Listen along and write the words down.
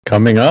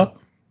Coming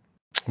up,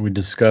 we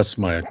discuss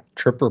my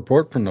trip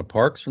report from the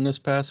parks from this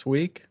past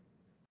week.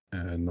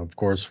 And of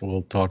course,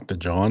 we'll talk to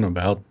John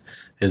about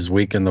his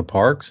week in the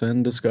parks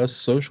and discuss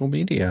social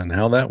media and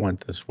how that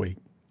went this week.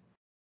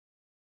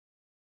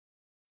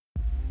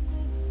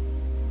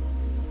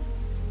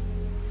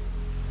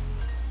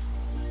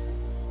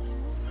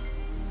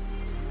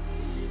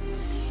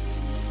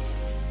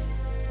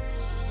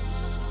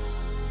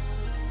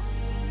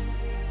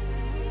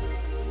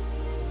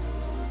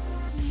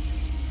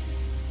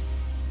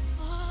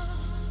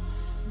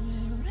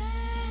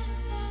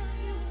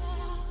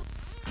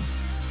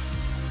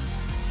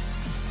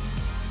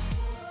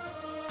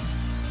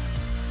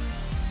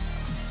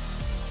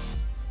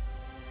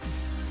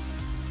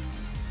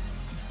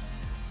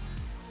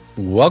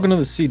 Welcome to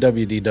the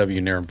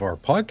CWDW Near and Far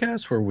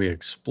podcast, where we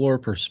explore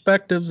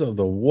perspectives of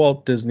the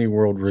Walt Disney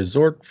World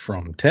Resort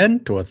from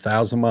 10 to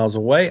 1,000 miles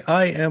away.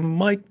 I am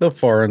Mike, the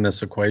far in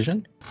this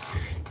equation.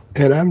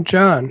 And I'm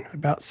John,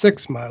 about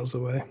 6 miles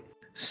away.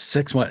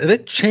 6 miles.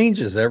 It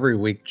changes every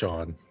week,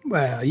 John.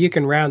 Well, you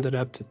can round it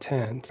up to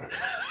 10.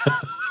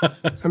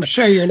 I'm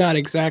sure you're not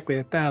exactly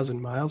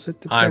 1,000 miles.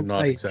 It depends. I'm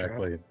not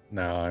exactly.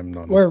 No, I'm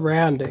not. We're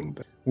rounding.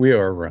 But we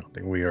are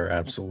rounding. We are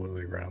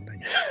absolutely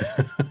rounding.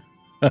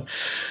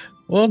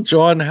 Well,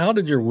 John, how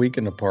did your week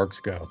in the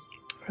parks go?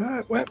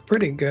 It went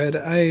pretty good.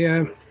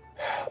 I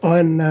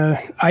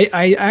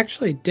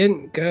actually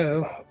didn't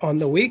go on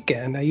the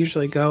weekend. I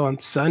usually go on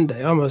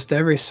Sunday. Almost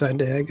every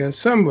Sunday I go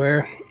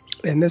somewhere.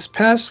 And this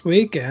past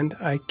weekend,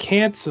 I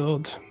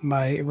canceled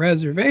my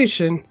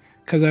reservation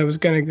because I was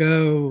going to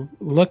go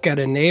look at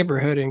a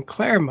neighborhood in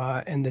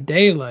Claremont in the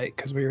daylight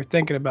because we were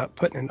thinking about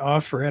putting an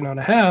offer in on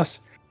a house.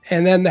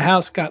 And then the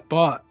house got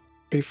bought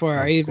before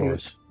I even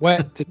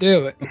went to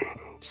do it.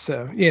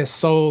 So, yeah,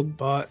 sold,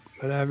 bought,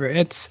 whatever.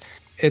 It's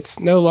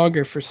no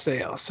longer for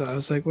sale. So I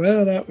was like,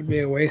 well, that would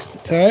be a waste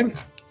of time.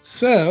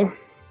 So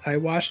I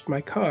washed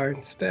my car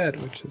instead,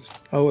 which is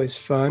always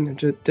fun, and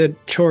just did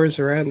chores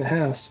around the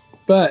house.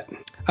 But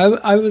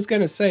I was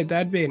going to say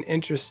that'd be an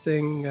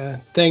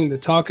interesting thing to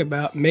talk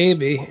about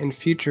maybe in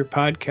future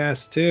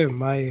podcasts, too,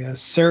 my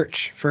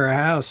search for a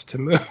house to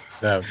move.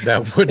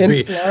 That would in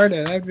be.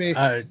 Florida. That'd be.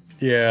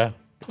 Yeah.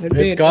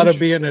 It's got to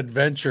be an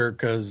adventure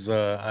because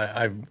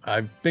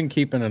I've been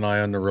keeping an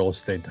eye on the real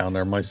estate down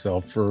there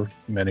myself for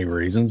many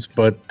reasons.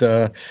 But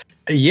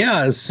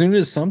yeah, as soon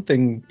as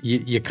something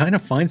you kind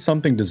of find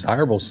something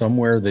desirable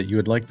somewhere that you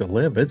would like to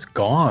live, it's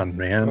gone,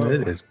 man. Oh.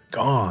 It is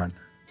gone.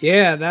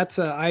 Yeah,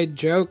 I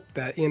joke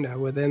that,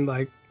 within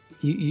like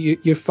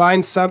you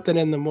find something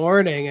in the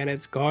morning and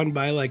it's gone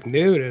by like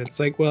noon. And it's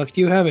like, well, if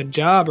you have a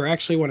job or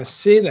actually want to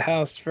see the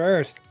house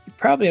first, you're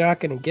probably not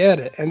going to get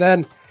it. And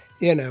then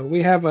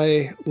we have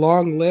a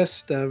long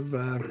list of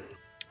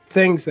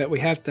things that we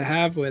have to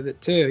have with it,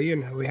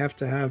 too. We have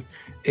to have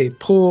a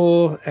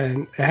pool,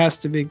 and it has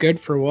to be good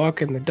for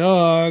walking the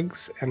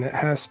dogs, and it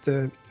has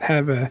to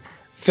have a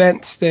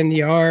fenced-in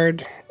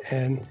yard.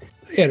 And,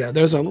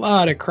 there's a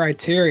lot of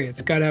criteria.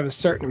 It's got to have a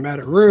certain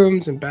amount of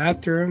rooms and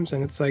bathrooms.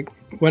 And it's like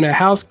when a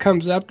house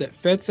comes up that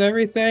fits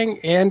everything,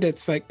 and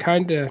it's like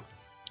kind of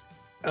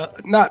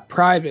not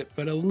private,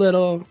 but a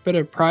little bit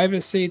of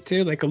privacy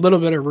too, like a little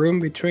bit of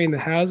room between the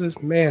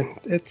houses. Man,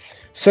 it's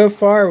so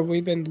far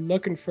we've been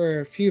looking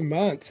for a few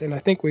months, and I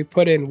think we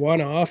put in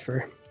one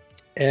offer,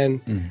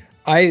 and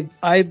I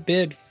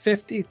bid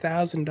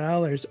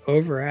 $50,000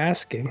 over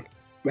asking.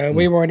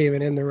 We weren't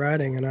even in the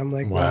running, and I'm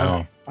like,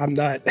 wow, I'm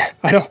not.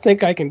 I don't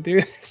think I can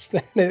do this.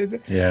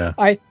 Yeah.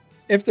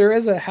 If there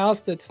is a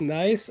house that's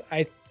nice,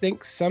 I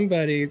think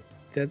somebody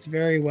that's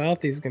very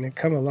wealthy is going to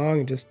come along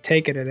and just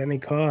take it at any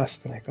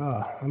cost. Like,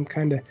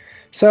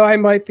 so I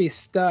might be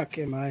stuck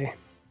in my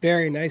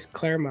very nice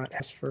Claremont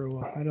house for a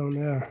while. I don't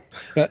know.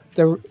 But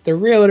the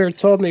realtor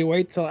told me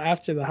wait till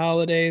after the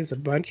holidays, a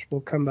bunch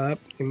will come up.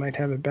 You might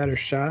have a better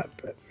shot.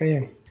 But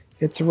man,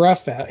 it's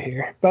rough out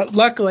here. But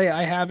luckily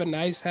I have a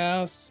nice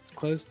house. It's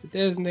close to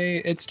Disney.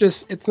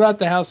 It's not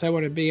the house I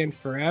want to be in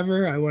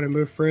forever. I want to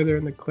move further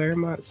into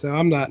Claremont. So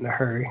I'm not in a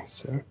hurry.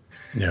 So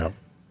yeah.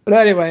 But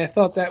anyway, I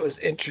thought that was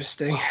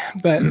interesting.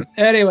 But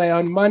anyway,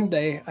 on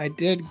Monday, I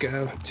did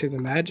go to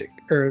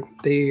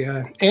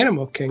the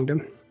Animal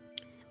Kingdom,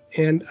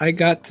 and I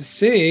got to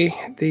see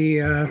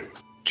the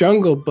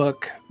Jungle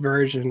Book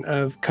version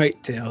of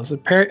Kite Tales.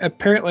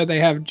 Apparently, they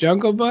have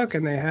Jungle Book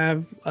and they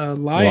have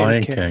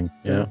Lion King.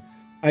 So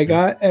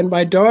and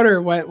my daughter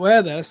went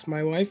with us.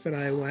 My wife and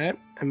I went,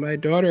 and my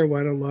daughter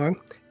went along,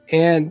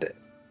 and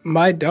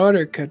my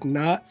daughter could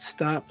not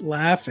stop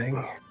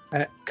laughing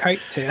at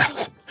Kite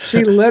Tales.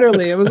 She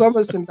literally, it was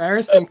almost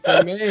embarrassing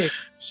for me.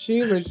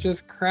 She was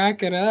just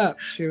cracking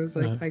up. She was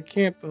like, I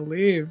can't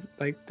believe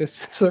like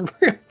this is a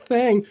real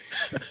thing.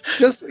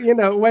 Just,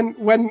 when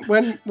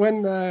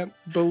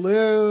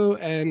Baloo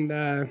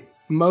and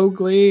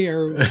Mowgli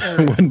or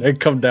when they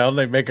come down,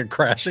 they make a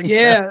crashing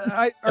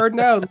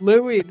sound.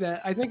 Louie.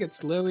 I think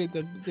it's Louie,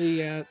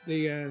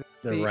 the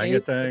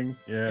orangutan.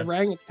 Yeah.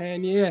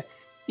 Orangutan. Yeah.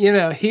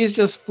 He's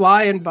just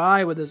flying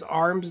by with his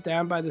arms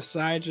down by the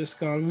side, just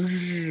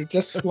going,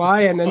 just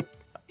flying. And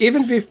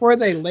even before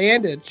they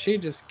landed, she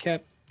just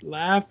kept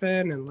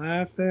laughing and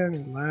laughing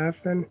and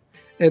laughing.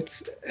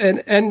 It's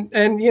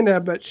and you know,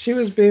 but she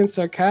was being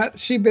sarcastic.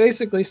 She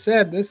basically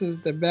said this is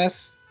the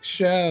best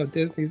show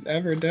Disney's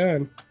ever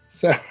done.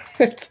 So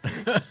it's,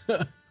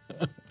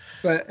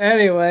 but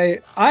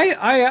anyway,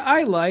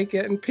 I like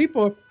it, and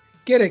people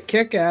get a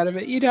kick out of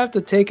it. You'd have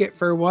to take it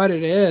for what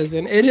it is,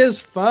 and it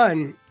is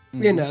fun.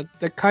 Mm-hmm. You know,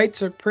 the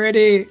kites are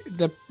pretty.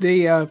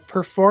 The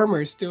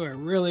performers do a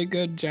really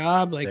good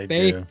job. Like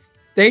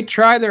they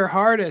try their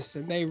hardest,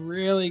 and they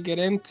really get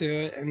into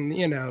it. And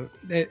you know,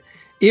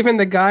 even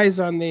the guys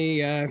on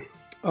the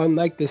on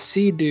like the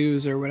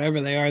Sea-Doos or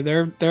whatever they are,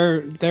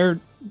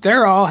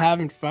 they're all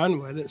having fun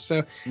with it.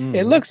 So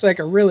it looks like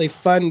a really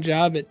fun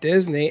job at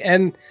Disney,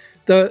 and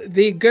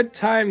the good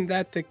time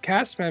that the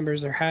cast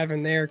members are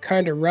having there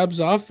kind of rubs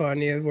off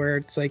on you, where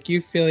it's like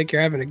you feel like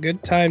you're having a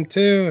good time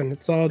too, and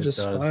it's all just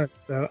fun.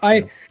 So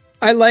I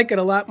like it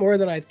a lot more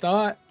than I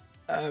thought.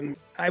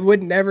 I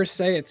would never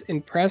say it's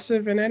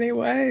impressive in any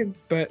way,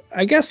 but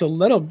I guess a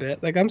little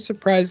bit. Like, I'm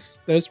surprised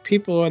those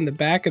people on the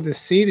back of the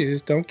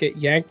Sea-Doos don't get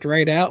yanked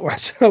right out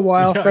once in a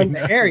while from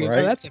the air. You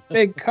know, that's a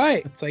big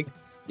kite. It's like,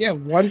 yeah,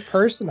 one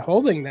person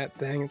holding that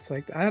thing. It's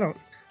like,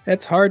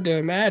 that's hard to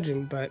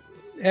imagine. But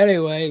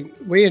anyway,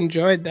 we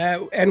enjoyed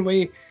that. And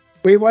we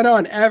went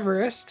on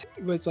Everest.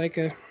 It was like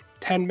a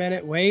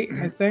 10-minute wait,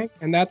 I think.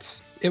 And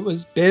it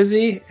was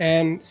busy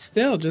and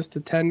still just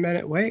a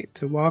 10-minute wait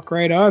to walk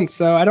right on.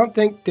 So I don't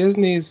think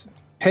Disney's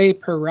pay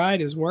per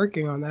ride is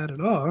working on that at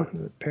all,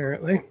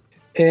 apparently.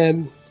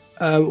 And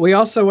we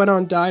also went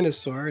on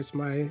Dinosaur. It's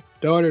my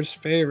daughter's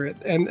favorite.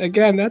 And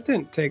again, that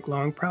didn't take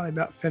long, probably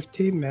about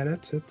 15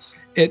 minutes.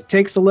 It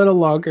takes a little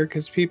longer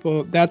because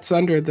that's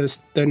under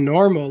the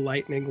normal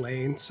Lightning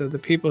Lane. So the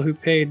people who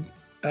paid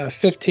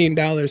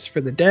 $15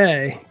 for the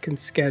day can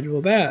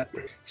schedule that.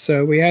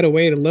 So we had to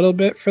wait a little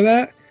bit for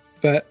that.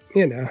 But,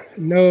 you know,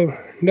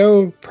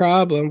 no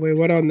problem. We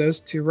went on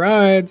those two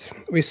rides.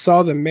 We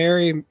saw the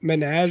Merry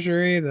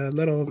Menagerie,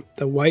 the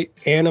white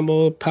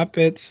animal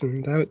puppets,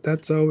 and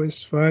that's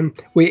always fun.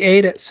 We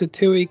ate at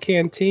Satui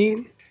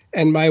Canteen,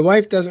 and my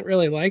wife doesn't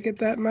really like it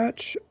that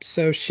much.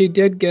 So she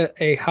did get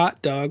a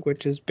hot dog,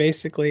 which is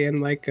basically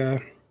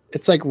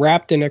it's like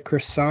wrapped in a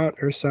croissant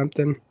or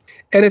something.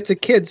 And it's a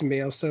kid's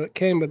meal, so it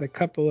came with a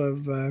couple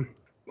of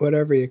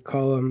whatever you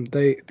call them,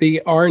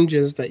 the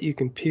oranges that you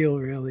can peel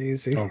real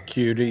easy. Oh,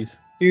 cuties.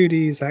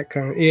 Cuties, that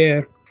kind of,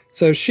 yeah.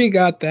 So she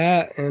got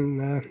that,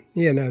 and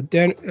you know,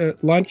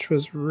 lunch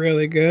was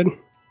really good.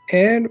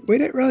 And we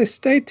didn't really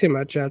stay too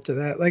much after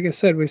that. Like I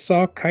said, we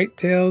saw Kite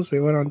Tails, we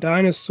went on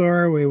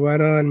Dinosaur, we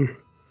went on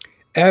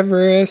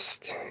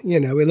Everest. You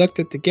know, we looked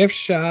at the gift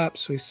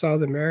shops, we saw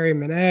the Merry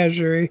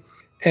Menagerie.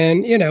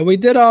 And, you know, we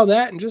did all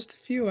that in just a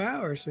few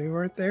hours. We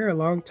weren't there a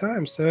long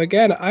time. So,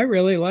 again, I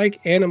really like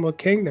Animal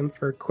Kingdom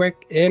for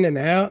quick in and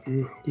out.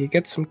 And you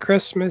get some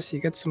Christmas. You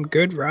get some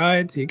good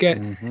rides. You get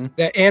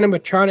the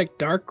animatronic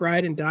dark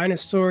ride in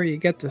Dinosaur. You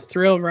get the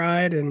thrill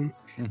ride in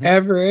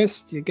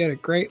Everest. You get a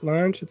great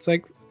lunch. It's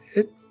like,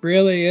 it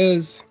really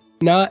is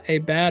not a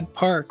bad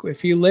park.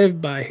 If you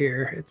live by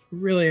here, it's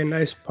really a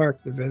nice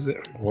park to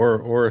visit.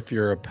 Or if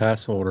you're a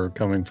pass holder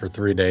coming for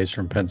 3 days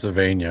from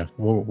Pennsylvania,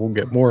 we'll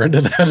get more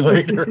into that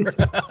later.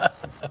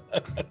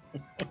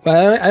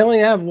 Well, I only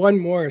have one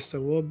more,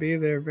 so we'll be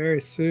there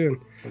very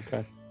soon.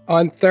 Okay.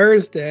 On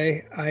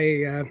Thursday,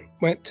 I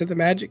went to the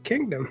Magic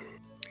Kingdom,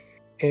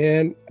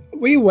 and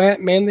we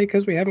went mainly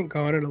because we haven't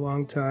gone in a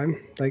long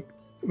time. Like,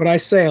 when I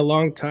say a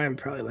long time,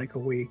 probably like a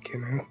week,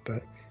 you know,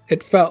 but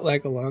it felt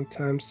like a long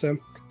time. So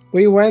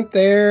we went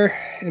there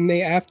in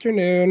the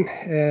afternoon,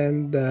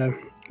 and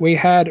we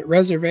had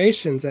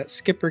reservations at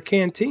Skipper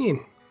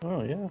Canteen.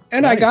 Oh, yeah.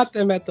 And nice. I got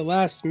them at the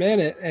last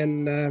minute,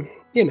 and,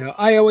 you know,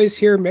 I always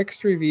hear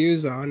mixed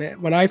reviews on it.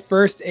 When I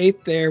first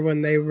ate there,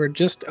 when they were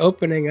just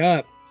opening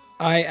up,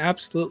 I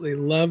absolutely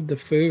loved the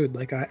food.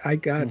 Like, I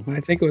got,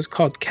 I think it was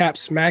called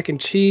Cap's Mac and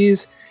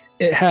Cheese.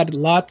 It had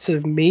lots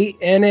of meat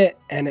in it,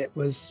 and it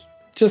was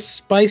just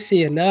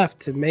spicy enough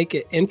to make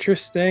it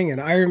interesting. And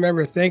I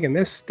remember thinking,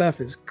 this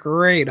stuff is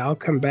great. I'll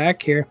come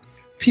back here.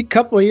 A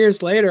couple of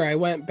years later, I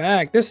went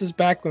back. This is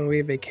back when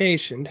we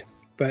vacationed,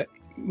 but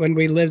when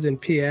we lived in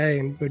PA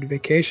and would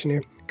vacation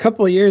here. A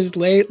couple of years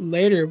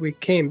later, we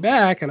came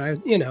back, and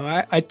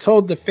I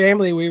told the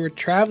family we were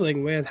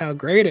traveling with how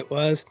great it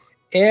was,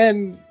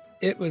 and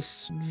it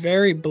was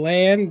very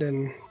bland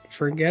and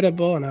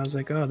forgettable. And I was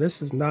like, oh,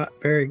 this is not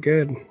very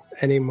good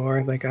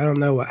anymore. Like, I don't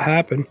know what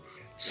happened.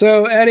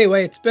 So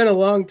anyway, it's been a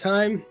long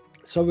time,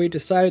 so we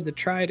decided to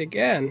try it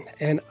again.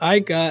 And I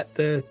got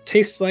the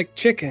Tastes Like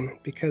Chicken,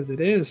 because it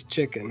is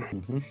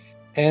chicken.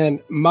 And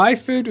my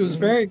food was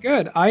very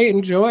good. I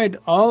enjoyed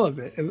all of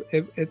it.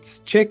 It's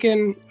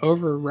chicken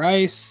over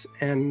rice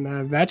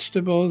and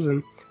vegetables,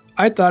 and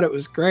I thought it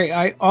was great.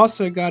 I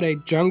also got a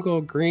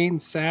jungle green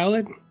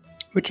salad,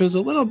 which was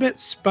a little bit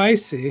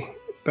spicy,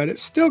 but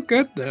it's still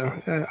good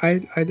though.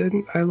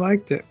 I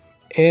liked it.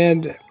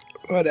 And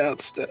what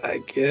else did I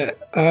get?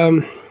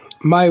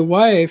 My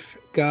wife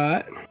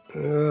got,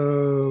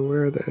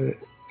 where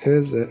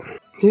is it?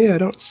 Yeah, I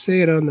don't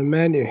see it on the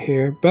menu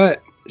here,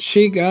 but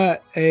she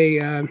got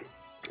a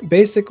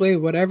basically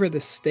whatever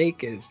the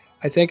steak is.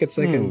 I think it's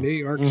like a New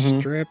York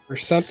strip or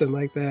something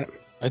like that.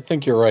 I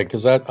think you're right,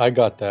 because I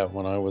got that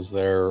when I was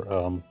there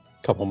a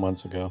couple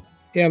months ago.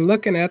 Yeah, I'm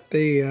looking at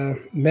the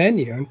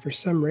menu, and for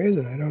some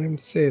reason I don't even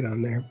see it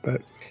on there.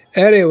 But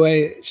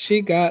anyway,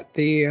 she got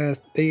the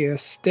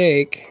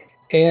steak,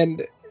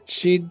 and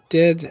she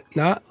did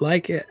not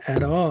like it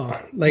at all.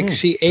 Like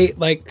she ate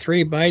like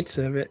 3 bites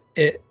of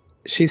it.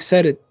 She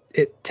said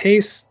it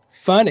tastes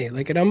funny,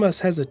 like it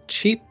almost has a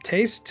cheap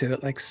taste to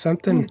it, like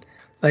something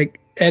like.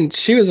 And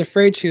she was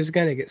afraid she was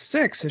gonna get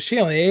sick, so she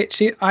only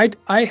ate.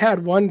 I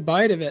had 1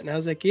 bite of it, and I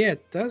was like, yeah,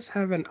 it does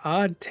have an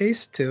odd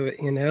taste to it,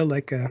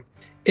 like a.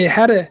 It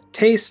had a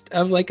taste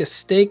of like a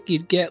steak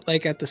you'd get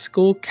like at the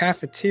school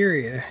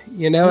cafeteria.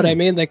 You know what I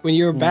mean? Like when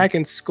you were back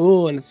in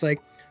school, and it's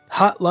like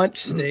hot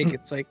lunch steak.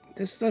 It's like,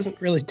 this doesn't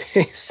really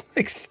taste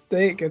like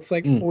steak. It's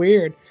like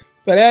weird.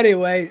 But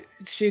anyway,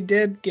 she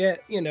did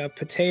get,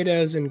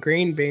 potatoes and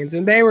green beans,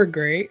 and they were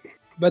great.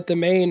 But the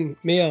main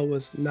meal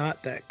was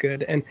not that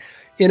good. And,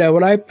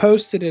 when I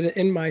posted it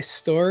in my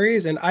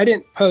stories, and I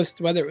didn't post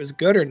whether it was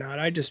good or not,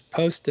 I just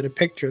posted a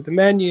picture of the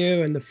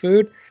menu and the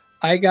food.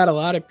 I got a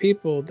lot of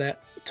people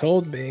that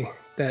told me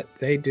that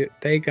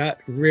they got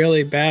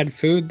really bad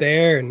food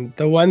there. And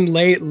the one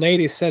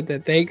lady said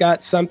that they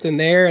got something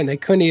there and they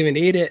couldn't even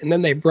eat it. And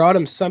then they brought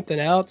them something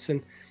else,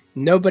 and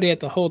nobody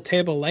at the whole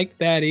table liked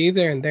that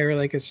either, and they were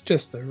like, it's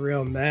just a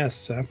real mess.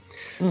 So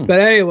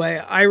but anyway,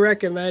 I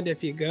recommend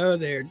if you go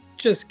there,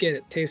 just get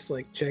it. Tastes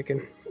like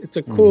chicken. It's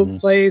a cool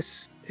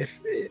place.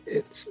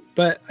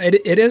 But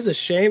it is a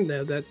shame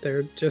though that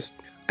they're just,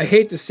 I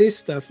hate to see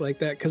stuff like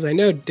that, because I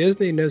know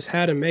Disney knows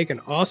how to make an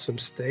awesome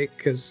steak,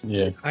 because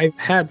I've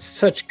had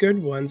such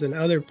good ones in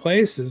other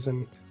places,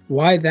 and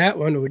why that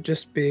one would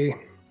just be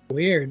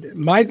weird.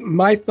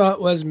 My thought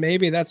was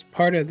maybe that's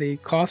part of the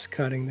cost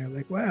cutting. They're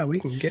like, wow,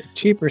 we can get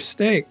cheaper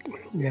steak.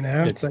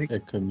 It's like,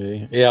 it could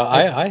be. Yeah,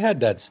 I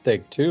had that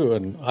steak too,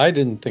 and I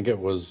didn't think it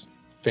was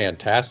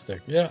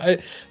fantastic.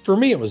 Yeah, for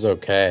me it was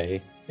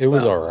okay. It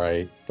was all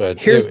right, but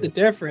here's the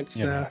difference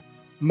though.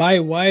 My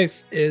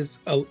wife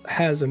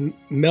has a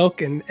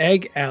milk and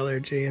egg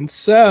allergy, and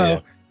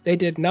so they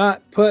did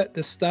not put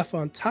the stuff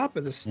on top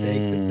of the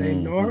steak that they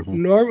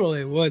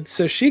normally would,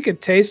 so she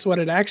could taste what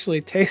it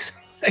actually tastes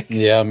like.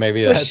 Yeah,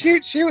 maybe so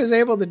she was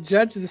able to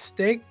judge the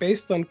steak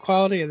based on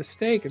quality of the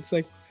steak. It's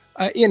like,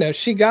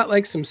 she got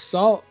like some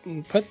salt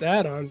and put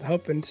that on,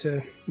 hoping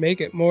to make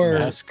it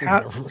more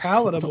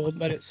palatable,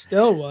 but it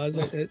still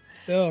wasn't. It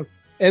still.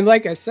 And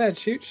like I said,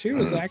 she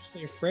was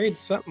actually afraid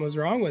something was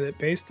wrong with it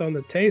based on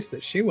the taste,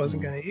 that she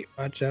wasn't going to eat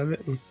much of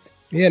it. And,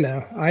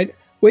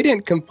 we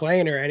didn't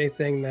complain or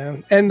anything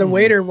though. And the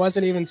waiter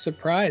wasn't even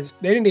surprised.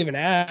 They didn't even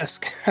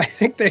ask. I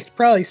think they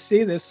probably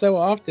see this so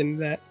often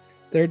that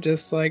they're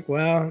just like,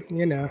 well,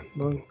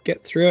 we'll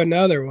get through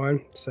another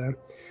one. So.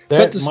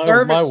 But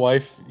my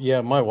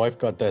wife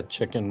got that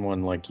chicken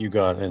one like you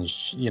got, and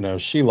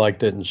she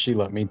liked it, and she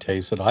let me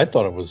taste it. I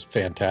thought it was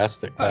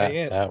fantastic.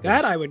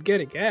 That I would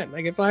get again.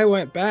 Like if I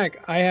went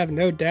back, I have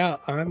no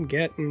doubt I'm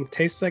getting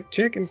tastes like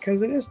chicken,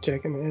 because it is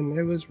chicken, and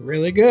it was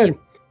really good.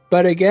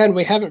 But again,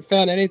 we haven't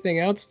found anything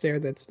else there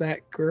that's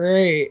that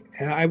great.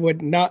 I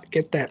would not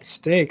get that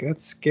steak.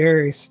 That's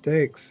scary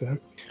steak. So,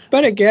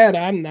 but again,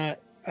 I'm not.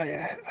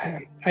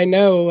 I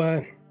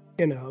know.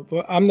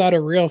 But I'm not a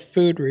real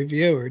food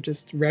reviewer,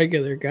 just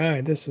regular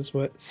guy. This is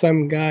what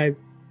some guy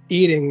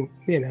eating,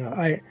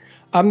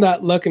 I'm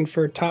not looking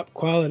for top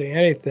quality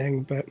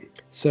anything. But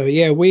so,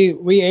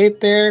 we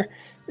ate there.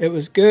 It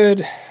was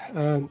good.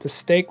 The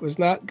steak was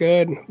not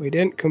good. We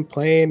didn't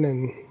complain,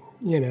 and,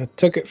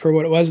 took it for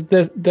what it was.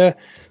 The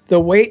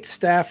wait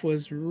staff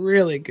was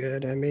really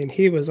good. I mean,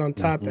 he was on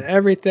top of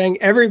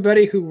everything.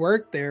 Everybody who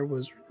worked there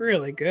was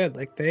really good.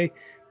 Like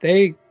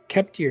they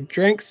kept your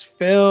drinks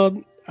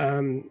filled.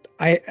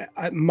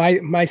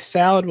 My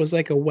salad was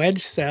like a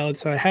wedge salad,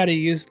 so I had to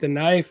use the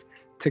knife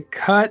to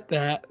cut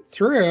that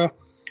through,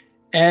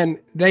 and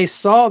they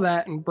saw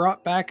that and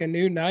brought back a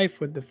new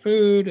knife with the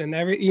food and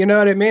you know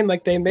what I mean?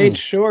 Like they made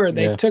sure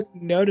they took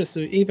notice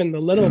of even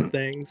the little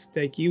things.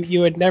 Like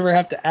you would never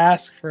have to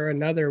ask for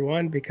another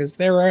one, because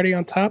they're already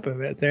on top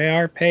of it. They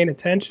are paying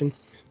attention.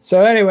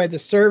 So anyway, the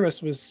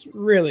service was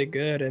really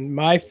good, and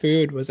my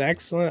food was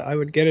excellent. I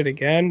would get it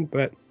again,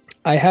 but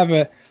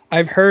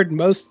I've heard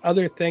most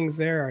other things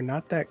there are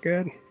not that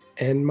good,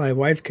 and my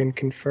wife can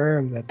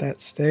confirm that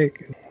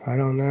steak, I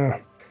don't know,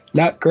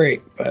 not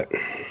great, but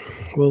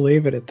we'll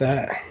leave it at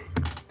that.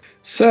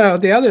 So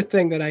the other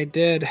thing that I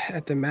did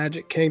at the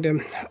Magic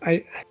Kingdom,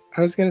 I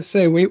was going to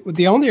say,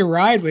 the only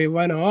ride we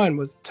went on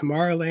was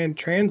Tomorrowland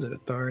Transit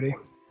Authority,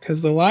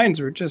 because the lines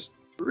were just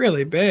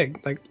really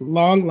big, like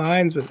long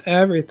lines with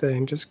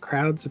everything, just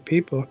crowds of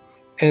people.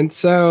 And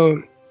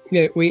so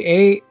we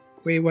ate.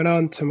 We went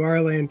on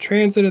Tomorrowland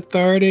Transit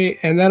Authority,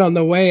 and then on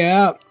the way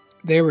out,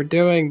 they were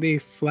doing the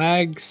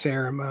flag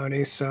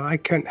ceremony, so I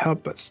couldn't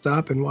help but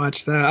stop and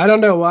watch that. I don't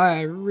know why,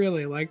 I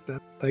really like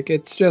that. Like,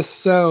 it's just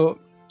so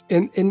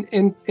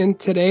in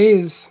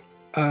today's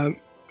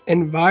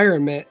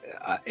environment.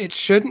 It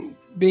shouldn't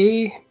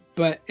be,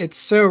 but it's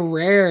so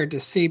rare to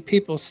see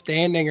people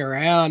standing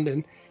around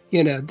and,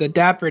 the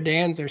Dapper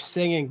Dans are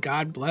singing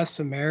God Bless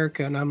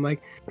America. And I'm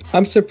like,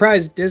 I'm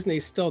surprised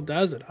Disney still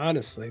does it,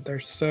 honestly. They're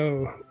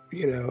so,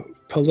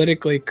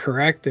 politically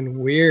correct and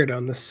weird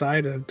on the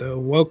side of the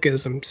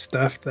wokeism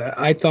stuff that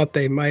I thought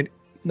they might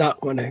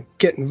not want to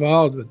get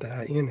involved with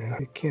that.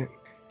 You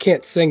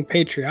can't sing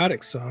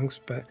patriotic songs,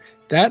 but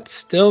that's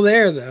still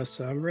there, though.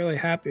 So I'm really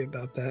happy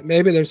about that.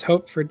 Maybe there's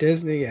hope for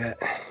Disney yet,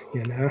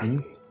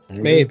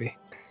 maybe.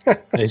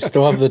 They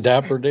still have the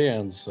Dapper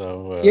Dans,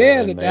 so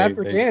the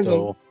Dapper Dans.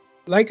 Still...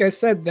 Like I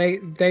said,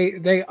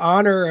 they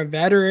honor a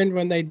veteran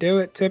when they do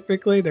it.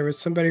 Typically, there was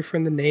somebody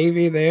from the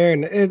Navy there,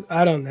 and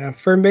I don't know.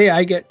 For me,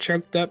 I get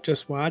choked up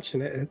just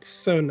watching it. It's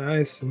so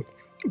nice,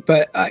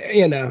 but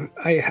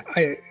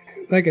I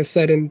like I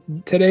said, in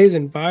today's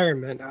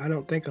environment, I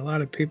don't think a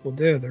lot of people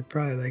do. They're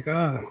probably like,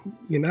 "Oh,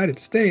 United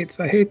States,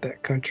 I hate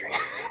that country.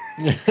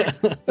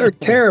 They're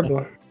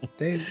terrible.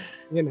 They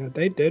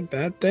did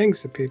bad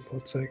things to people."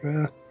 It's like,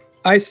 well,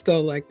 I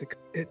still like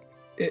it.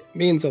 It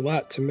means a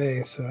lot to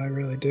me, so I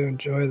really do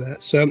enjoy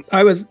that. So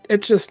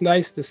it's just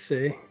nice to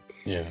see.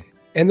 Yeah.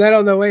 And then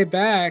on the way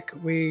back,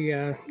 we,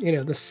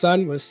 the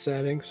sun was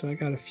setting, so I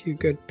got a few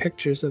good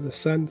pictures of the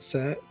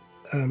sunset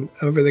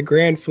over the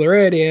Grand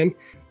Floridian.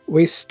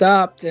 We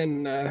stopped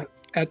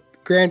at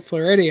Grand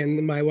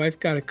Floridian. My wife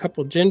got a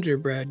couple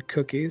gingerbread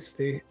cookies,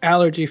 the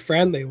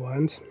allergy-friendly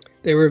ones.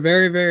 They were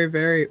very, very,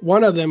 very.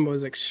 One of them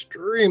was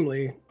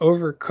extremely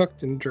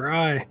overcooked and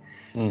dry.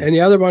 And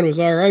the other one was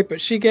all right, but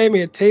she gave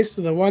me a taste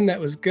of the one that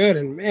was good,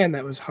 and man,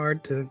 that was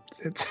hard to.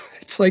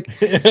 It's like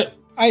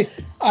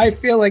I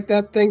feel like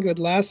that thing would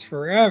last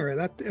forever.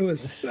 It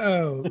was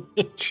so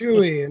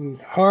chewy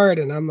and hard,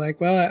 and I'm like,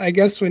 well, I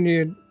guess when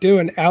you're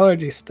doing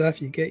allergy stuff,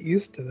 you get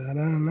used to that. I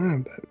don't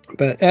know,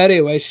 but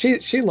anyway,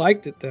 she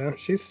liked it though.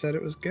 She said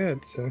it was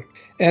good. So,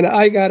 and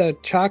I got a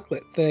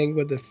chocolate thing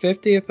with the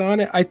 50th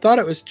on it. I thought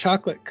it was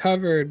chocolate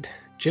covered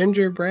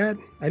gingerbread.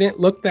 I didn't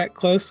look that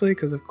closely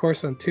because, of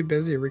course, I'm too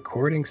busy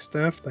recording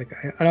stuff. Like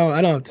I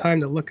don't have time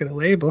to look at a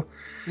label.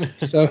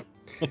 So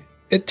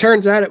it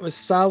turns out it was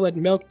solid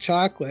milk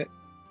chocolate.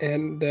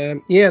 And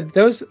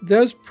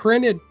those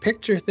printed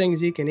picture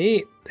things you can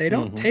eat, they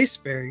don't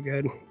taste very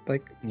good.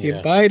 Like you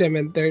bite them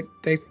and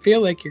they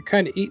feel like you're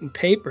kind of eating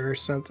paper or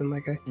something.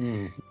 Like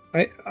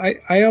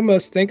I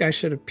almost think I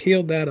should have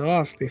peeled that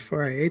off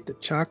before I ate the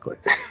chocolate.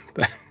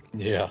 But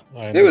yeah,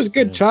 it was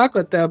good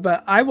chocolate though,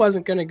 but I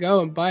wasn't going to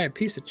go and buy a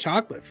piece of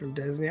chocolate from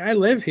Disney. I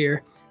live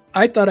here.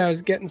 I thought I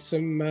was getting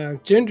some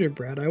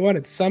gingerbread. I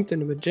wanted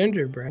something with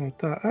gingerbread. I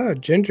thought, oh,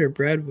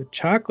 gingerbread with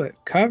chocolate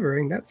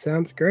covering. That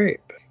sounds great.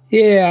 But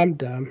yeah, I'm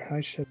dumb.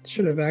 I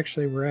should have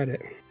actually read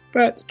it.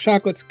 But the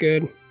chocolate's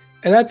good.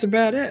 And that's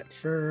about it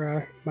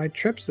for my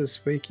trips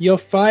this week. You'll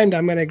find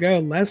I'm going to go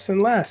less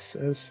and less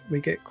as we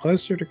get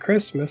closer to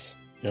Christmas.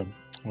 Yeah.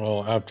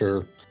 Well,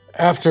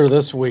 after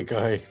this week,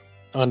 I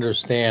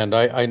understand.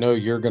 I know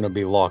you're going to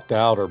be locked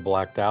out or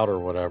blacked out or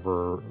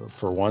whatever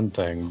for one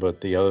thing, but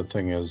the other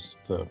thing is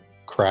the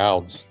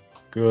crowds.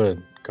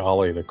 Good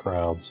golly, the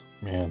crowds,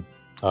 man.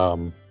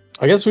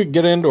 I guess we can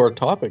get into our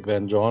topic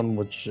then, John,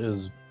 which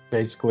is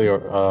basically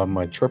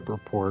my trip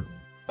report.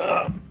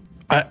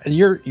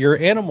 Your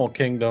Animal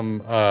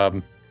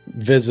Kingdom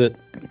visit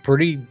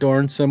pretty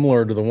darn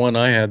similar to the one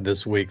I had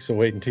this week, so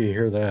wait until you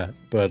hear that.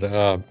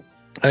 But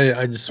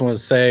I just want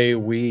to say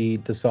we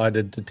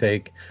decided to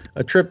take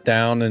a trip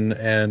down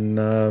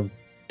and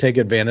take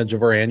advantage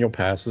of our annual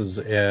passes,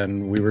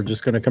 and we were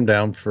just going to come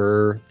down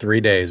for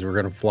 3 days. We're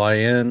going to fly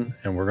in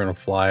and we're going to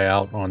fly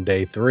out on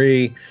day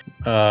 3.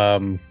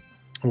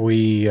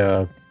 We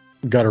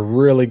got a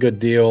really good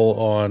deal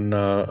on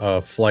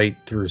a flight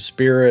through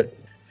Spirit,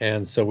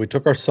 and so we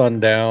took our son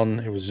down.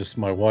 It was just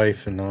my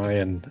wife and I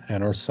and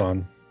our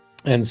son,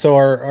 and so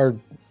our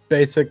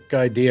basic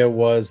idea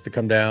was to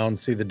come down,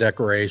 see the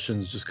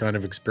decorations, just kind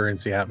of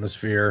experience the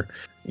atmosphere,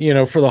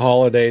 for the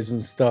holidays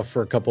and stuff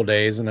for a couple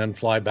days, and then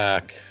fly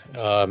back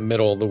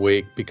middle of the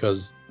week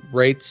because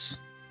rates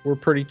were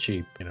pretty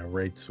cheap.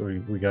 Rates,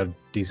 we got a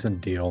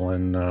decent deal,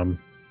 and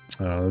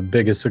the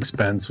biggest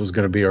expense was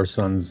going to be our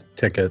son's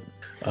ticket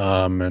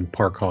and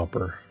park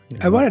hopper.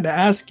 I wanted to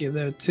ask you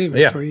though too,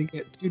 before you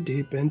get too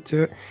deep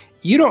into it.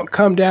 You don't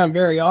come down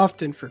very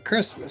often for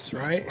Christmas,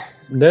 right?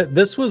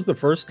 This was the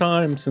first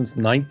time since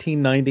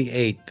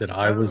 1998 that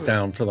I was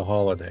down for the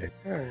holiday.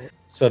 All right.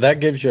 So that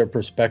gives you a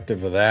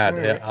perspective of that.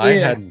 Right. I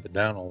hadn't been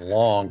down a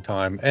long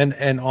time.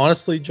 And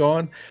honestly,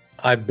 John,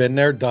 I've been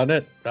there, done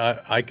it.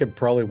 I could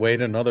probably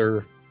wait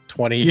another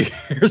 20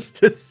 years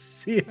to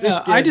see it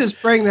again. I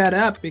just bring that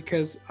up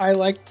because I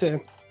like to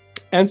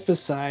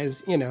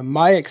emphasize,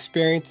 my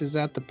experiences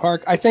at the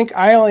park. I think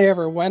I only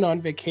ever went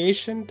on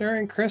vacation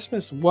during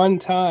Christmas one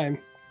time.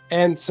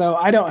 And so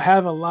I don't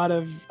have a lot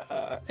of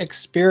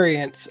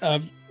experience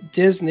of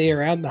Disney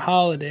around the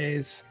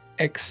holidays,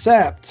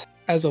 except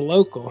as a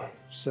local.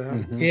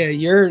 So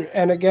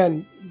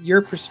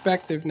your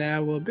perspective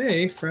now will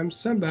be from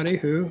somebody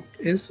who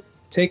is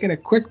taking a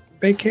quick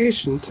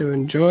vacation to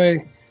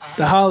enjoy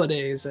the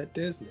holidays at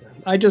Disney.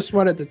 I just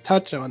wanted to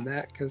touch on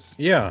that because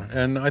yeah,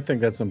 and I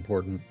think that's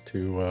important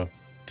to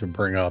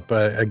bring up.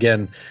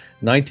 Again,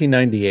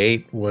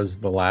 1998 was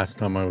the last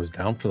time I was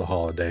down for the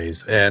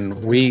holidays, and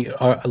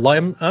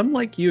I'm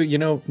like you. You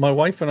know, my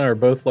wife and I are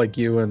both like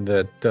you in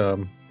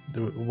that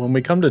when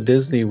we come to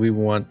Disney, we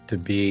want to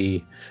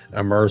be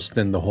immersed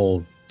in the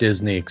whole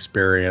Disney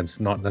experience,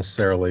 not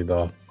necessarily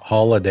the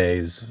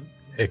holidays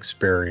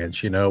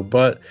experience. You know,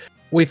 but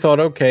we thought,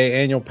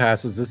 okay, annual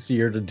passes this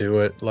year to do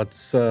it.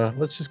 Let's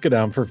just go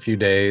down for a few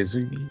days.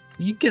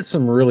 You get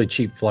some really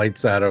cheap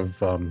flights out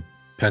of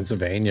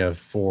Pennsylvania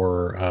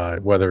for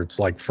whether it's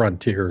like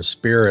Frontier or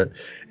Spirit.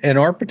 In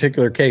our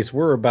particular case,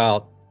 we're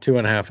about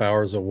 2.5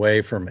 hours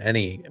away from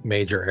any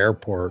major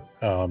airport.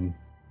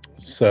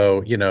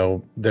 So, you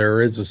know,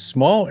 there is a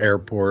small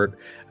airport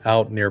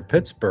out near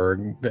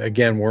Pittsburgh.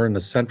 Again, we're in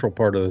the central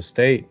part of the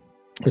state.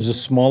 There's a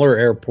smaller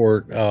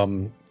airport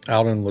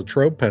out in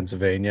Latrobe,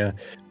 Pennsylvania,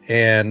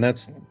 and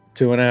that's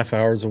 2.5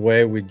 hours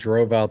away. We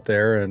drove out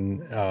there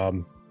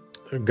and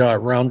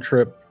got round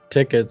trip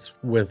tickets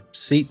with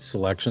seat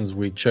selections.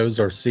 We chose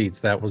our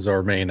seats. That was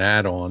our main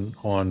add-on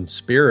on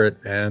Spirit,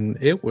 and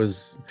it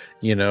was,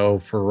 you know,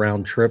 for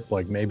round trip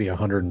like maybe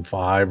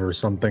 105 or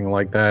something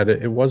like that.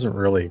 It wasn't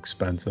really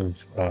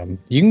expensive.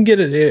 You can get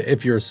it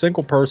if you're a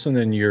single person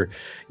and you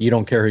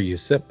don't care who you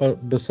sit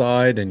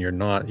beside, and you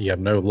have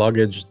no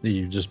luggage.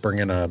 You just bring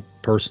in a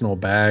personal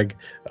bag.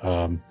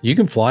 You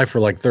can fly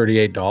for like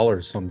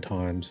 $38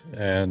 sometimes,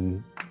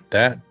 and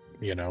that,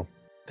 you know,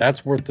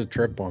 that's worth the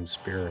trip on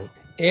Spirit.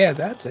 Yeah,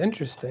 that's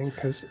interesting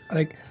because,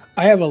 like,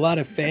 I have a lot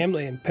of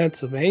family in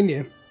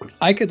Pennsylvania.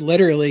 I could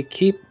literally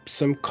keep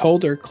some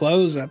colder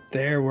clothes up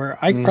there where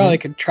I probably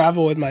could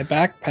travel with my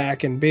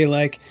backpack and be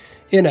like,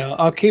 you know,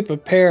 I'll keep a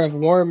pair of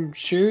warm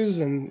shoes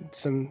and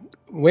some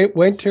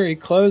wintry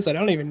clothes I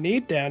don't even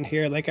need down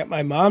here. Like at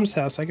my mom's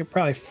house, I could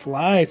probably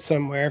fly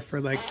somewhere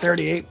for like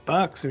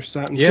 $38 or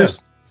something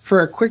just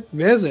for a quick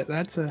visit.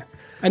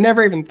 I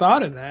never even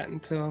thought of that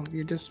until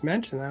you just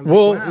mentioned that.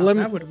 Well, like, wow,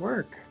 that would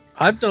work.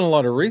 I've done a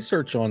lot of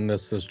research on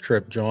this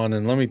trip, John,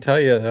 and let me tell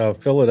you,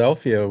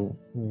 Philadelphia,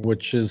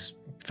 which is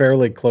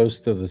fairly close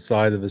to the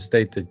side of the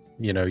state that,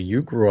 you know,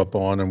 you grew up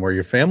on and where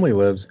your family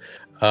lives,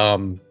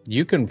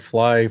 you can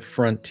fly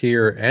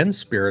Frontier and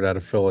Spirit out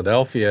of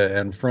Philadelphia,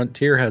 and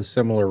Frontier has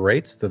similar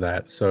rates to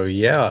that. So,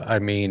 yeah, I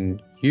mean,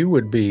 you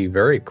would be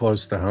very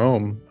close to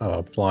home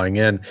flying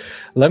in.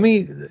 Let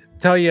me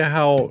tell you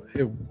how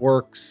it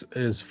works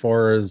as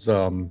far as,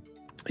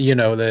 you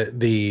know,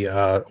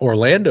 the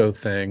Orlando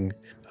thing.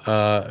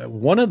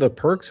 One of the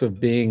perks of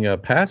being a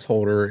pass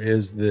holder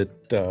is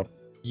that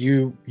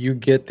you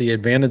get the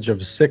advantage of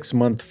a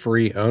 6-month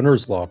free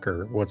owner's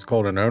locker, what's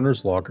called an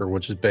owner's locker,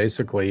 which is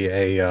basically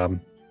a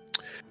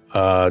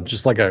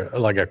just like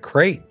a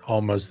crate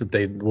almost that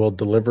they will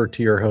deliver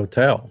to your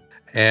hotel,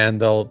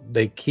 and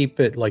they keep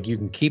it like you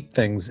can keep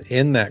things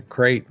in that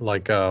crate,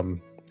 like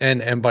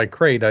and by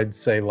crate I'd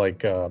say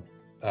like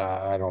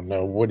I don't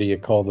know, what do you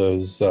call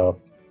those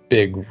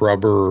big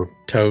rubber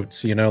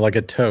totes, you know, like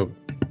a tote.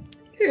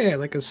 Yeah,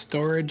 like a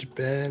storage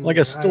bin. Like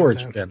a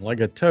storage bin, like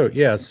a tote.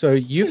 Yeah, so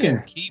you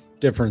can keep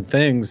different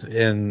things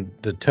in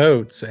the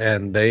totes,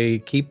 and they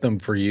keep them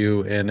for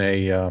you in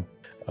a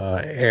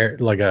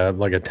like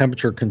a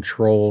temperature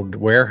controlled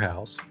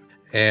warehouse.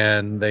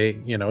 And they,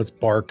 you know, it's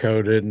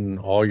barcoded and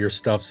all your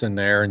stuff's in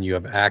there, and you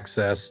have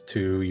access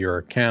to your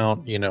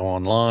account, you know,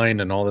 online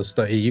and all this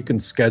stuff. You can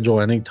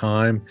schedule any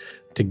time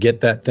to get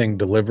that thing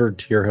delivered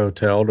to your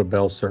hotel, to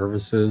Bell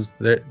Services.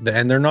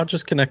 And they're not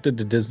just connected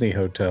to Disney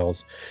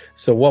hotels.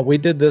 So what we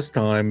did this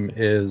time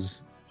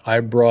is I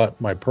brought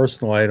my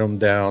personal item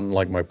down,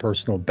 like my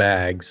personal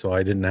bag, so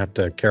I didn't have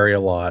to carry a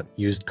lot,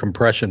 used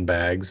compression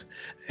bags,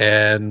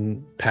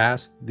 and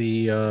passed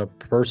the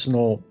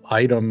personal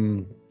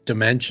item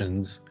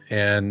dimensions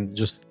and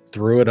just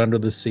threw it under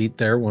the seat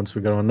there once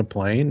we got on the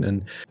plane.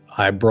 And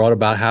I brought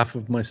about half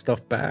of my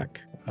stuff back.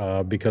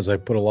 Because I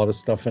put a lot of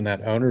stuff in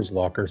that owner's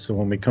locker. So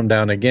when we come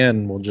down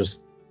again, we'll just,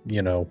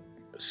 you know,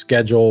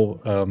 schedule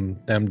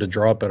them to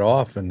drop it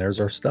off, and there's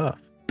our stuff.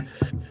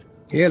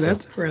 Yeah,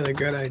 that's a really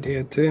good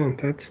idea too.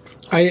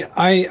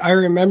 I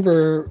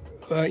remember,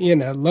 you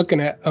know, looking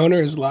at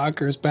owner's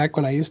lockers back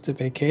when I used to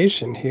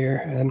vacation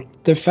here, and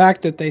the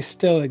fact that they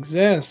still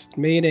exist,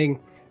 meaning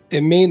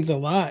it means a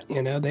lot.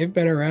 You know, they've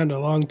been around a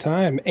long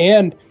time,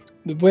 and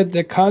with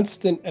the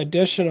constant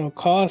additional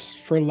costs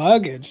for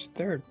luggage,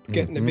 they're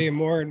getting to be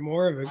more and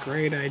more of a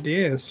great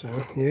idea. So,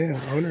 yeah,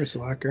 owner's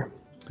locker.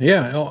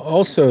 Yeah,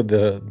 also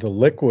the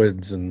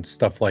liquids and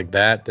stuff like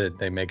that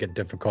they make it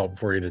difficult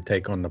for you to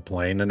take on the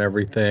plane and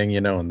everything,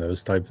 you know, and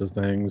those types of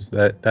things.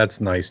 That's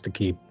nice to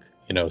keep,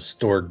 you know,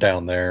 stored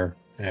down there,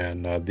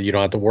 and you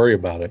don't have to worry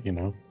about it, you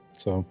know.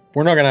 So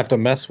we're not going to have to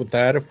mess with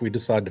that if we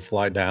decide to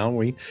fly down.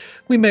 We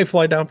may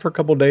fly down for a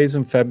couple days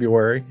in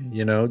February,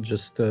 you know,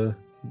 just to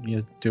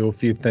do a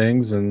few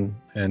things and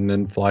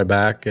then fly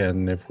back.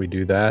 And if we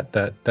do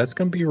that's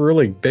going to be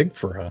really big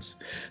for us.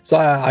 So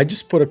I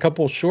just put a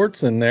couple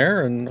shorts in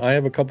there, and I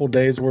have a couple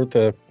days worth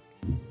of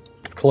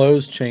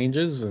clothes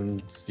changes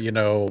and,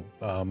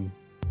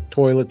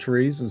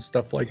 toiletries and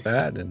stuff like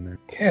that in there.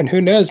 And who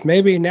knows,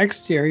 maybe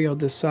next year you'll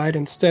decide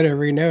instead of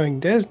renewing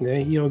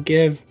Disney, you'll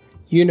give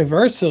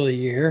Universal a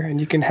year, and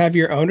you can have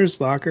your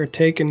owner's locker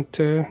taken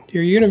to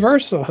your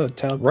Universal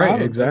hotel. Right,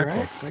 probably,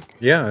 exactly. Right?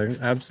 Yeah,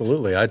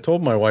 absolutely. I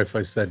told my wife,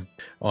 I said,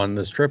 on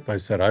this trip, I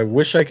said, I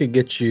wish I could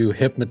get you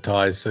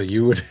hypnotized so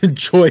you would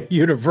enjoy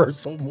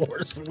Universal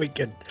more, so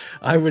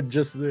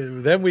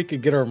then we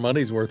could get our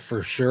money's worth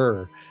for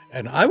sure.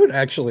 And I would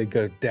actually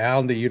go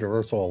down to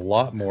Universal a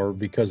lot more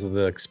because of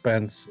the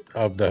expense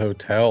of the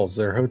hotels.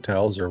 Their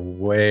hotels are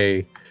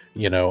way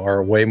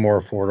more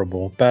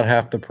affordable, about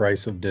half the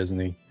price of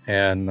Disney.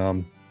 And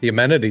the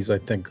amenities, I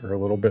think, are a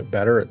little bit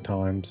better at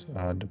times,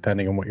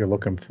 depending on what you're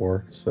looking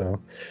for. So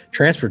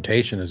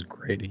transportation is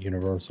great at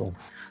Universal.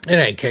 In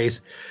any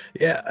case,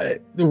 yeah,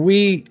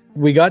 we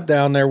got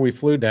down there. We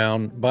flew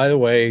down. By the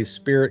way,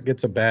 Spirit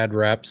gets a bad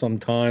rap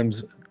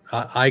sometimes.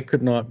 I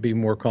could not be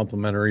more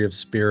complimentary of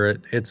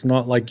Spirit. It's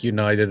not like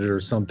United or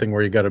something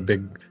where you got a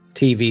big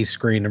TV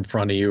screen in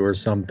front of you or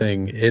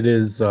something. It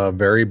is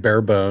very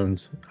bare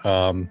bones.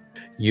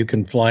 You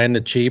can fly in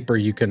the cheap, or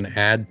you can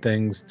add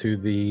things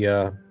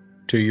to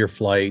your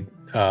flight.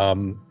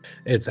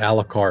 It's a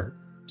la carte.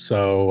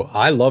 So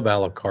I love a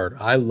la carte.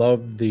 I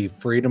love the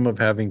freedom of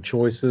having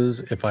choices.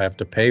 If I have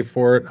to pay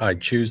for it, I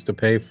choose to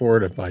pay for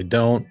it. If I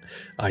don't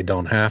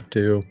have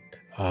to.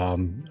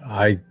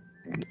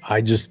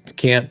 I just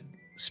can't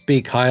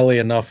speak highly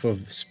enough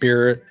of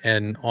Spirit.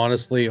 And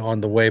honestly,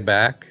 on the way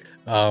back,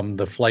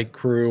 the flight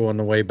crew on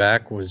the way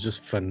back was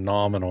just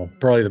phenomenal.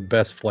 Probably the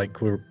best flight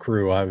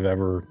crew I've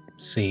ever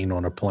seen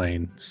on a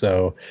plane.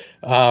 So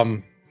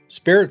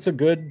Spirit's a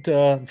good,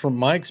 from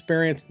my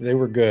experience, they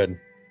were good.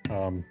 I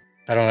don't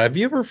know. Have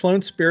you ever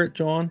flown Spirit,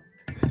 John?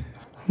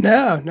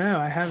 No,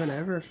 I haven't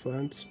ever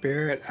flown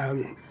Spirit.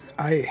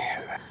 I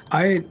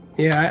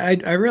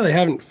really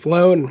haven't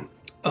flown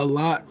a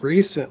lot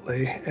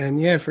recently,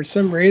 and for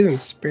some reason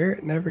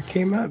Spirit never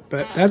came up.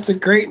 But that's a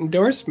great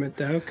endorsement,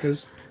 though,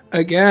 because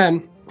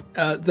again,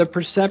 the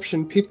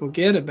perception people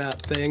get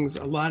about things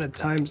a lot of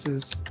times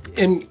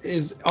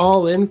is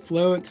all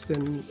influenced,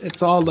 and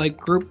it's all like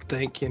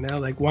groupthink,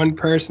 like one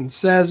person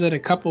says it, a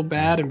couple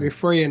bad, and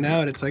before you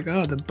know it, it's like,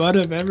 oh, the butt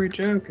of every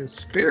joke is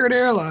Spirit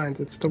Airlines.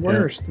 It's the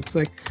worst. Yeah. It's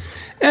like,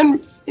 and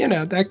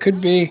that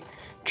could be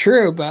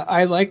true, but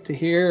I like to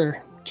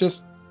hear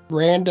just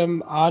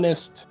random,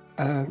 honest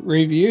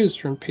reviews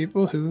from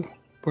people who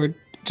were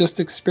just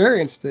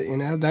experienced it.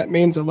 That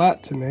means a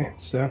lot to me.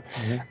 So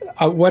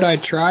would I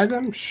try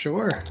them?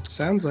 Sure.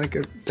 Sounds like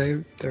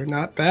they're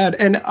not bad.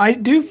 And I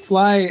do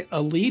fly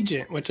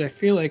Allegiant, which I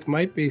feel like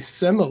might be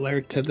similar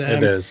to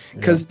them. It is,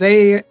 because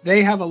they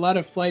have a lot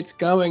of flights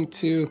going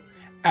to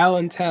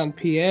Allentown,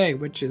 PA,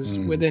 which is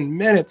within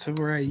minutes of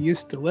where I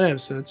used to live,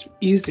 so it's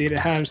easy to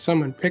have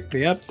someone pick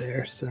me up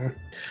there. So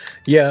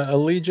yeah,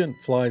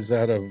 Allegiant flies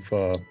out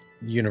of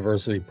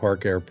University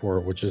Park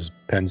Airport, which is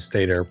Penn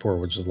State Airport,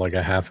 which is like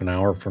a half an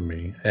hour from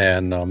me.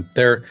 And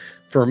they're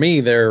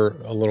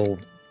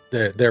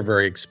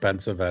very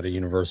expensive at a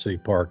University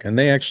Park, and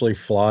they actually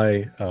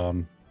fly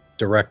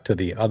direct to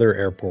the other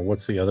airport.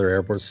 What's the other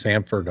airport?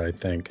 Sanford, I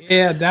think.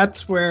 Yeah,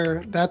 that's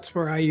where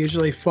I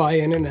usually fly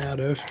in and out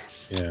of.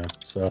 Yeah,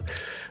 so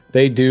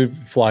they do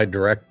fly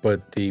direct,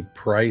 but the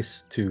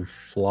price to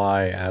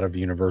fly out of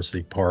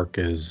University Park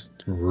is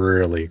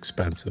really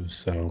expensive.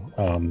 So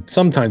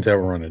sometimes they'll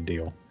run a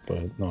deal,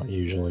 but not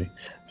usually.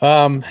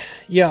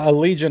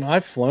 Allegiant.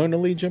 I've flown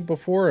Allegiant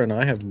before, and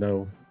I have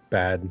no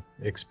bad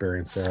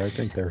experience there. I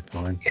think they're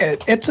fine. Yeah,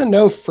 it's a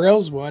no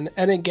frills one.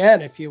 And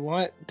again, if you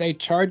want, they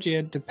charge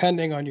you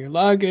depending on your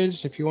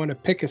luggage, if you want to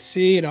pick a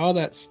seat, all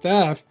that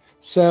stuff.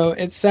 So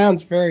it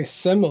sounds very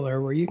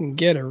similar, where you can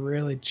get a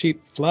really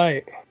cheap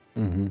flight.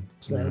 Mm-hmm.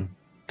 So.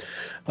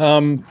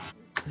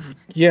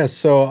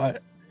 So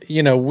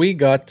we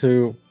got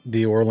to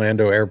the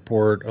Orlando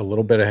airport a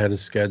little bit ahead of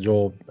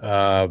schedule,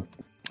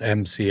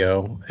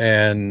 MCO,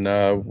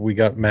 and we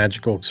got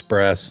Magical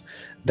Express.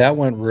 That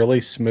went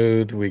really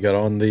smooth. We got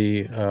on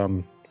the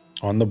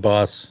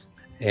bus,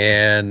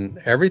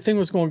 and everything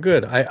was going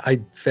good.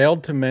 I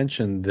failed to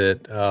mention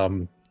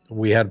that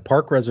we had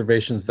park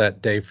reservations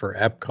that day for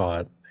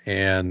Epcot,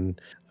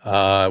 and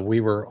we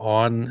were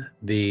on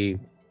the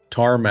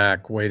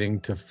tarmac waiting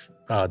to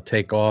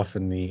take off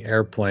in the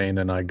airplane,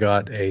 and I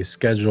got a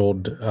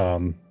scheduled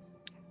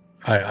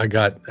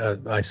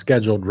I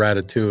scheduled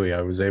Ratatouille.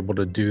 I was able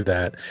to do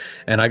that,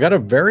 and I got a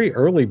very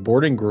early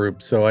boarding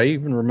group. So I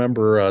even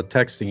remember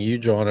texting you,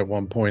 John, at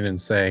one point and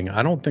saying,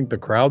 I don't think the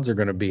crowds are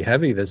going to be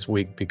heavy this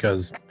week,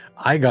 because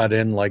I got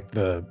in like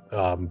the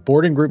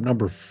boarding group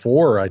number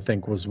 4, I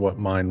think was what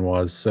mine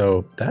was.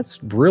 So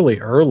that's really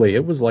early.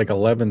 It was like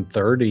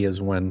 11:30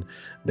 is when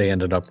they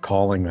ended up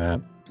calling that.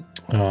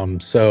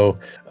 So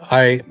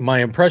my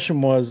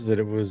impression was that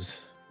it was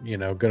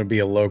going to be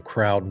a low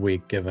crowd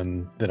week,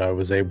 given that I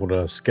was able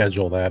to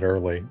schedule that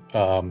early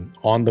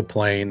on the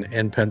plane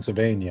in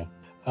Pennsylvania.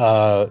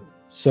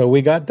 So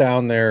we got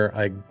down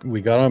there.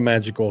 We got on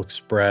Magical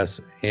Express,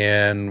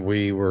 and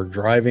we were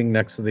driving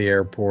next to the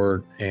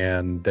airport,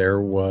 and there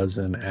was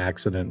an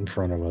accident in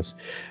front of us.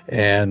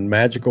 And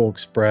Magical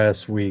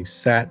Express, we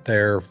sat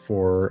there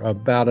for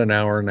about an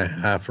hour and a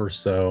half or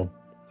so.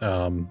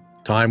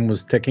 Time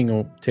was ticking.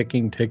 There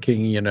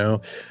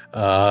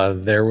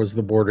was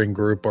the boarding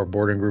group. Our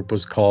boarding group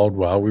was called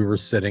while we were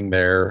sitting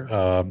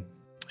there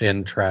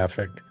in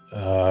traffic.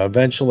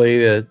 Eventually,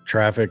 the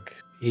traffic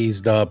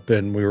eased up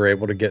and we were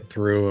able to get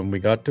through, and we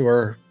got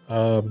to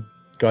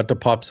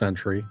Pop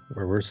Century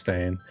where we're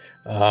staying.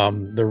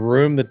 The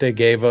room that they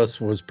gave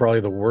us was probably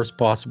the worst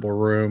possible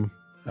room.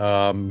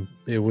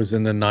 It was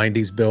in the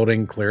 90s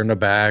building, clear in the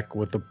back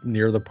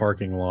near the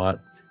parking lot.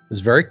 It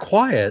was very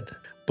quiet,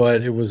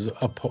 but it was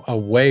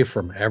away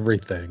from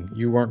everything.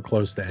 You weren't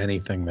close to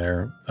anything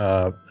there.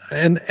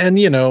 And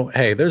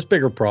hey, there's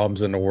bigger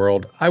problems in the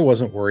world. I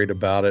wasn't worried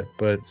about it,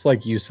 but it's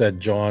like you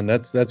said, John,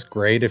 that's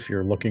great if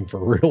you're looking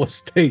for real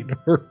estate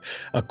or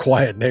a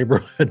quiet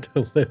neighborhood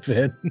to live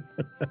in.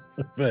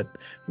 But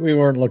we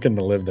weren't looking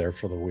to live there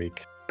for the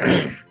week.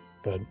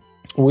 But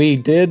we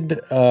did,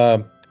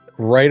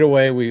 right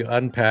away, we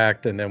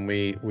unpacked, and then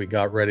we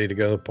got ready to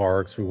go to the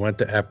parks. We went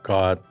to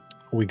Epcot.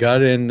 We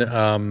got in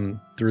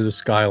through the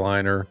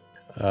Skyliner,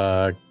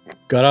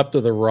 got up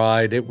to the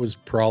ride. It was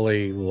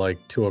probably like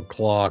 2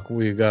 o'clock.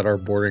 We got our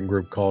boarding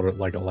group called at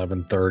like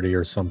 11:30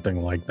 or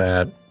something like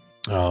that.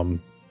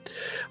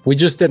 We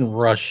just didn't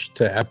rush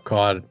to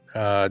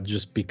Epcot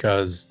just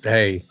because,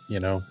 hey, we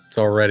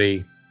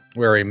already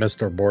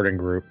missed our boarding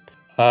group.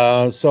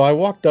 So I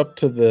walked up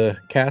to the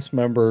cast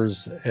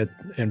members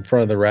in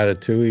front of the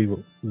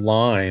Ratatouille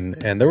line,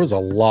 and there was a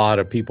lot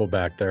of people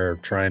back there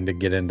trying to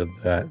get into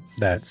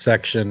that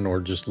section, or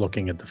just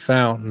looking at the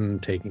fountain,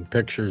 taking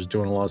pictures,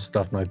 doing a lot of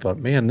stuff. And I thought,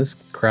 man, this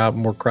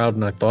more crowd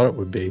than I thought it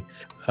would be.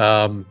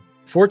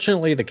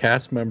 Fortunately, the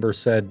cast member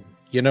said,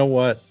 you know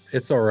what,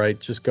 it's all right,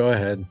 just go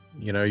ahead.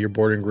 Your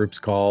boarding group's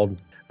called.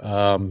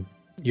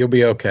 You'll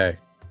be okay.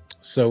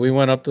 So we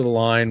went up to the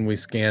line, we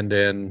scanned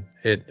in.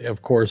 It,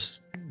 of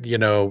course,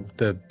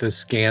 the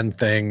scan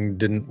thing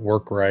didn't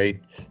work right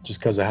just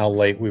because of how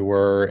late we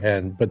were,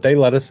 but they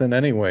let us in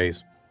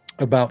anyways.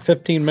 About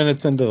 15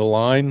 minutes into the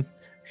line,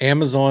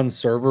 Amazon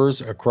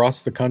servers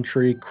across the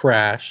country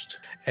crashed,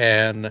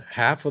 and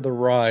half of the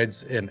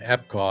rides in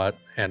Epcot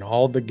and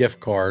all the gift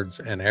cards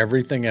and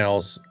everything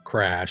else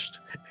crashed.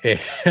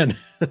 And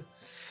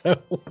so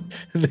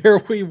there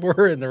we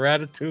were in the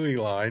Ratatouille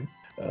line.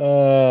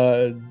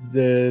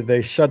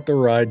 They shut the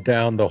ride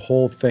down. The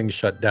whole thing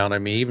shut down. I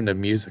mean, even the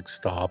music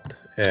stopped.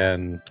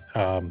 And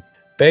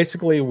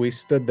basically, we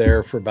stood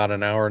there for about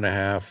an hour and a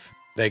half.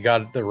 They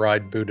got the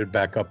ride booted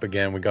back up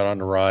again. We got on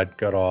the ride,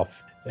 got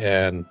off,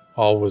 and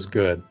all was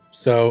good.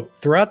 So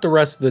throughout the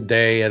rest of the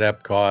day at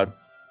Epcot,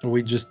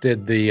 we just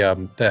did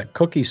that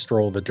cookie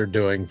stroll that they're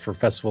doing for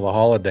Festival of the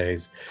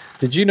Holidays.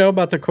 Did you know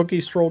about the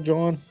cookie stroll,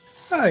 John?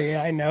 Oh,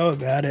 yeah, I know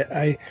about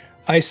it.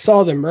 I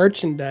saw the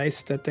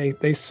merchandise that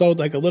they sold,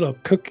 like a little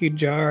cookie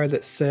jar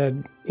that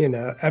said,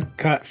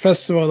 Epcot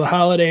Festival of the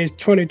Holidays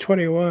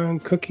 2021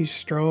 cookie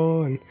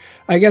stroll. And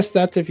I guess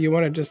that's if you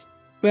want to just,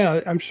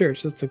 well, I'm sure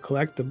it's just a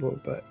collectible,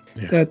 but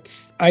yeah.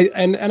 I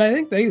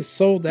think they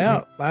sold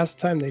out last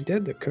time they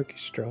did the cookie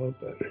stroll,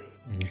 but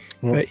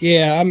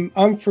yeah,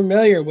 I'm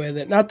familiar with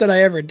it. Not that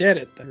I ever did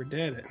it.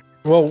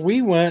 Well,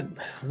 we went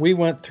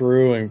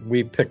through and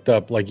we picked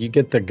up, like, you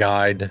get the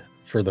guide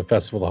for the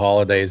Festival of the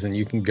Holidays, and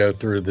you can go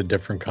through the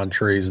different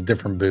countries,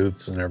 different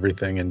booths and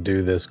everything, and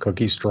do this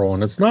cookie stroll.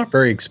 And it's not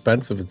very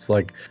expensive. It's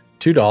like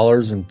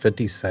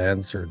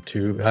 $2.50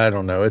 or I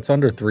don't know. It's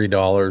under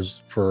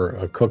 $3 for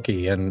a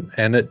cookie. And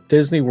at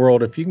Disney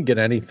World, if you can get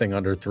anything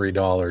under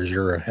 $3,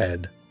 you're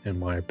ahead, in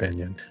my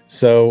opinion.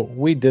 So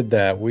we did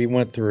that. We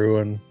went through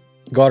and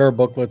got our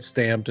booklet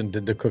stamped and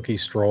did the cookie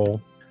stroll.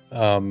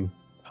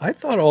 I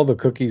thought all the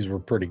cookies were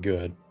pretty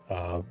good.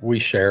 We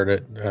shared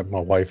it, my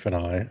wife and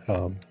I.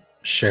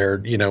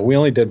 Shared, we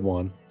only did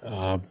one,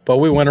 but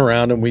we went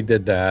around and we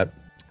did that,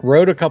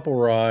 rode a couple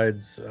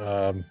rides,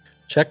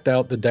 checked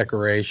out the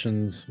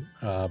decorations.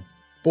 I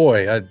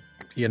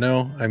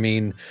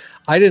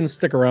didn't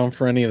stick around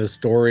for any of the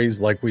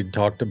stories like we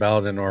talked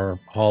about in our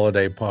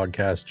holiday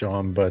podcast,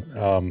 John, but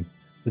the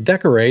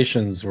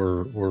decorations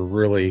were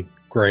really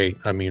great.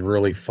 I mean,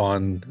 really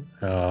fun.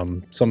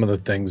 Some of the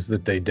things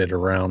that they did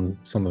around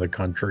some of the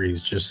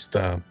countries, just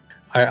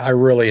I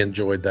really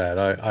enjoyed that.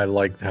 I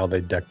liked how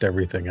they decked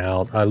everything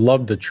out. I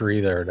loved the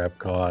tree there at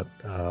Epcot,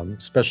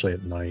 especially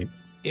at night.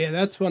 Yeah,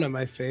 that's one of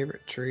my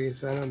favorite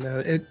trees. I don't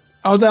know.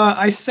 Although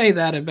I say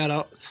that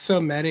about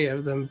so many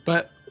of them,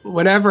 but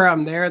whenever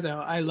I'm there, though,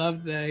 I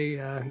love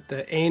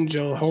the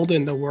angel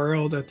holding the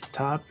world at the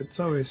top. It's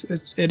always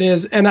it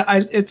is, and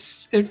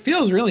it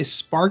feels really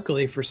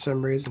sparkly for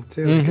some reason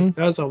too. Mm-hmm. Like it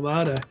does a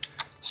lot of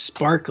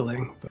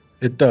sparkling.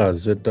 It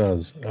does.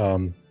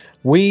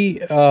 We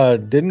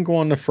didn't go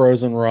on the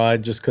Frozen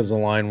ride just because the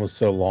line was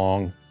so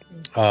long.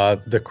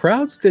 The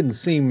crowds didn't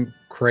seem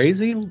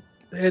crazy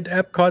at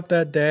Epcot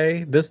that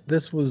day.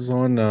 This was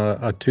on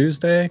a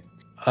Tuesday.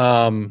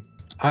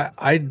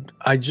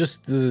 I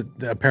just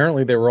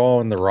apparently they were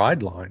all in the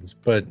ride lines,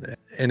 but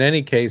in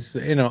any case, I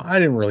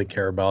didn't really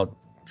care about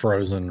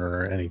Frozen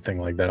or anything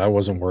like that. I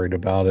wasn't worried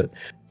about it.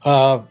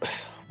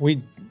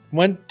 We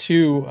went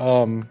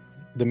to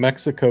the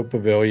Mexico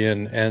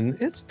Pavilion,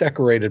 and it's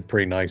decorated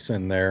pretty nice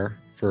in there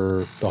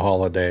for the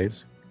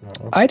holidays.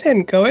 I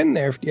didn't go in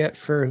there yet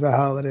for the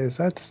holidays.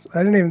 I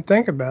didn't even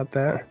think about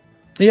that.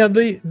 Yeah,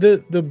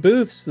 the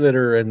booths that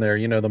are in there,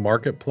 the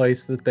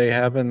marketplace that they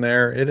have in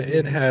there,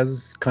 it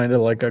has kind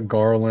of like a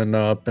garland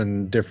up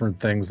and different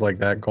things like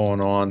that going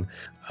on.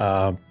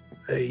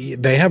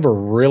 They have a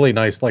really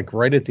nice, like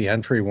right at the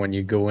entry when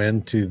you go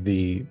into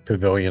the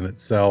pavilion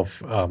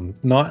itself,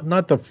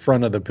 not the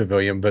front of the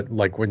pavilion, but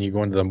like when you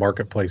go into the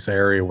marketplace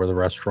area where the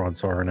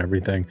restaurants are and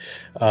everything.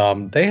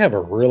 They have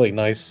a really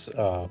nice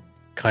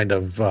kind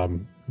of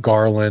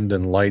garland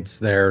and lights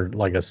there,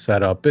 like a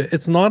setup.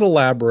 It's not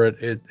elaborate.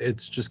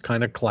 It's just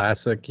kind of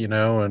classic,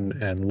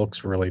 and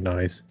looks really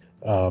nice.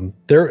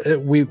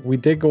 We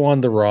did go on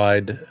the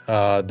ride.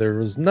 There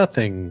was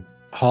nothing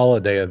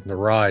holiday in the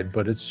ride,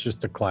 but it's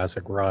just a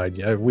classic ride.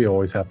 Yeah, we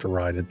always have to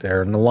ride it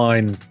there, and the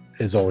line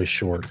is always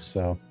short.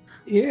 So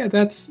yeah,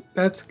 that's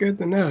good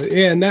to know.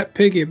 Yeah, and that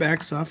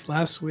piggybacks off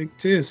last week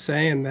too,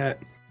 saying that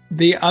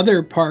the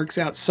other parks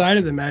outside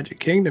of the Magic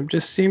Kingdom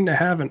just seem to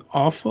have an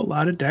awful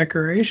lot of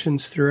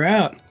decorations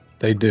throughout.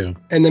 They do.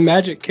 And the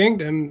Magic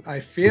Kingdom, I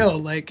feel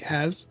like,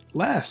 has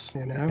less,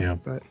 Yeah.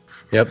 But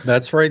yep,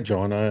 that's right,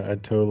 John. I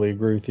totally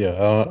agree with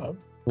you.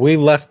 We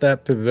left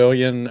that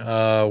pavilion,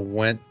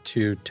 went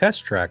to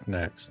Test Track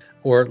next,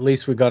 or at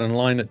least we got in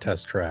line at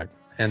Test Track,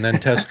 and then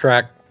Test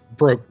Track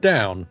broke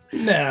down.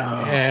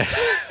 No.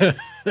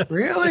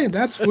 Really?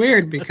 That's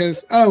weird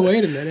because,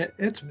 wait a minute.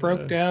 It's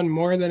broke down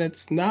more than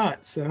it's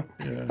not. So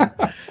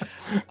yeah.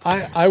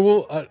 I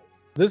will.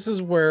 This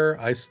is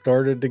where I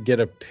started to get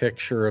a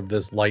picture of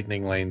this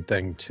Lightning Lane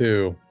thing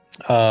too.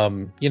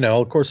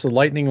 Of course, the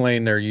Lightning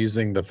Lane, they're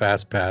using the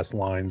Fast Pass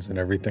lines and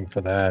everything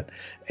for that.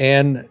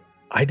 And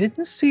I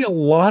didn't see a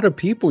lot of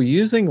people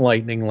using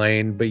Lightning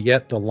Lane, but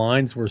yet the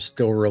lines were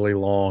still really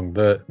long.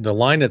 The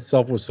line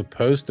itself was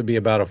supposed to be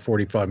about a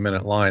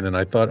 45-minute line, and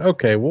I thought,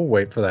 okay, we'll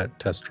wait for that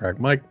Test Track.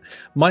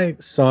 My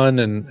son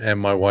and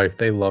my wife,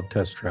 they love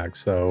Test Track,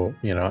 so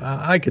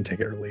I could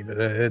take it or leave it.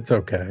 It's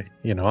okay.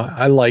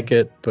 I like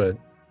it, but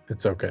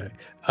it's okay.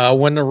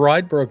 When the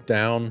ride broke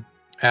down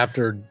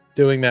after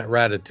doing that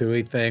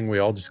Ratatouille thing, we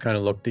all just kind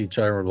of looked at each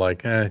other and were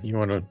like, you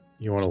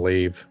want to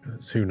leave?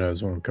 Who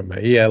knows when we'll come back?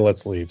 Yeah,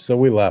 let's leave. So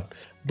we left.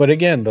 But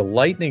again, the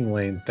Lightning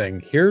Lane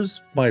thing,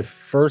 here's my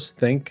first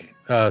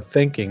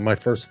my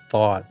first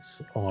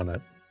thoughts on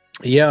it.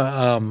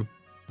 Yeah,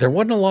 there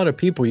wasn't a lot of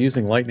people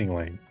using Lightning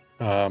Lane.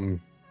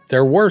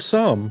 There were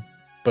some,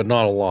 but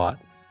not a lot.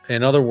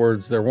 In other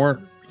words, there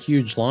weren't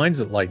huge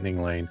lines at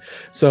Lightning Lane.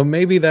 So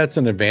maybe that's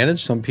an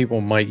advantage. Some people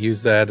might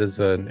use that as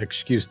an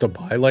excuse to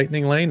buy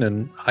Lightning Lane,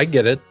 and I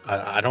get it.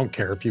 I don't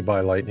care if you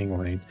buy Lightning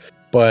Lane.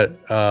 But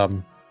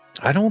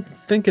I don't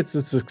think it's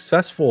as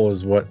successful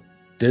as what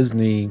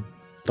Disney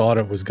thought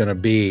it was going to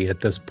be at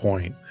this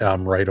point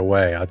right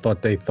away. I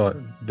thought they thought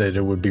that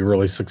it would be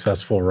really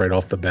successful right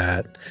off the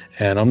bat,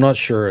 and I'm not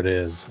sure it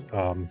is.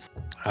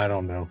 I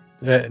don't know.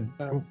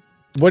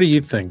 What do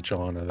you think,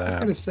 John, of that? I was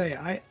going to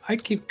say, I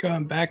keep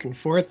going back and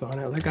forth on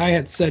it. Like I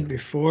had said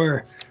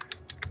before,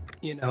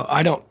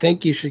 I don't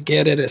think you should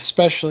get it,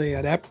 especially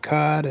at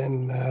Epcot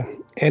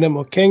and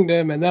Animal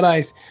Kingdom. And then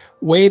I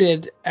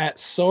waited at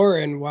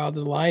Soarin' while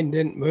the line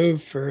didn't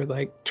move for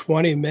like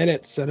 20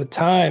 minutes at a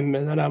time.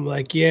 And then I'm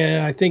like,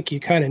 yeah, I think you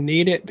kind of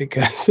need it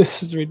because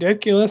this is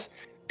ridiculous.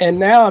 And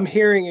now I'm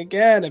hearing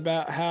again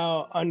about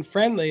how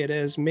unfriendly it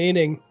is,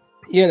 meaning,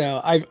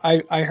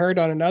 I heard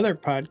on another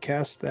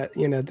podcast that,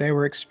 they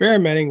were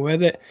experimenting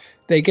with it.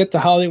 They get to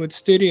Hollywood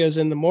Studios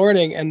in the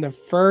morning, and the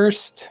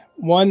first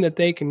one that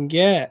they can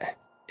get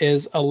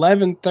is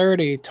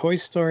 11:30 Toy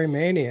Story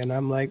Mania. And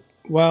I'm like,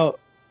 well,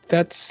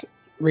 that's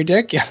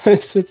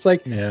ridiculous. It's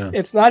like,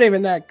 It's not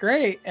even that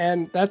great.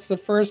 And that's the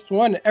first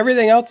one.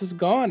 Everything else is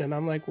gone. And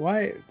I'm like,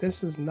 why?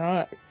 This is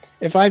not,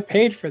 if I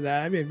paid for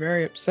that, I'd be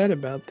very upset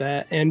about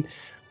that. And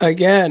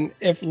again,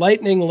 if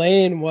Lightning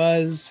Lane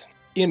was,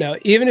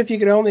 even if you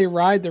could only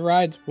ride the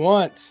rides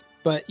once,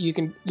 but you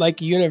can,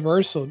 like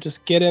Universal,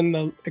 just get in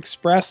the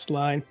express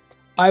line,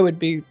 I would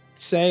be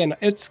saying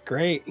it's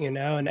great,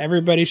 and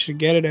everybody should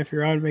get it if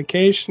you're on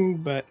vacation.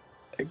 But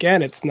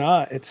again, it's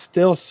not. It's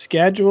still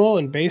schedule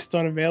and based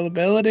on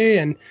availability.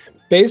 And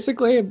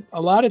basically,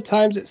 a lot of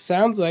times it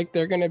sounds like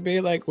they're going to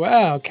be like,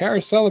 wow,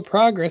 Carousel of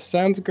Progress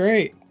sounds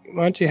great.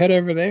 Why don't you head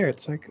over there?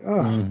 It's like,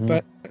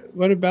 but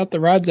what about the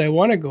rides I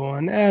want to go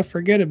on?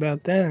 Forget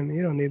about them.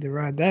 You don't need to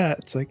ride that.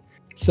 It's like,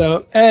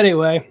 so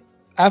anyway,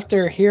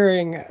 after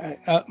hearing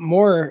the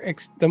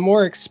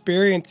more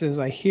experiences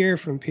I hear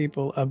from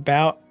people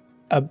about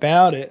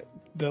it,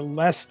 the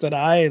less that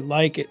I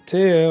like it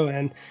too.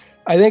 And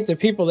I think the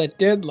people that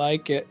did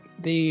like it,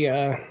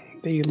 the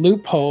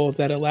loophole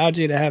that allowed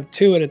you to have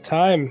two at a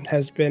time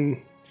has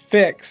been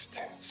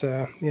fixed.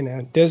 So,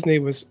 Disney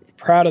was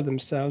proud of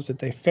themselves that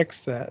they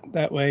fixed that.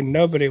 That way,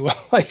 nobody will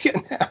like it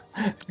now.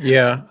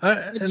 Yeah,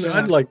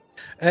 I'd like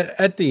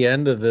at the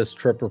end of this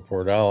trip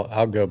report,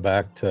 I'll go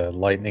back to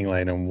Lightning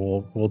Lane and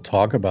we'll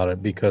talk about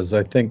it, because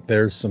I think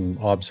there's some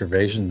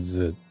observations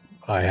that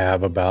I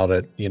have about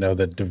it,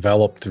 that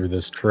developed through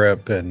this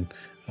trip, and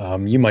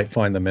you might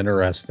find them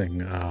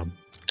interesting.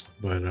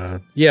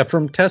 But yeah,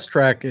 from Test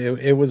Track,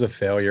 it was a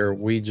failure.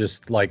 We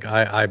just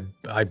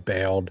I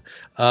bailed.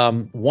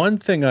 One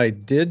thing I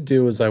did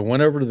do is I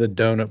went over to the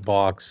Donut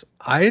Box.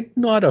 I'm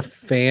not a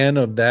fan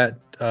of that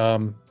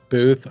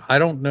booth. I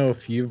don't know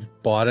if you've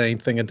bought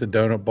anything at the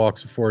Donut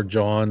Box before,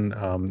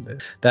 John.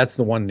 That's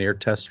the one near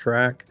Test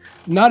Track.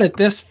 Not at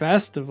this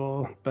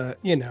festival, but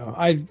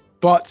I've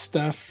bought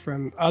stuff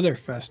from other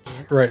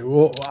festivals. Right.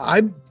 Well,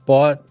 I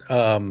bought.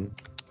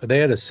 They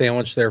had a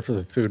sandwich there for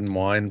the Food and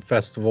Wine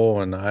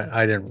Festival, and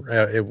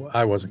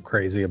I wasn't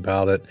crazy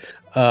about it.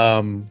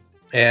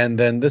 And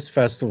then this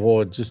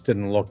festival, it just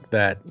didn't look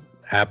that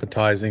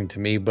appetizing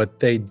to me, but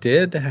they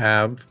did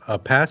have a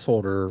pass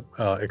holder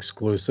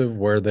exclusive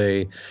where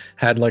they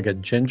had like a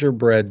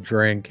gingerbread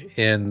drink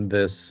in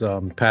this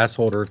pass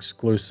holder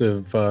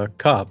exclusive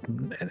cup.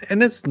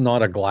 And it's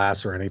not a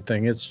glass or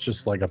anything. It's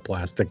just like a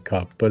plastic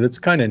cup, but it's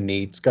kind of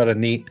neat. It's got a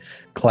neat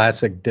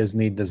classic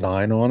Disney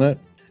design on it.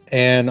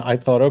 And I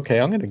thought,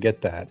 okay, I'm going to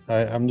get that.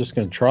 I'm just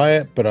going to try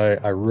it, but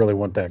I really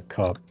want that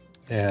cup.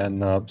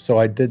 And so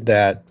I did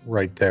that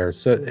right there.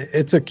 So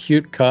it's a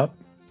cute cup.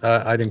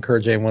 I'd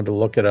encourage anyone to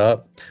look it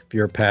up. If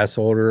you're a pass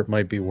holder, it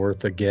might be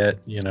worth a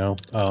get,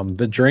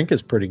 The drink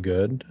is pretty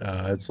good.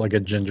 It's like a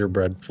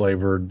gingerbread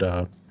flavored.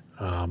 I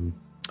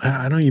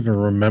don't even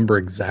remember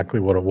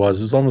exactly what it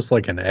was. It was almost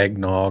like an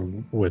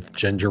eggnog with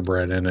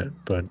gingerbread in it.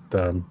 But,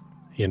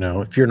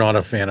 if you're not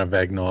a fan of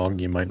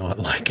eggnog, you might not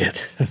like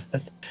it.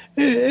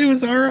 It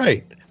was all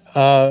right.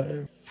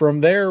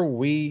 From there,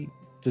 we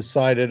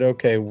decided,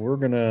 okay, we're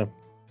going to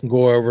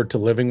go over to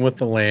Living with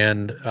the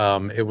Land.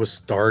 It was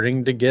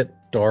starting to get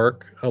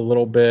dark a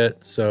little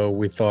bit, so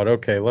we thought,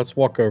 okay, let's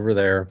walk over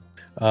there.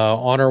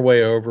 On our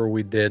way over,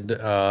 we did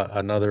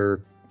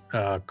another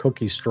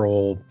cookie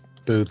stroll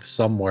booth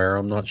somewhere.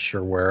 I'm not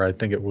sure where. I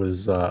think it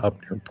was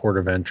up near Port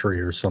of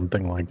Entry or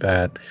something like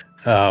that.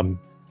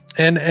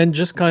 And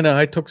just kind of,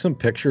 I took some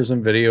pictures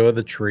and video of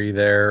the tree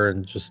there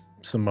and just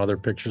some other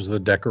pictures of the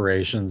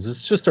decorations.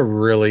 It's just a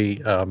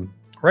really,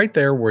 right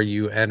there where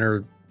you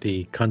enter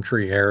the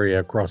country area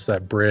across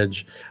that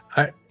bridge.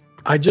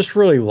 I just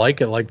really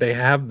like it. Like they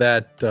have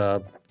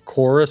that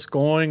chorus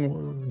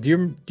going.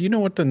 Do you know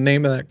what the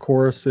name of that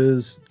chorus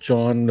is,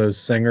 John? Those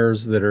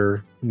singers that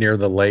are near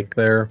the lake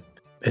there?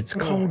 It's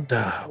called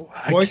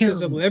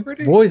Voices of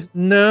Liberty?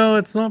 No,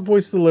 it's not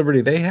Voice of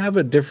Liberty. They have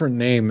a different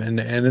name, and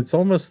it's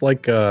almost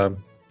like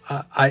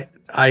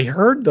I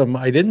heard them.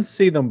 I didn't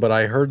see them, but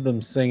I heard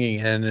them singing,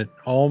 and it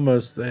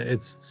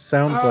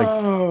sounds like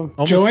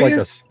almost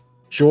Joyous?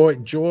 Like a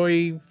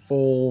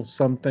joyful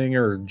something,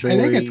 or joy. I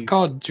think it's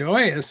called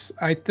Joyous,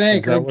 or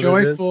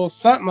Joyful,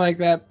 something like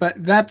that. But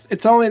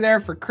it's only there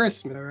for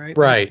Christmas, right?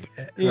 Right.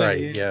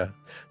 Yeah.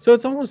 So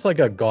it's almost like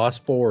a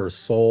gospel or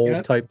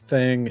soul type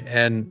thing.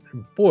 And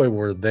boy,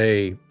 were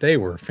they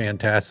were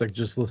fantastic.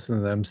 Just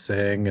listening to them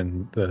sing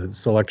and the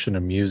selection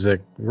of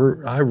music.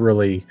 I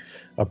really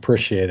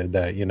appreciated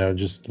that,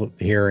 just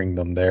hearing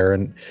them there.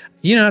 And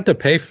you don't have to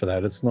pay for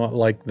that. It's not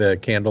like the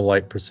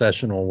Candlelight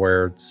Processional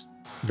where it's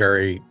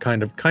very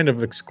kind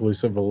of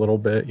exclusive a little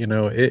bit.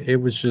 It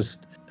was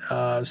just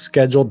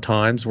scheduled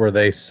times where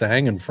they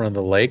sang in front of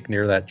the lake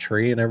near that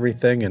tree and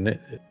everything. And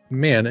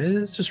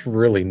it's just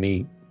really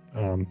neat.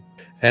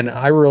 And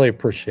I really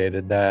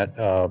appreciated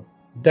that.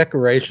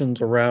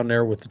 Decorations around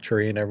there with the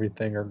tree and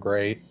everything are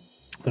great.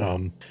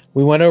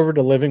 We went over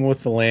to Living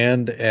with the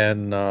Land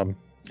and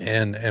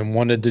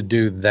wanted to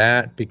do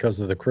that because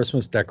of the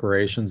Christmas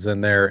decorations in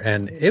there.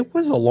 And it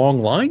was a long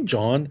line,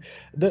 John.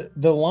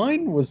 The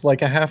line was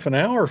like a half an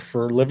hour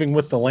for Living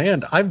with the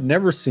Land. I've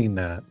never seen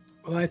that.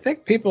 Well, I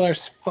think people are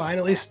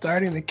finally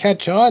starting to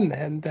catch on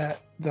then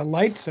that the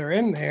lights are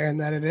in there and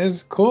that it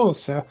is cool.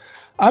 So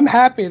I'm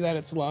happy that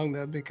it's long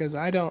though, because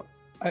I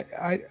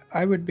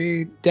would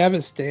be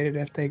devastated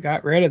if they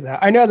got rid of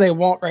that. I know they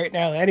won't right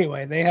now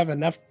anyway. They have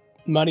enough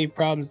money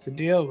problems to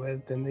deal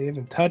with and they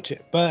even touch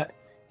it. But,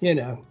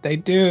 they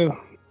do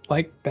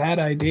like bad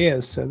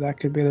ideas. So that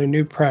could be their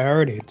new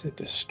priority, to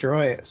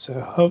destroy it. So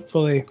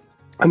hopefully,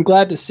 I'm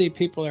glad to see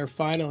people are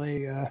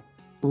finally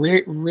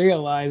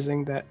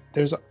realizing that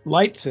there's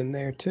lights in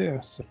there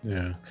too. So.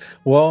 Yeah.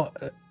 Well,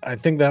 I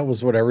think that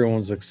was what everyone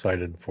was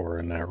excited for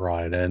in that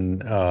ride.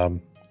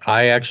 And,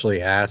 I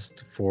actually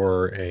asked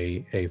for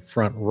a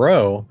front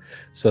row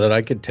so that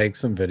I could take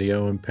some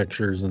video and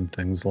pictures and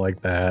things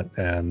like that.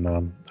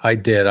 And I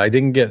did. I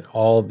didn't get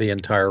all the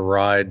entire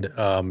ride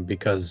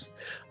because,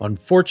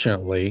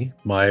 unfortunately,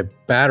 my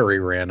battery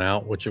ran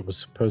out, which it was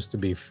supposed to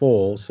be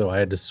full. So I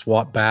had to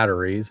swap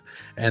batteries.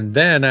 And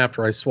then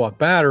after I swapped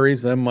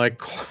batteries, then my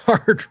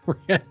card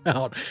ran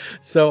out.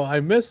 So I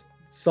missed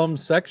some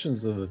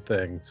sections of the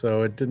thing.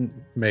 So it didn't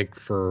make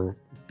for,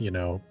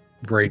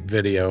 great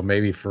video,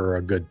 maybe for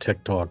a good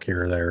TikTok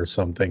here or there or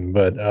something.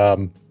 But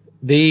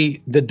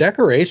the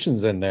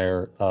decorations in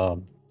there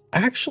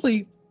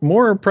actually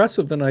more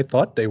impressive than I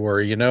thought they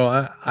were. You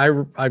know,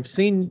 I've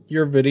seen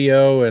your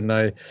video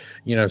and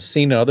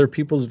seen other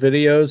people's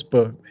videos,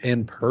 but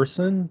in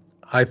person,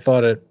 I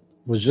thought it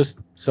was just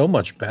so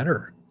much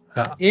better.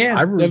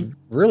 I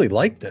really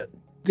liked it.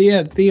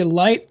 The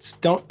lights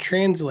don't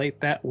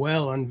translate that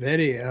well on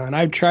video, and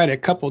I've tried a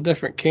couple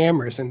different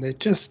cameras, and they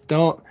just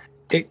don't.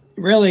 It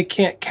really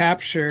can't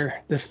capture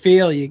the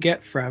feel you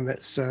get from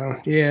it. So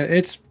yeah,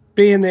 it's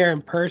being there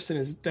in person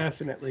is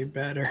definitely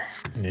better.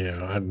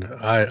 Yeah,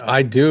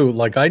 I do.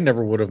 Like, I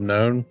never would have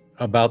known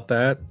about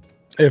that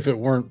if it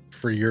weren't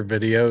for your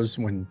videos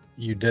when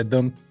you did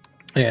them.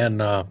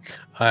 And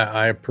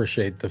I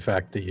appreciate the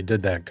fact that you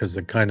did that, because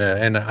it kind of,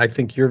 and I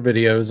think your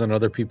videos and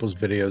other people's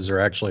videos are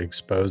actually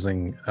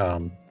exposing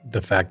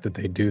the fact that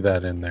they do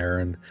that in there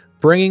and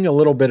bringing a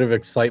little bit of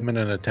excitement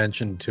and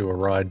attention to a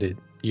ride that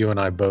you and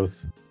I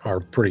both are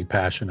pretty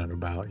passionate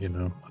about, you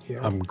know. Yeah.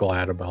 I'm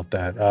glad about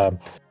that.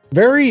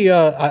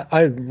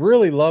 I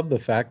really love the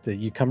fact that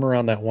you come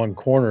around that one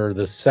corner,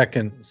 the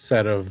second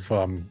set of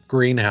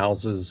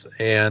greenhouses,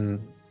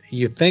 and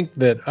you think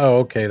that, oh,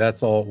 okay,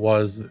 that's all it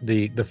was.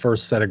 The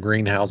first set of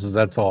greenhouses,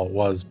 that's all it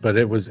was. But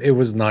it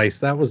was nice.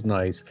 That was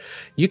nice.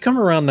 You come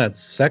around that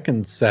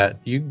second set,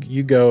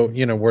 you go,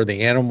 you know, where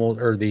the animal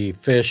or the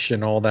fish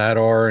and all that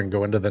are, and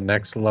go into the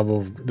next level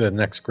of the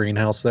next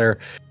greenhouse there.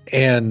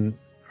 And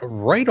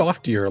right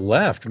off to your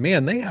left,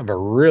 man, they have a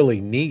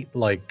really neat,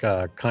 like,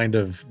 kind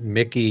of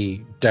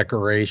Mickey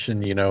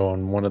decoration, you know,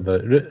 on one of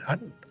the,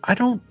 I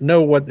don't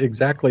know what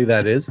exactly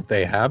that is that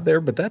they have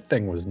there, but that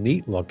thing was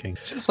neat looking.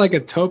 Just like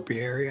a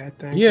topiary, I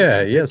think.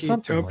 Yeah,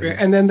 something like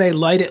that. And then they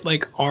light it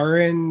like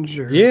orange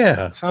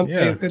or something.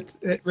 Yeah.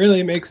 It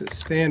really makes it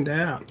stand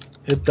out.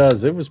 It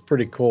does. It was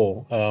pretty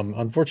cool.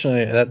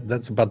 Unfortunately,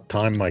 that's about the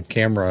time my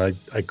camera,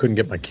 I couldn't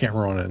get my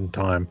camera on it in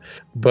time.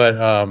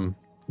 But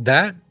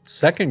that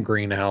second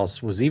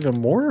greenhouse was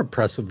even more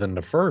impressive than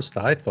the first,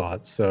 I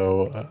thought.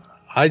 So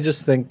I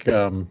just think,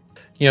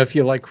 you know, if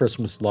you like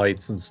Christmas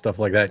lights and stuff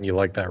like that, and you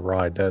like that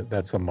ride,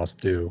 that's a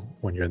must do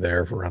when you're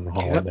there around the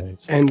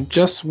holidays. And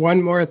just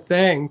one more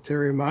thing to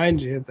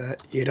remind you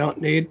that you don't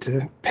need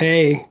to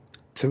pay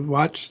to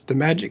watch the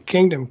Magic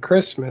Kingdom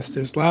Christmas.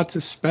 There's lots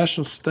of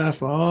special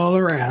stuff all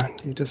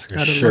around. You just got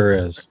to sure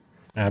look. Is.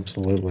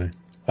 Absolutely.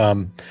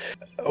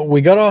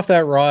 We got off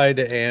that ride,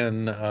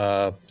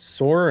 and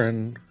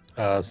Soarin'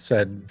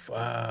 said,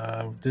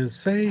 did it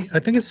say? I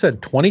think it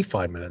said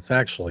 25 minutes,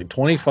 actually.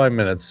 25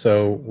 minutes.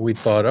 So we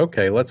thought,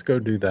 okay, let's go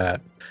do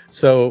that.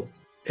 So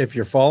if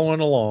you're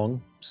following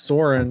along,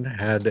 Soarin'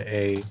 had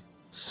a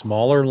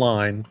smaller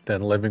line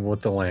than Living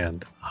with the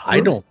Land. I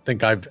don't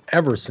think I've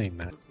ever seen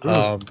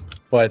that.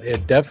 But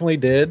it definitely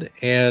did.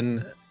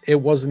 And it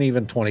wasn't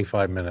even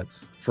 25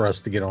 minutes for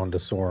us to get onto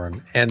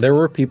Soarin'. And there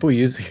were people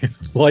using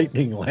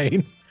Lightning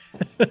Lane.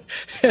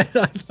 And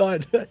I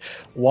thought,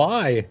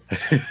 why?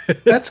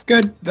 That's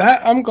good.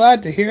 I'm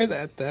glad to hear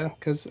that, though,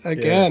 because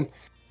again,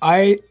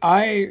 I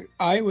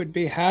would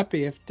be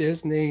happy if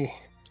Disney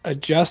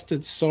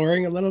adjusted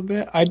Soaring a little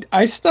bit.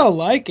 I still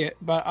like it,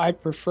 but I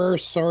prefer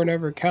Soaring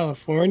over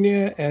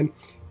California. And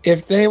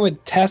if they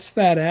would test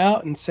that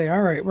out and say,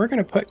 all right, we're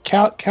going to put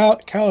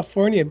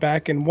California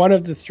back in one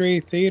of the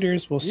 3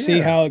 theaters, we'll see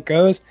how it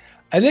goes.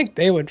 I think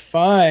they would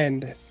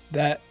find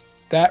that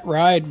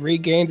ride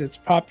regains its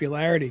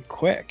popularity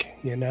quick,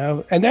 you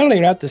know, and they don't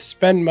even have to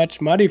spend much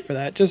money for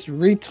that. Just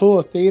retool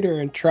a theater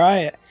and try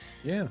it.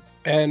 Yeah.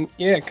 And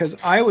because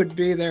I would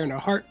be there in a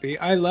heartbeat.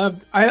 I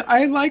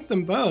like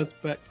them both,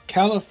 but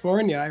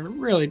California, I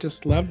really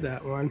just love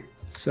that one.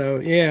 So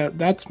yeah,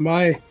 that's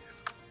my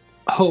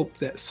hope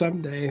that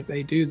someday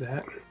they do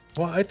that.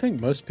 Well, I think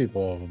most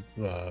people,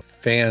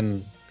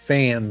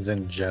 fans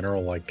in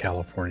general, like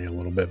California a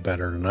little bit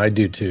better, and I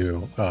do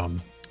too.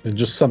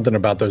 Just something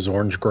about those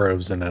orange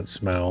groves and that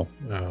smell.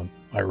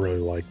 I really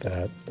like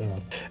that.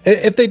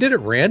 If they did it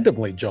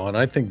randomly, John,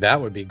 I think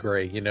that would be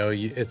great. You know,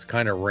 it's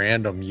kind of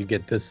random. You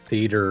get this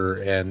theater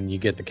and you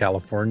get the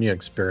California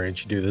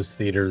experience. You do this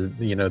theater,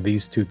 you know,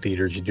 these 2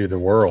 theaters, you do the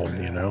world,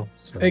 you know.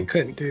 So. They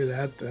couldn't do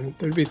that then.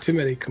 There'd be too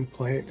many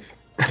complaints.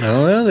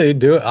 Oh, yeah, they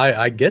do it.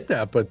 I get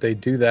that, but they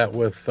do that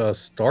with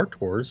Star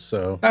Tours.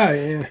 So. Oh,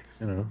 yeah.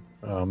 You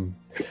know.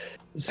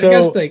 So, I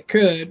guess they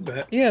could,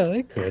 but. Yeah,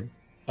 they could.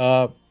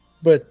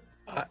 But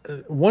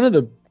one of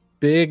the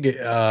big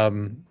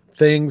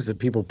things that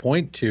people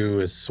point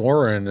to is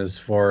Soarin' as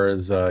far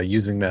as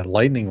using that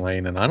Lightning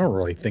Lane, and I don't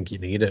really think you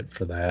need it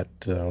for that.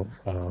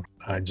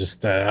 I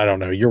don't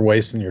know. You're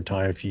wasting your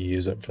time if you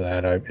use it for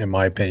that, in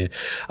my opinion.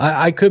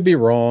 I could be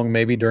wrong.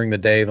 Maybe during the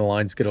day the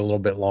lines get a little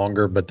bit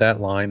longer, but that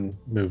line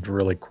moved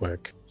really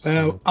quick.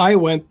 So. I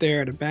went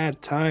there at a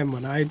bad time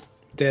when I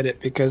did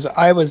it, because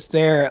I was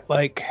there at,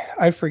 like,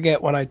 I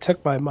forget when I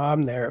took my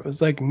mom there. It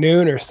was like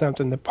noon or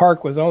something. The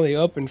park was only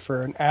open for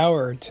an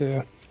hour or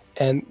 2,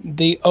 and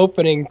the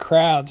opening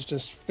crowds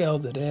just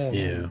filled it in.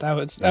 Yeah. That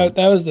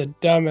was the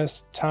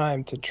dumbest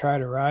time to try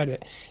to ride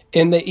it.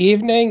 In the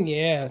evening,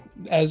 yeah,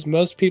 as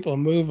most people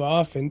move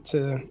off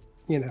into,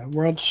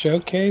 World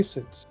Showcase,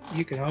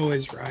 you can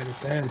always ride it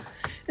then.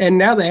 And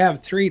now they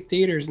have 3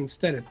 theaters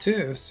instead of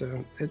 2,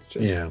 so it's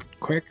just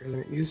quicker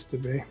than it used to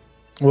be.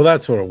 Well,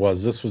 that's what it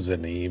was. This was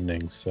in the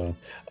evening, so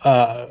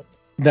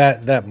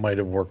that might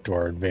have worked to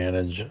our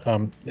advantage.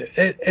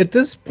 At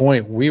this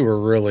point, we were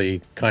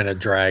really kind of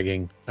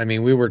dragging. I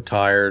mean, we were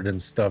tired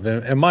and stuff.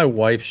 And my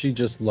wife, she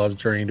just loves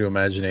turning to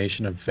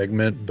imagination and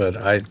Figment.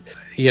 But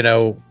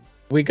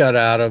we got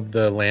out of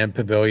the land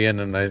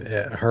pavilion, and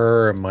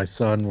her and my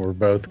son were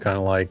both kind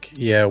of like,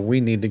 yeah, we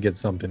need to get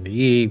something to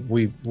eat.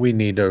 We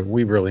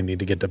really need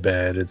to get to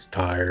bed. It's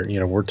tired.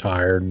 We're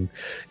tired, and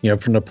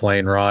from the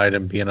plane ride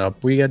and being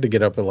up, we had to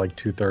get up at like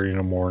 2:30 in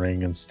the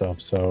morning and stuff.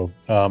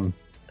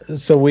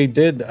 So we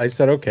did. I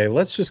said, okay,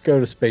 let's just go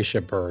to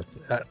Spaceship Earth.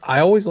 I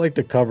always like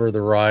to cover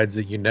the rides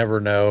that you never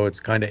know. It's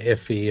kind of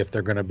iffy if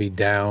they're going to be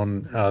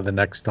down the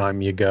next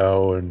time you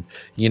go. And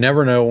you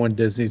never know when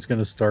Disney's going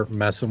to start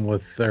messing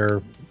with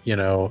their,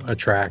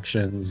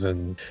 attractions.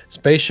 And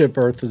Spaceship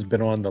Earth has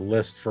been on the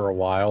list for a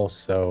while.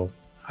 So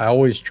I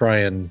always try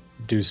and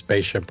do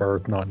Spaceship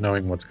Earth, not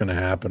knowing what's going to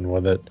happen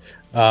with it.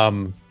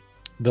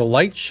 The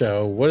light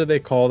show, what do they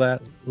call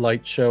that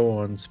light show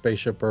on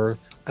Spaceship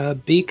Earth?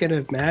 Beacon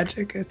of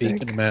Magic, I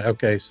think.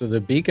 Okay, so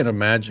the Beacon of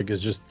Magic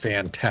is just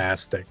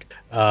fantastic.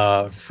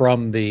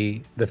 From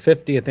the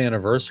 50th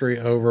anniversary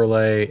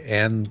overlay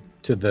and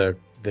to the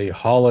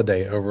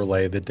holiday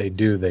overlay that they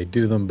do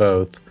them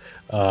both.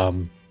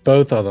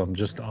 Both of them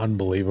just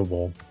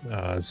unbelievable.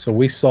 So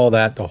we saw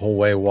that the whole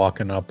way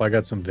walking up. I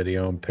got some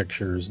video and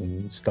pictures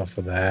and stuff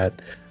of that.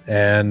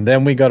 And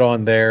then we got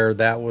on there.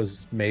 That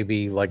was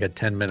maybe like a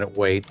 10-minute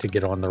wait to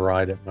get on the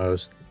ride at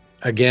most.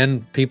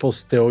 Again, people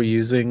still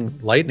using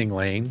Lightning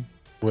Lane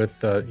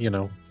with a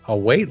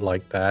wait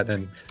like that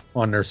and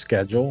on their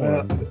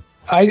schedule.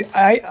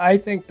 I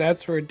think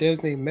that's where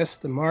Disney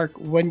missed the mark.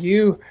 When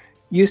you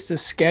used to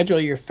schedule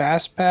your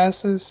fast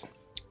passes,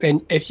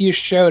 and if you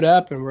showed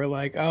up and were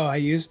like, oh, I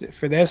used it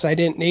for this, I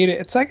didn't need it,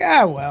 it's like,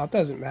 well, it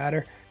doesn't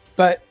matter.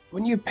 But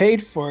when you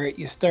paid for it,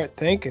 you start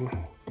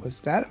thinking,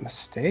 was that a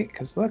mistake?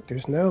 Because look,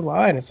 there's no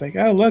line. It's like,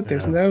 oh, look,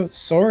 there's no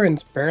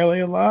Soarin's barely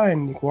a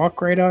line. You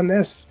walk right on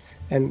this.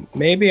 And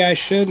maybe I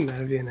shouldn't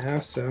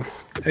have, So,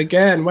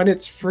 again, when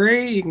it's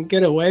free, you can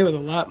get away with a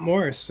lot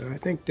more. So I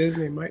think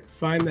Disney might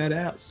find that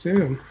out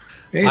soon.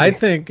 Maybe. I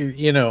think,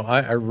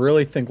 I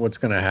really think what's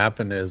going to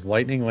happen is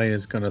Lightning Lane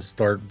is going to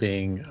start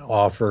being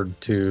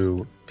offered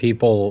to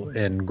people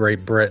in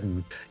Great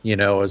Britain,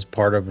 as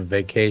part of a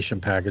vacation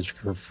package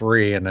for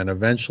free. And then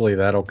eventually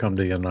that'll come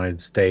to the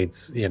United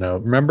States.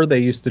 Remember they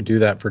used to do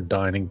that for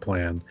dining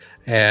plan.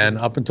 And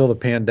up until the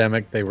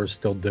pandemic, they were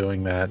still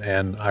doing that.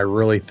 And I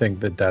really think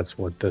that that's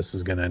what this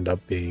is going to end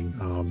up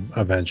being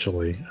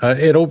eventually.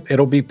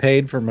 It'll be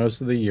paid for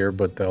most of the year,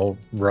 but they'll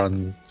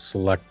run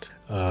select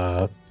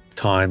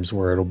times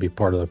where it'll be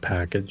part of the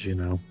package,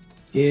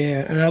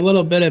 Yeah, and a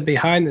little bit of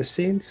behind the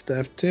scenes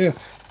stuff too.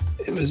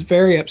 It was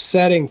very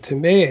upsetting to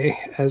me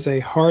as a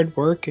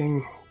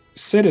hardworking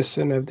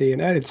citizen of the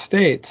United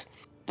States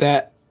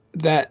that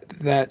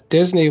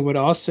Disney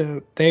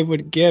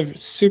would give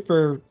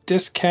super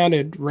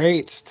discounted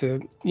rates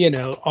to,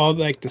 all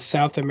like the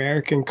South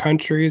American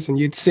countries, and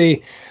you'd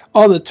see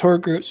all the tour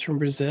groups from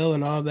Brazil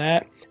and all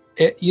that.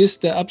 It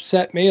used to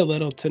upset me a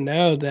little to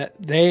know that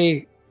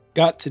they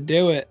got to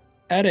do it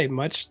at a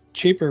much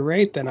cheaper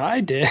rate than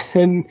I did.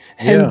 And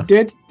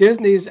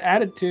Disney's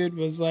attitude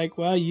was like,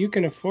 well, you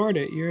can afford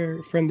it.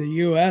 You're from the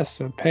US,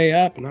 so pay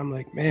up. And I'm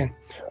like, man,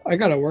 I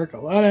got to work a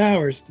lot of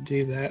hours to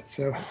do that.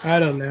 So I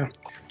don't know.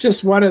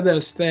 Just one of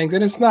those things.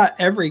 And it's not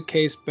every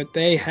case, but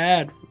they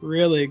had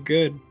really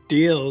good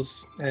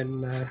deals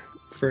and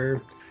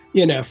for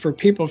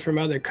people from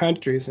other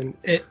countries. And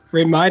it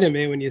reminded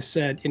me when you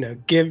said,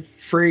 give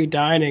free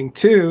dining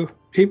to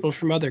people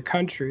from other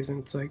countries. And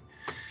it's like,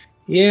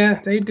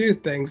 yeah, they do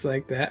things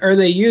like that, or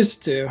they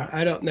used to.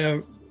 I don't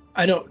know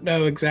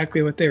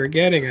exactly what they were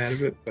getting out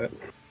of it, but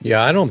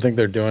yeah, I don't think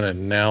they're doing it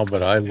now,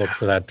 but I look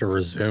for that to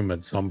resume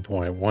at some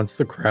point once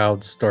the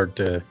crowds start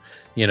to,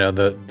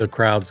 the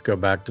crowds go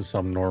back to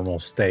some normal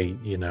state,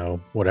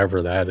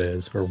 whatever that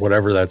is, or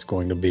whatever that's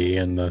going to be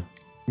in the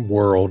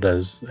world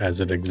as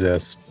it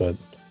exists. But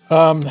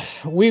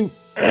we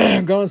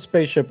go on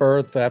Spaceship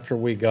Earth after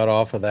we got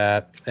off of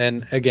that,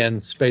 and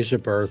again,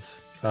 Spaceship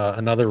Earth,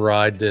 another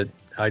ride that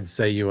I'd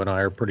say you and I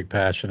are pretty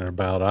passionate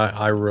about.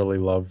 I really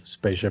love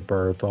Spaceship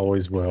Earth,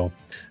 always will.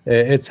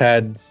 It's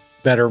had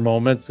better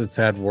moments, it's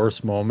had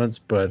worse moments,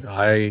 but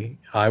I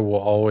will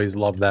always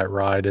love that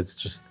ride. It's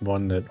just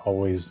one that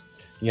always,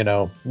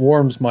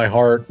 warms my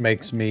heart,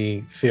 makes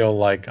me feel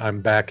like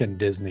I'm back in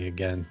Disney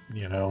again,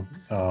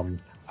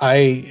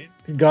 I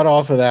got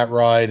off of that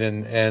ride,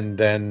 and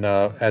then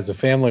as a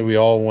family, we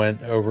all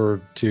went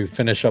over to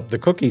finish up the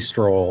cookie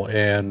stroll.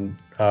 And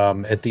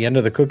at the end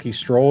of the cookie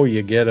stroll,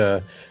 you get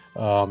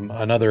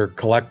another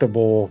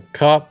collectible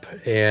cup,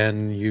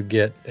 and you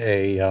get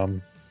a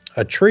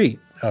treat,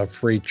 a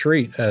free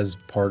treat as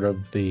part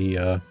of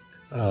the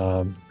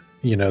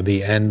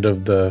the end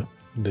of the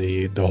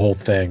whole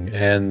thing,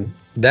 and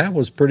that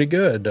was pretty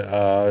good.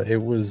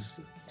 It was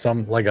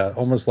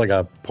almost like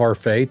a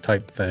parfait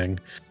type thing.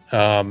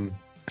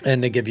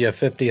 And they give you a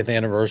 50th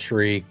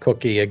anniversary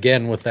cookie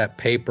again with that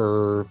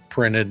paper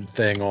printed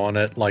thing on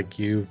it, like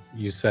you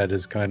said,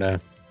 is kind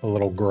of a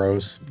little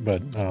gross,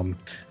 but and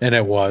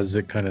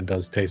it kind of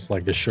does taste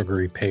like a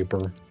sugary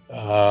paper.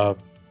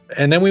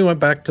 And then we went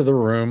back to the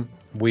room.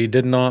 We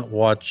did not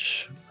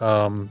watch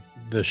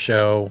the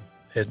show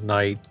at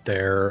night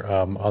there,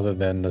 other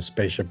than the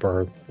Spaceship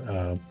Earth.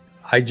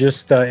 I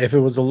just if it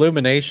was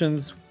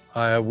Illuminations,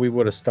 we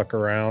would have stuck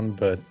around,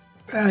 but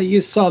you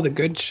saw the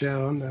good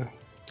show on the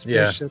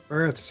Spaceship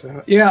Earth.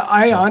 So. Yeah,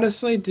 I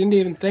honestly didn't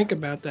even think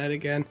about that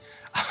again.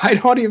 I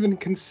don't even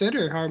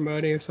consider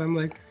Harmonious. I'm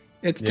like,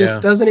 it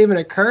just doesn't even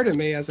occur to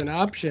me as an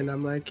option.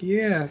 I'm like,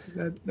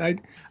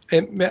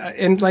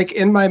 and like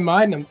in my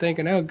mind, I'm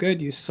thinking, oh,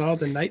 good, you saw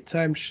the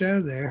nighttime show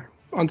there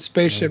on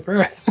Spaceship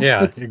Earth.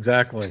 Yeah,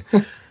 exactly.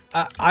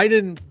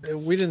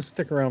 We didn't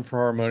stick around for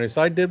Harmonious.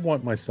 I did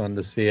want my son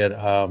to see it,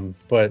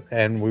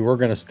 and we were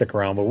going to stick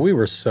around, but we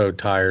were so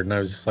tired, and I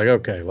was just like,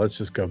 okay, let's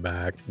just go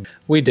back.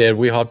 We did.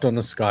 We hopped on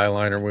the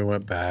Skyliner. We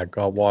went back,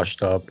 all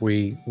washed up.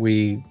 We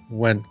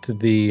went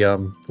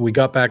to we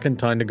got back in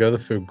time to go to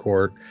the food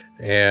court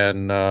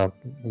and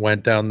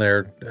went down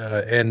there,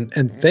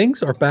 and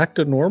things are back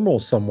to normal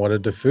somewhat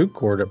at the food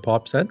court at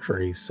Pop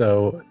Century.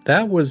 So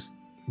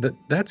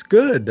that's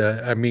good.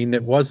 I mean,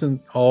 it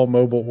wasn't all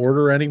mobile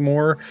order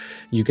anymore.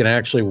 You can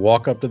actually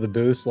walk up to the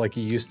booths like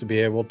you used to be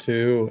able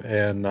to.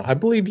 And I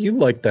believe you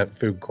liked that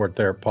food court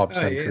there at Pop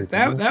Century.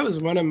 Yeah. That was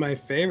one of my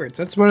favorites.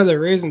 That's one of the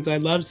reasons I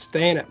loved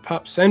staying at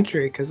Pop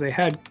Century, because they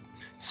had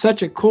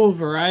such a cool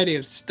variety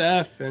of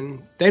stuff.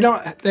 And they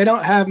don't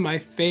have my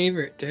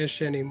favorite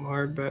dish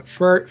anymore, but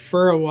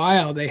for a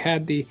while they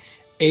had the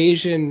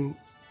Asian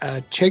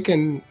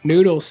chicken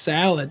noodle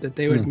salad that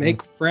they would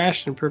make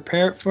fresh and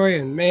prepare it for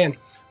you. And man,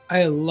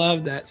 I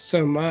love that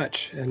so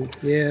much. And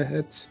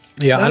I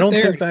don't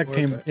think that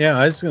came. But,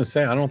 I was going to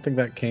say, I don't think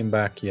that came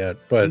back yet.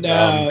 But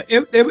no,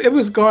 it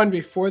was gone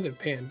before the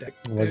pandemic.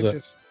 Was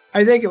it?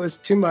 I think it was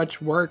too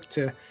much work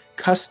to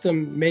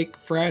custom make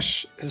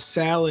fresh a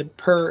salad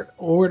per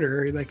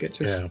order. Like it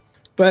just. Yeah.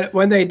 But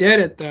when they did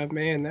it, though,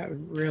 man, that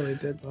really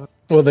did love.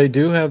 Well, they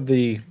do have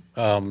the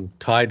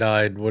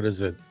tie-dyed,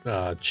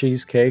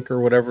 cheesecake or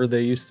whatever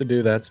they used to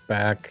do. That's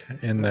back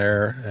in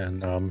there,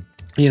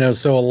 and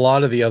so a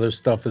lot of the other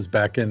stuff is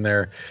back in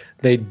there.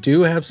 They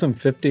do have some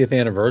 50th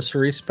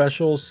anniversary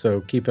specials,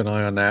 so keep an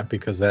eye on that,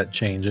 because that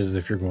changes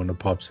if you're going to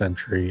Pop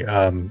Century.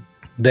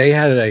 They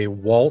had a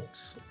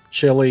Waltz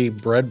chili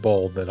bread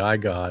bowl that I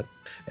got,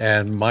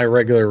 and my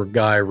regular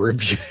guy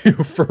review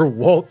for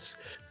Waltz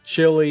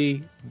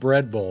chili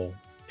bread bowl,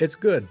 it's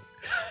good.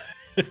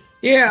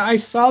 Yeah, I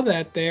saw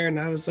that there, and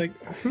I was like,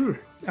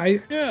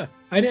 I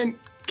didn't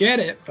get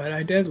it, but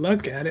I did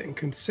look at it and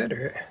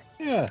consider it.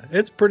 Yeah,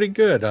 it's pretty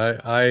good.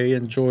 I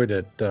enjoyed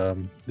it.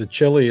 The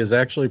chili is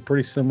actually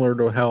pretty similar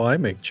to how I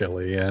make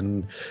chili,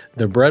 and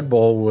the bread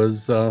bowl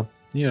was, it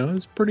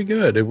was pretty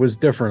good. It was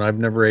different. I've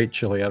never ate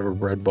chili out of a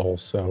bread bowl,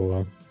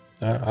 so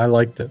I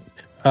liked it.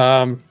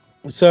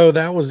 So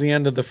that was the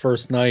end of the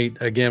first night.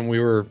 Again, we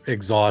were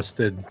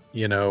exhausted,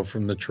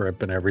 from the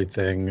trip and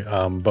everything,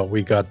 but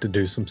we got to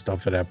do some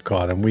stuff at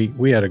Epcot, and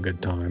we had a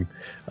good time.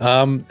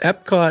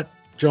 Epcot,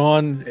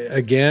 John,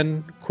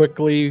 again,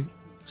 quickly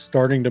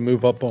starting to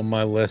move up on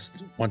my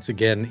list once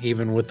again,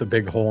 even with the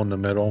big hole in the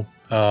middle.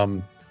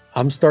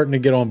 I'm starting to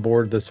get on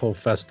board this whole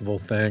festival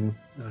thing.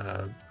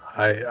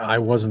 I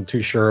wasn't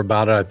too sure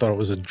about it. I thought it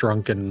was a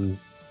drunken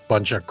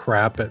bunch of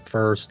crap at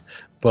first,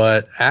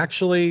 but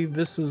actually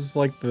this is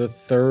like the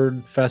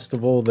third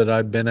festival that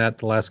I've been at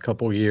the last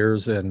couple of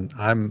years, and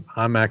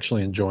I'm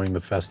actually enjoying the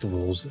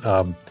festivals.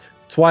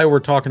 That's why we're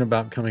talking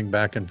about coming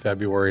back in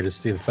February to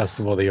see the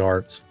Festival of the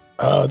Arts.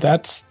 Oh,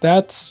 that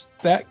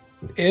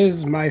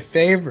is my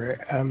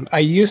favorite. I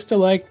used to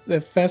like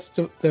the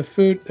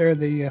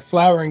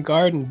Flower and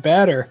Garden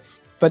better,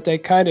 but they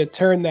kind of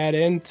turned that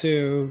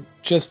into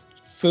just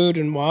food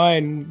and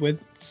wine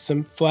with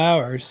some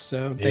flowers.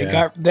 So they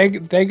got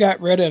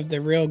rid of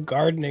the real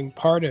gardening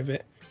part of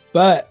it.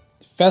 But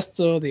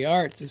Festival of the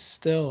Arts is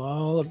still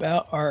all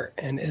about art,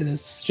 and it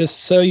is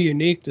just so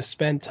unique to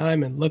spend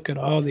time and look at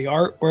all the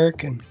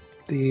artwork and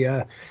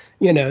the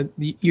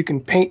you can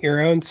paint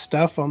your own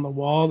stuff on the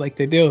wall. Like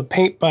they do a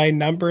paint by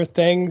number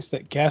things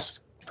that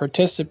guests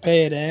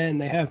participate in.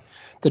 They have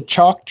the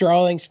chalk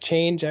drawings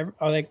change. I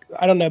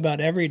don't know about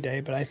every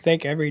day, but I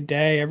think every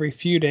day, every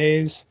few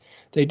days,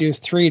 they do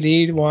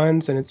 3D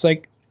ones. And it's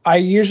like, I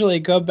usually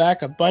go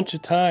back a bunch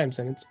of times,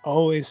 and it's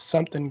always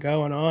something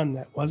going on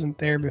that wasn't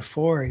there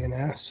before,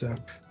 So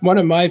one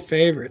of my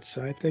favorites.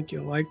 So I think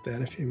you'll like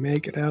that if you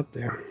make it out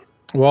there.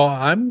 Well,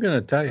 I'm going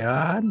to tell you,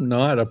 I'm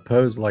not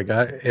opposed.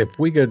 If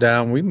we go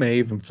down, we may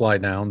even fly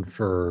down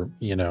for,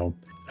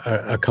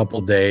 a couple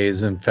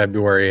days in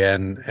February.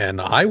 And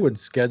I would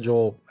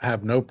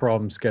have no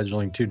problem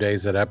scheduling 2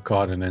 days at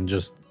Epcot and then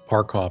just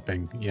park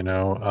hopping,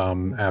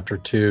 after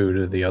 2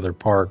 to the other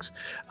parks.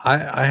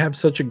 I have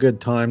such a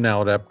good time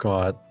now at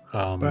Epcot.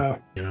 Wow.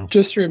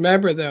 Just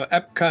remember though,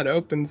 Epcot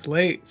opens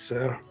late,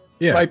 so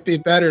it might be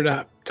better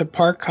to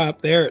park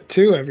hop there at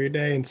 2 every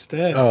day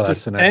instead. Oh,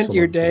 that's an excellent end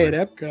your day point.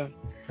 At Epcot.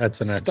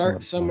 That's an excellent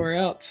Start somewhere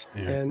point. else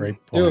and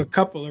great point. Do a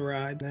couple of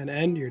rides and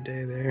end your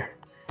day there.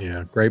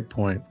 Yeah, great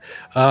point.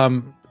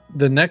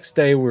 The next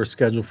day we were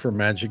scheduled for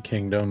Magic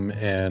Kingdom,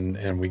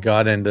 and we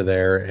got into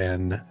there,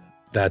 and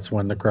that's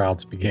when the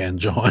crowds began,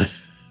 John.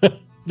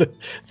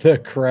 The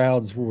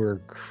crowds were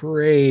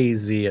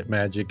crazy at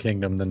Magic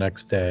Kingdom the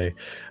next day.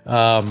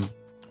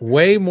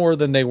 Way more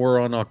than they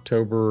were on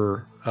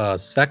October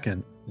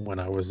 2nd when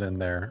I was in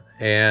there.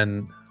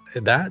 And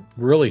that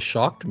really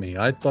shocked me.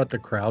 I thought the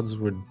crowds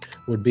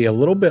would be a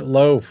little bit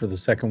low for the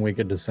second week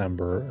of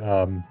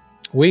December.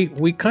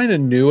 We kind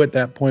of knew at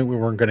that point we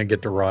weren't going to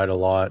get to ride a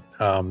lot.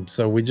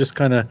 So we just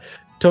kind of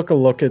took a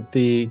look at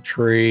the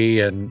tree,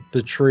 and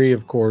the tree,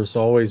 of course,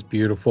 always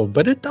beautiful,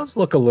 but it does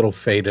look a little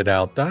faded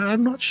out.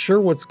 I'm not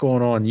sure what's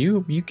going on.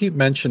 You keep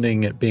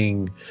mentioning it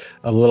being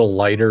a little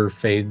lighter,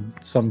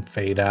 some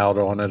fade out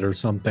on it or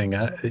something.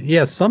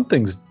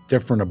 Something's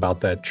different about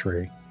that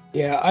tree.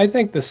 Yeah, I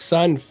think the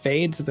sun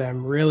fades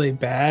them really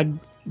bad.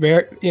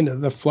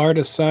 The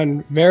Florida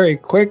sun very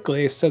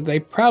quickly, so they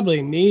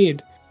probably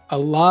need a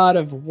lot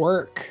of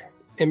work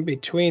in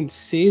between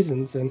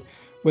seasons, and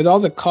with all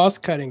the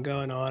cost cutting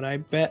going on, I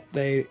bet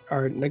they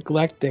are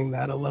neglecting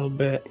that a little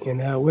bit.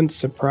 It wouldn't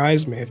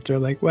surprise me if they're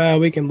like, well,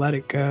 we can let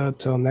it go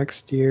till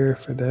next year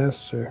for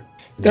this, or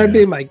that'd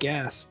be my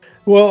guess.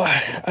 Well,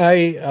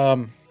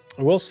 I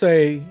will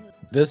say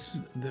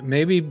this,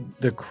 maybe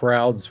the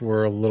crowds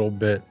were a little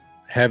bit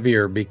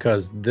heavier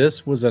because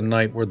this was a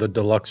night where the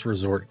deluxe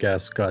resort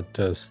guests got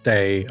to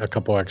stay a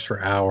couple extra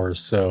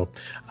hours. So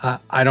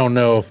I don't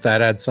know if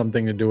that had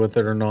something to do with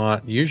it or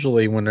not.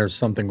 Usually when there's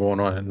something going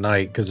on at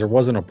night, because there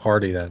wasn't a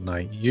party that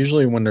night,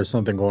 usually when there's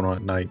something going on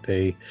at night,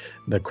 the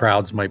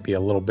crowds might be a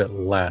little bit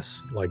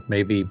less. Like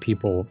maybe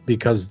people,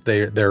 because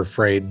they're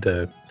afraid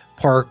the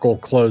park will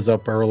close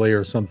up early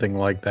or something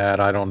like that.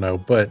 I don't know.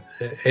 But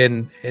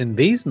in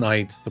these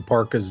nights, the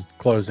park is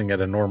closing at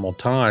a normal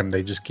time.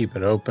 They just keep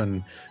it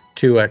open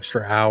 2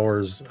 extra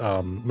hours,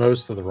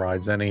 most of the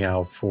rides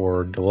anyhow,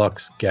 for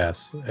deluxe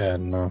guests.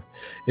 And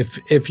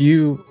if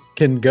you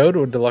can go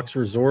to a deluxe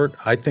resort,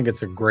 I think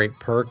it's a great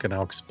perk, and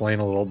I'll explain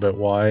a little bit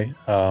why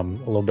a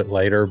little bit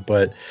later.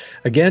 But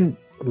again,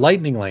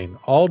 Lightning Lane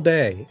all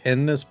day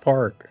in this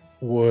park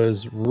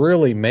was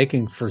really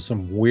making for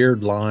some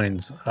weird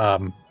lines.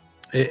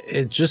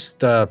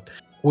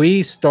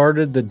 We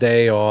started the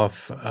day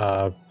off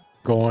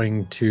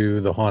going to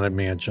the Haunted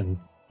Mansion.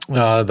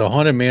 The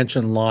Haunted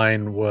Mansion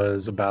line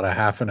was about a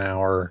half an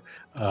hour.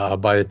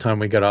 By the time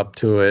we got up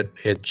to it,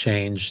 it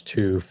changed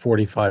to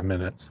 45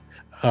 minutes.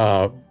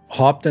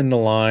 Hopped in the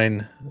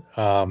line.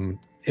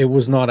 It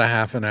was not a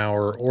half an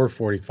hour or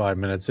 45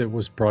 minutes. It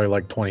was probably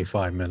like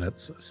 25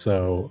 minutes.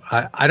 So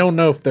I don't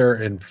know if they're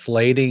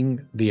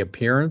inflating the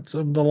appearance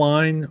of the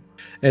line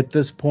at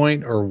this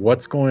point or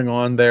what's going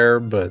on there,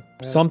 but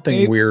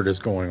something weird is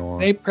going on.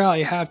 They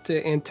probably have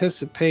to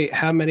anticipate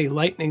how many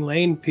Lightning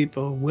Lane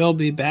people will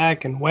be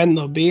back and when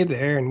they'll be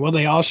there, and will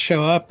they all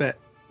show up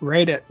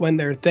right at when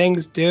their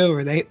things due,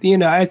 or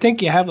I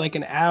think you have like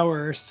an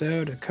hour or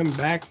so to come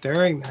back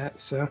during that.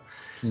 So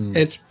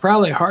it's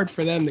probably hard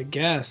for them to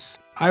guess.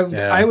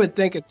 I would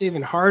think it's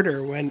even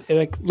harder when,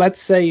 like,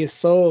 let's say you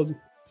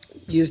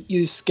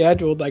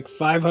scheduled like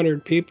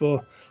 500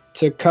 people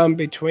to come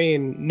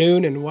between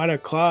noon and 1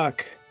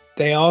 o'clock.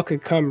 They all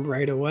could come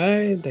right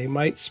away. They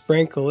might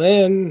sprinkle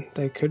in.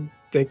 They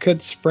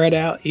could spread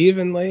out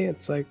evenly.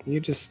 It's like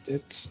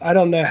I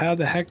don't know how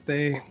the heck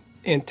they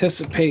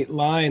anticipate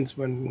lines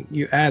when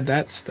you add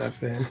that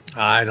stuff in.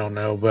 I don't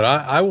know, but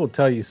I will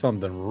tell you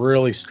something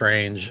really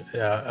strange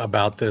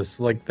about this.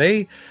 Like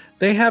they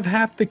have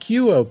half the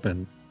queue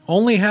open.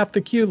 Only half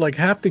the queue, like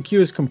half the queue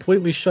is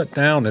completely shut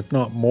down, if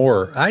not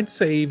more. I'd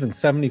say even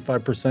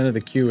 75% of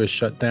the queue is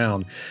shut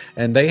down.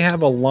 And they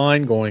have a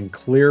line going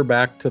clear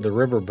back to the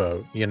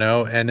riverboat,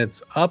 and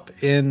it's up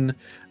in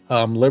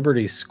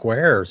Liberty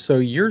Square. So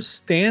you're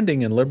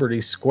standing in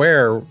Liberty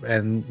Square,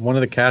 and one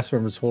of the cast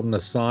members holding a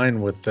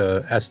sign with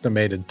the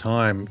estimated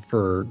time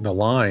for the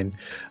line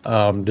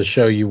to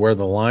show you where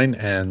the line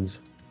ends,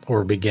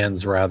 or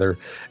begins rather.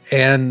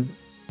 And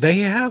they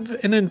have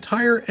an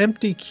entire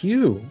empty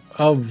queue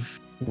of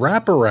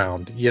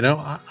wraparound.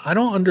 I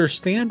don't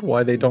understand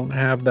why they don't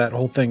have that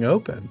whole thing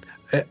open.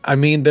 I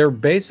mean, they're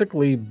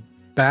basically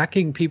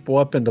backing people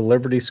up into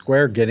Liberty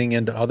Square, getting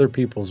into other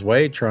people's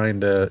way,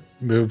 trying to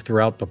move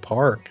throughout the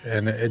park.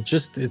 And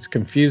it's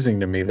confusing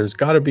to me. There's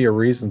got to be a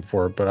reason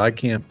for it, but I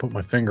can't put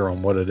my finger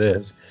on what it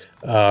is.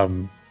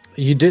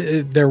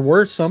 There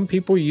were some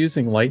people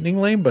using Lightning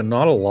Lane, but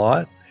not a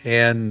lot.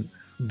 And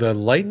the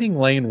Lightning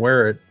Lane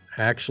where it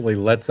actually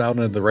lets out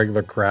into the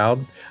regular crowd,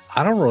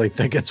 I don't really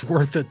think it's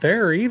worth it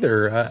there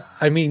either.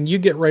 I mean, you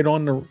get right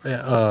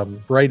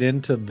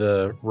into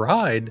the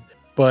ride,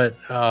 But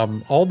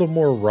all the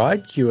more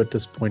ride queue at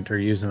this point they're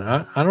using.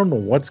 I don't know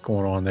what's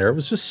going on there. It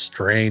was just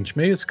strange.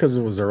 Maybe it's because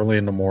it was early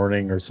in the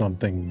morning or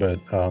something. But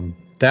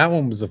that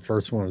one was the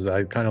first one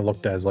I kind of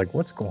looked at as like,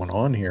 what's going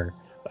on here?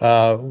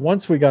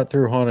 Once we got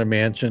through Haunted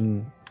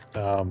Mansion,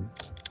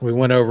 we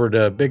went over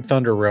to Big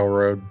Thunder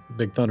Railroad,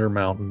 Big Thunder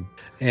Mountain,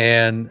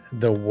 and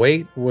the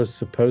wait was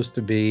supposed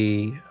to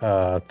be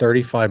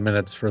 35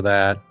 minutes for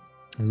that.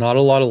 Not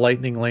a lot of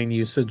Lightning Lane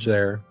usage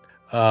there.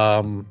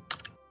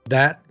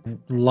 That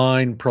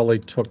line probably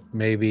took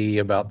maybe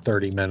about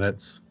 30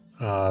 minutes.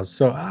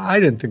 So I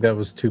didn't think that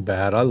was too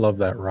bad. I love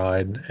that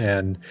ride.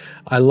 And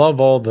I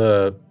love all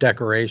the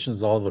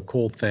decorations, all the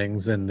cool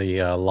things in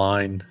the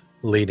line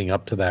leading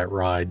up to that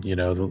ride. You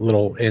know, the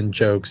little in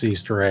jokes,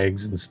 Easter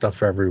eggs and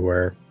stuff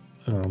everywhere.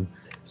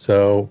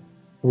 So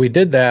we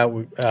did that.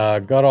 We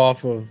got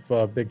off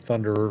of Big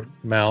Thunder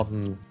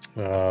Mountain.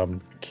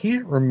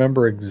 Can't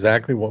remember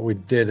exactly what we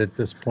did at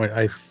this point.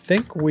 I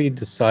think we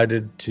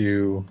decided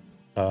to...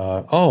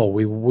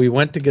 we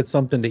went to get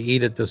something to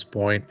eat at this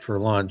point for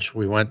lunch.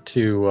 We went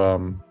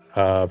to,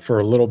 for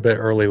a little bit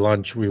early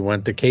lunch, we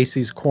went to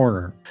Casey's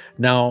Corner.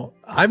 Now,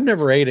 I've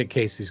never ate at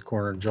Casey's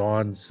Corner,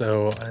 John,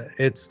 so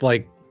it's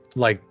like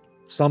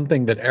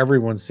something that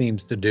everyone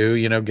seems to do,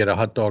 you know, get a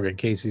hot dog at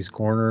Casey's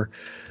Corner.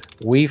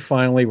 We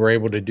finally were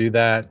able to do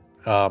that.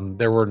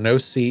 There were no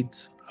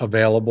seats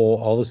available.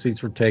 All the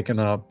seats were taken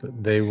up.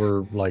 They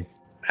were like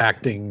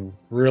acting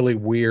really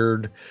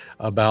weird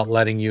about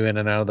letting you in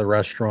and out of the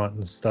restaurant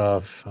and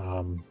stuff.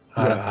 I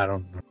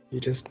don't know. You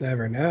just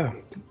never know.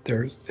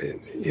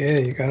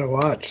 You gotta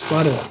watch. A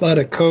lot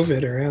of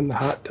COVID around the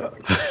hot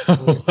dogs.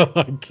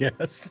 I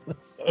guess.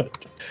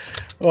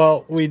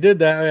 Well, we did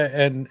that,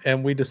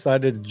 and we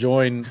decided to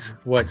join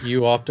what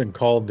you often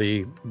call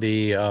the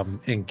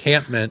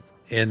encampment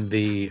in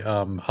the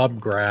hub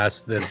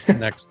grass that's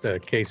next to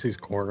Casey's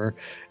Corner,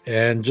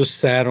 and just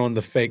sat on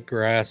the fake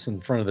grass in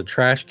front of the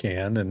trash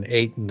can and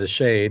ate in the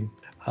shade.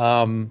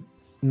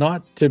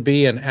 Not to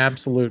be an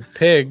absolute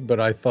pig,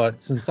 but I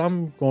thought, since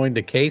I'm going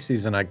to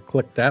Casey's and I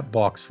clicked that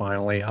box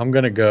finally, I'm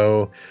going to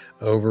go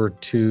over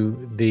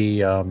to the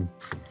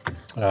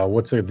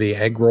the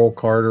egg roll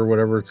cart or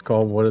whatever it's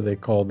called. What do they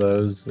call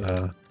those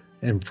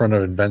in front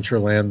of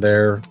Adventureland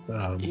there?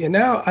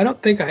 I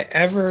don't think I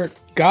ever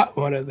got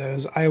one of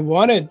those. I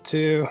wanted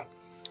to.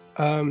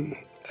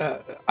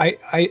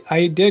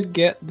 I did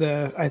get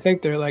I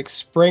think they're like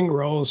spring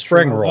rolls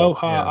from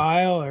Aloha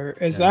Isle, or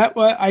is that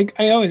what?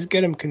 I always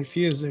get them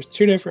confused. There's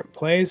two different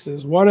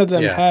places. One of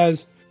them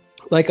has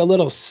like a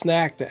little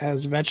snack that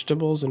has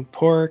vegetables and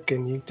pork,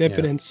 and you dip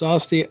it in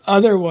sauce. The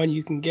other one,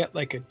 you can get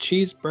like a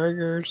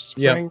cheeseburger,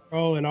 spring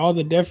roll, and all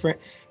the different.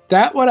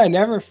 That one I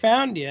never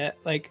found yet.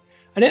 Like,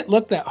 I didn't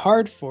look that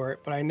hard for it,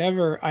 but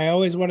I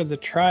always wanted to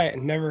try it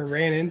and never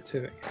ran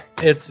into it.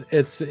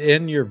 It's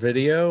in your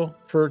video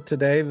for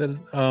today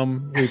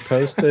that we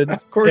posted.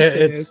 Of course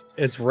it is.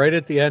 It's right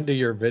at the end of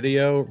your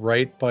video,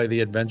 right by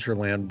the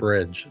Adventureland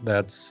Bridge.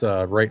 That's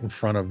right in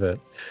front of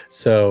it.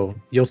 So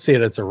you'll see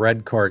it. It's a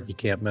red cart. You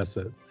can't miss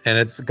it. And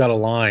it's got a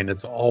line.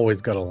 It's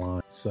always got a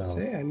line. So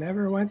see, I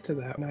never went to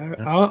that one.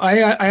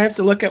 I have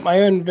to look at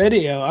my own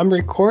video. I'm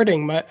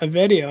recording a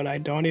video and I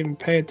don't even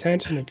pay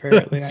attention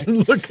apparently.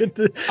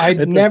 I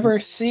never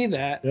see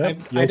that. Yep,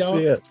 you'll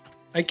see it.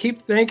 I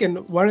keep thinking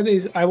one of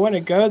these, I want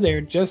to go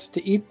there just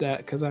to eat that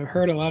because I've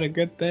heard a lot of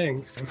good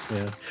things.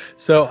 Yeah.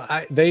 So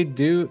they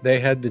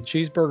had the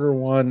cheeseburger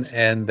one,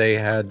 and they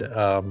had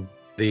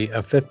the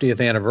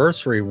 50th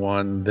anniversary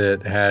one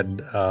that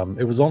had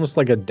it was almost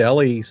like a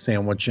deli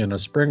sandwich in a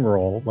spring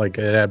roll, like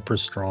it had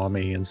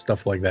pastrami and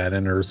stuff like that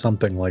in it or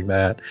something like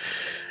that.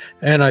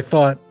 And I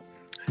thought,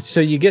 so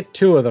you get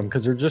two of them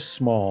because they're just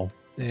small.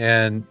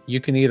 And you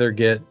can either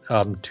get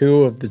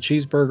two of the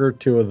cheeseburger,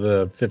 two of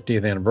the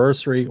 50th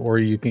anniversary, or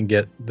you can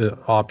get the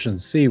option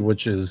C,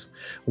 which is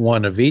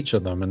one of each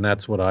of them. And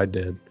that's what I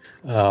did.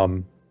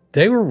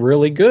 They were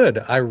really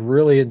good. I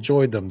really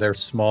enjoyed them. They're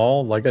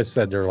small. Like I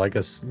said, they're like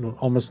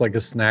almost like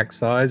a snack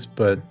size.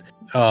 But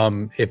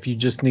if you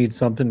just need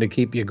something to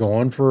keep you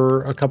going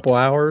for a couple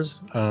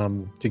hours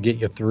to get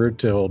you through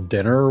till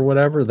dinner or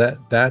whatever,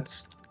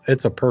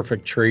 it's a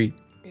perfect treat.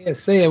 Yeah,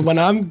 see, when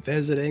I'm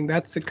visiting,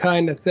 that's the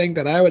kind of thing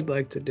that I would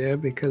like to do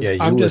because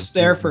I'm just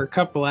there for a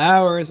couple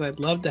hours. I'd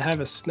love to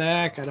have a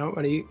snack. I don't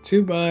want to eat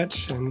too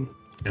much. And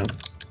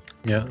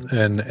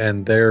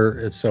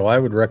so I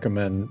would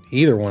recommend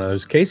either one of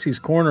those. Casey's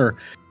Corner,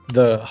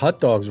 the hot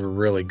dogs were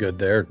really good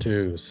there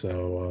too.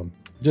 So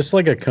just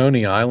like a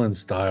Coney Island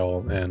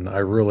style, and I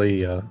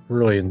really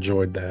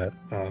enjoyed that.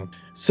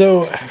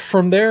 So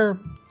from there,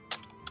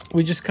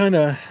 we just kind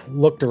of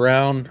looked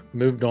around,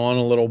 moved on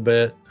a little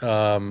bit.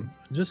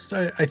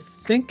 I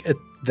think at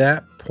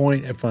that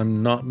point, if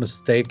I'm not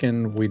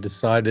mistaken, we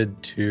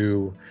decided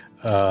to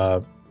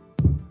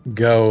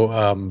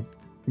go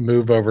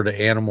move over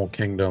to Animal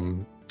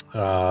Kingdom.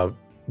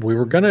 We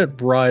were going to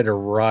ride a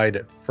ride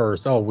at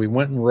first. Oh, we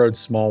went and rode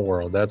Small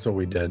World. That's what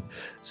we did.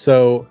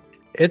 So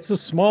It's a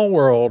Small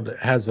World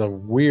has a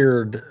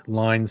weird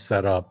line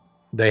set up.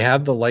 They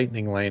have the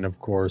Lightning Lane, of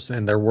course,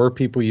 and there were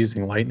people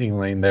using Lightning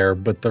Lane there,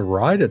 but the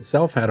ride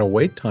itself had a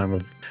wait time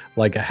of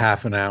like a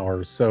half an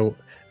hour. So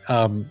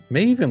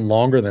maybe even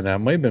longer than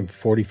that, might have been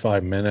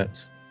 45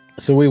 minutes.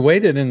 So we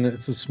waited in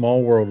It's a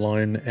Small World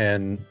line,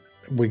 and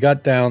we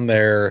got down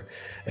there,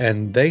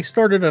 and they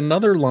started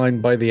another line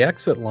by the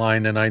exit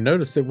line, and I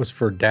noticed it was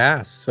for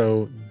DAS.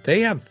 So they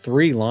have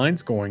 3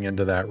 lines going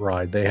into that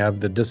ride. They have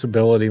the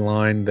disability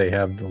line, they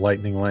have the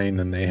Lightning Lane,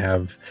 and they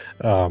have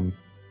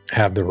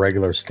the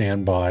regular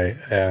standby.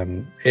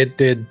 And it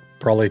did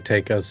probably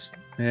take us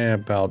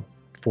about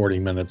 40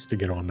 minutes to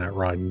get on that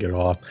ride and get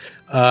off.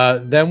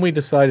 Then we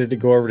decided to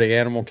go over to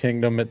Animal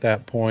Kingdom at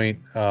that point.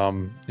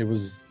 It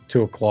was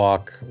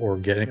 2:00 or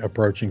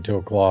approaching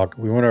 2:00.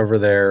 We went over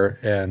there,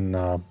 and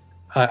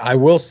I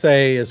will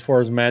say, as far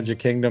as Magic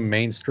Kingdom,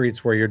 Main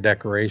Street's where your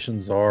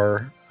decorations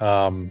are.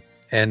 And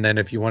then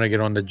if you want to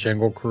get on the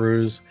Jingle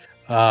Cruise,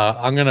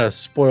 I'm going to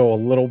spoil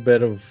a little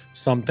bit of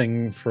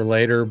something for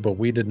later, but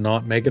we did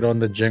not make it on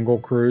the Jingle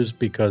Cruise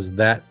because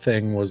that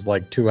thing was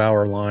like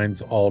 2-hour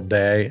lines all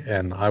day,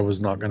 and I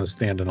was not going to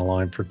stand in a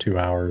line for 2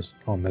 hours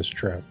on this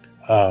trip.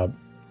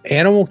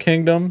 Animal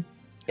Kingdom,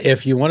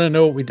 if you want to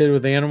know what we did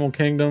with Animal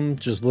Kingdom,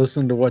 just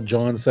listen to what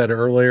John said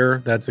earlier.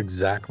 That's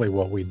exactly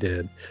what we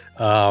did.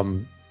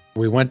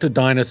 We went to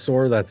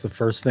Dinosaur. That's the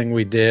first thing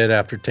we did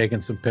after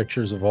taking some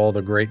pictures of all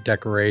the great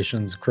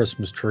decorations,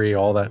 Christmas tree,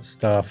 all that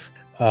stuff.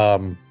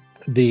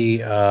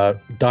 The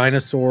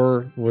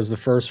Dinosaur was the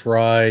first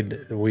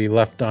ride. We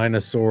left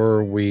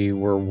Dinosaur. We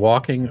were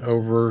walking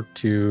over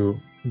to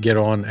get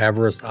on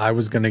Everest. I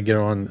was going to get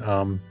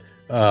on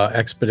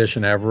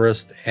Expedition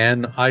Everest,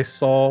 and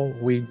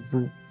we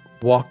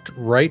walked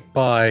right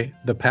by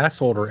the pass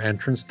holder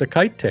entrance to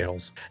Kite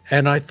Tails.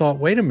 And I thought,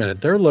 wait a minute,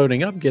 they're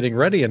loading up, getting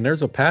ready, and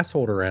there's a pass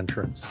holder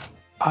entrance.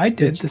 I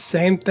did the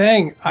same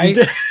thing.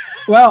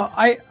 Well,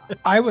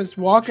 I was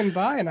walking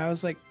by and I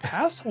was like,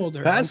 pass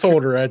holder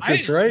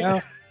entrance, right?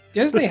 Know,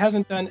 Disney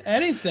hasn't done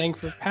anything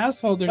for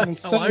pass holders in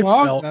so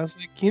long. And I was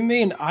like, you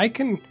mean I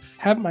can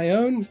have my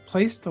own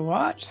place to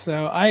watch?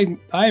 So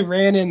I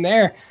ran in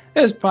there.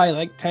 There's probably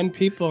like 10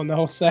 people in the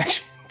whole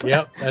section.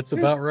 Yep, that's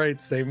about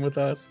right. Same with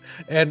us.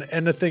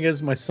 And the thing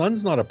is, my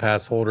son's not a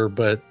pass holder,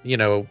 but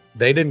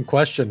they didn't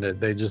question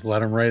it. They just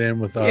let him right in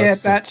with us. Yeah,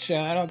 at that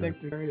show, I don't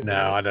think they're ready.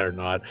 No, they're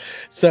not.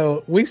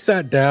 So we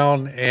sat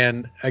down,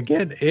 and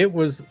again, it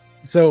was.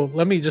 So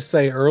let me just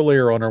say,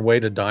 earlier on our way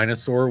to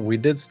Dinosaur, we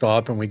did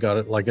stop and we got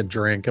it like a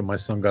drink, and my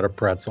son got a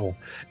pretzel.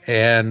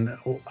 And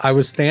I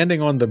was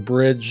standing on the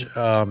bridge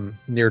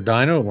near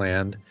Dino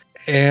Land,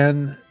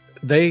 and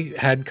they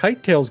had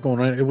Kite Tails going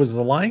on. It was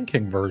the Lion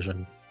King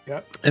version.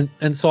 Yep.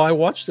 And so I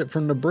watched it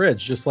from the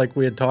bridge, just like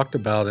we had talked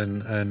about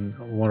in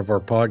one of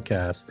our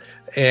podcasts.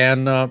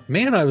 And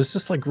man, I was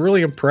just like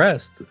really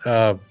impressed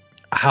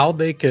how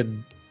they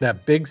could,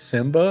 that big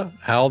Simba,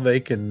 how they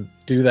can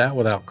do that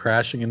without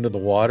crashing into the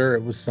water.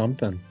 It was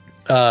something.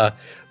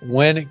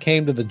 When it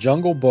came to the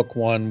Jungle Book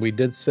one, we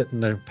did sit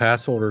in the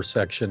pass holder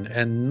section,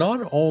 and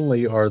not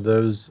only are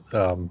those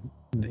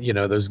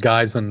those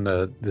guys on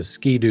the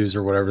ski-doos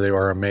or whatever they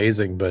are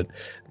amazing, but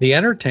the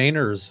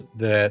entertainers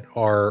that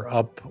are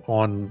up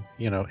on,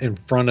 in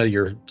front of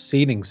your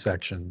seating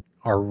section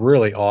are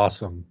really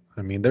awesome.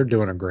 I mean, they're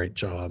doing a great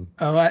job.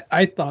 Oh,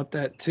 I thought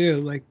that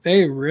too. Like,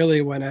 they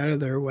really went out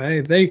of their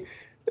way.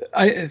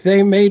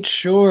 They made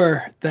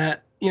sure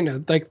that,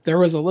 like, there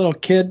was a little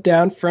kid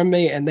down from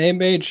me, and they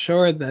made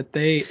sure that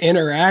they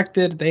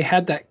interacted. They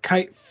had that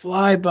kite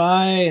fly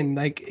by, and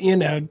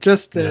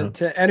just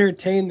to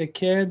entertain the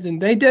kids. And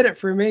they did it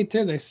for me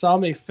too. They saw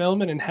me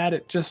filming and had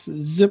it just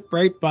zip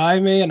right by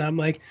me. And I'm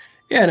like,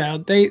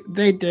 they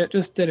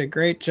did a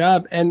great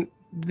job. And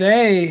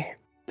they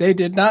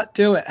did not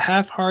do it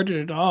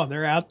half-hearted at all.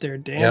 They're out there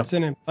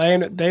dancing and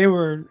playing.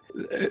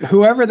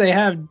 Whoever they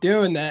have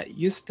doing that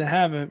used to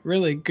have a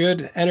really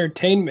good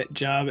entertainment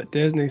job at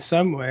Disney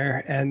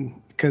somewhere, and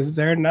because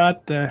they're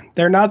not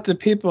the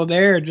people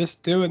there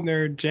just doing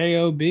their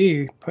job,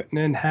 putting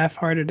in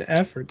half-hearted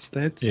efforts.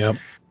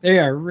 They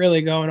are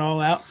really going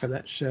all out for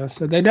that show.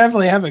 So they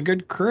definitely have a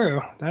good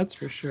crew, that's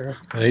for sure.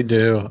 They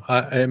do.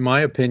 In my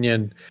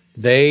opinion,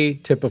 they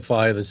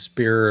typify the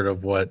spirit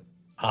of what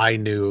I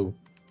knew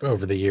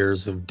over the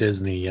years of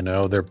Disney.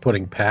 They're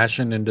putting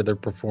passion into their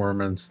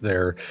performance.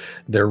 They're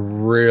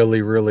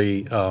really,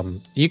 really,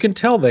 you can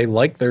tell they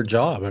like their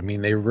job. I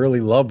mean, they really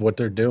love what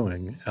they're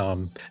doing.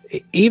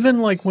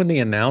 Even like when the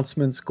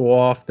announcements go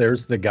off,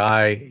 there's the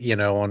guy,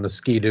 on the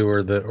ski-doo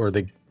or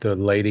the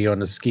lady on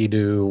the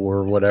ski-doo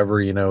or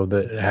whatever,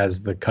 that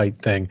has the kite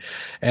thing,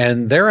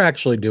 and they're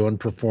actually doing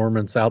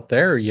performance out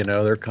there.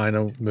 They're kind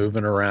of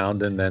moving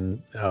around, and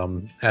then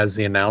as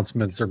the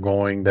announcements are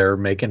going, they're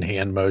making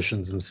hand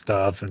motions and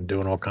stuff and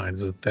doing all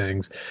kinds of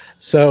things.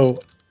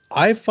 So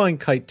I find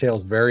Kite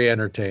Tails very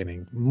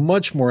entertaining,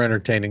 much more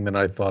entertaining than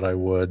I thought I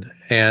would.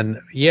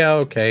 And yeah,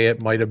 okay,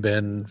 it might have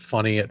been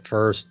funny at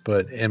first,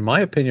 but in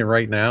my opinion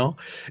right now,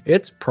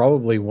 it's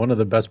probably one of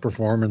the best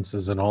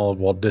performances in all of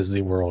Walt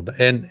Disney World.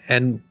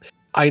 And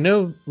I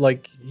know,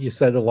 like you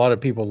said, a lot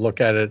of people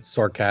look at it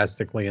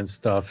sarcastically and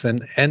stuff,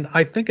 and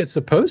I think it's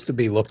supposed to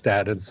be looked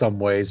at in some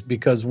ways,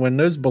 because when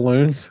those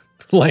balloons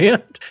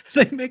land,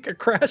 they make a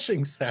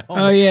crashing sound.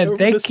 Oh yeah, over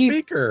they the keep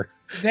speaker.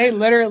 They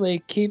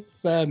literally keep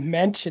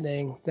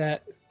mentioning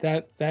that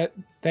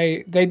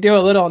they do a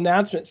little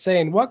announcement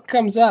saying what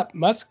comes up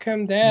must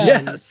come down.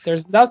 Yes.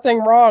 There's nothing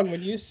wrong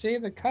when you see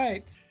the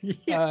kites.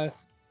 Yeah.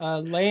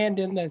 Land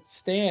in the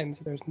stands.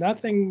 There's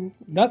nothing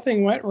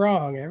went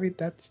wrong.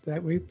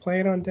 That we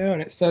plan on doing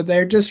it. So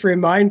they're just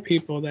remind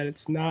people that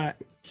it's not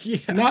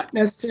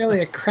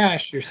necessarily a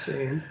crash you're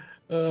seeing.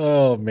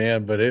 Oh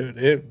man, but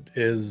it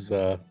is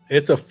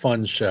it's a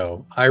fun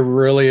show. I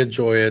really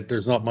enjoy it.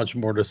 There's not much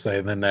more to say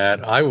than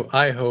that.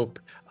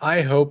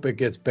 I hope it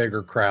gets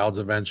bigger crowds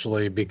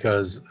eventually,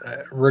 because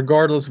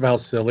regardless of how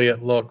silly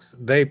it looks,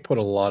 they put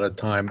a lot of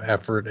time,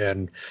 effort,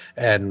 and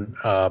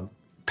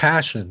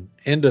passion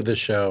into the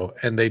show,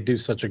 and they do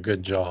such a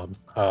good job.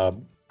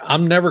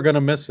 I'm never going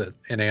to miss it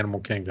in Animal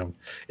Kingdom.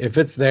 If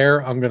it's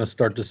there, I'm going to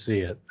start to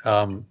see it.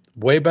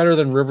 Way better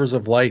than Rivers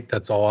of Light.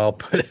 That's all I'll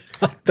put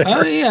out there.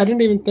 Oh yeah, I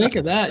didn't even think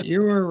of that.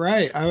 You were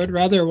right. I would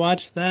rather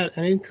watch that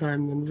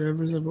anytime than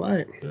Rivers of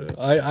Light.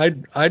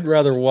 I'd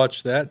rather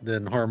watch that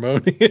than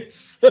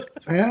Harmonious.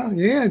 Well,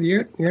 yeah,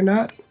 you're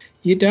not.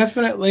 You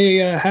definitely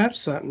have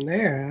something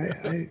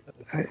there.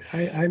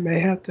 I may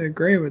have to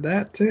agree with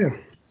that too.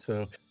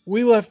 So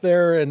we left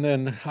there, and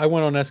then I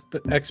went on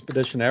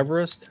Expedition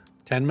Everest.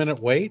 10-minute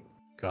wait.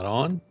 Got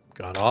on,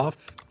 got off.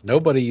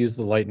 Nobody used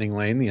the lightning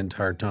lane the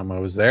entire time I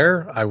was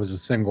there. I was a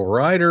single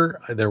rider.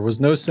 There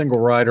was no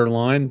single rider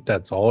line.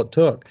 That's all it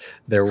took.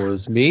 There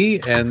was me,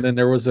 and then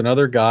there was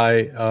another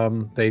guy.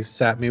 They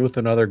sat me with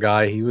another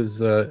guy. He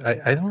was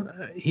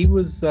I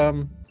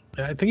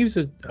think he was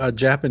a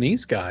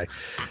Japanese guy.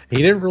 He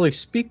didn't really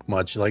speak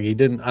much. I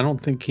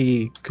don't think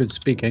he could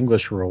speak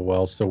English real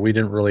well, so we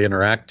didn't really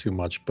interact too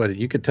much. But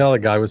you could tell the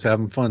guy was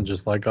having fun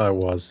just like I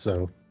was.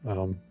 So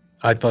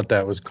I thought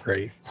that was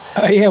great.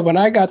 Yeah, when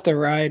I got the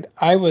ride,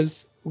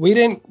 we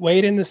didn't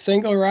wait in the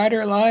single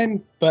rider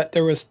line, but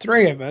there was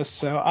 3 of us.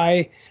 So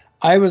I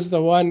was the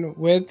one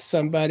with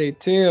somebody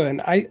too,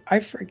 and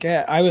I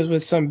forget. I was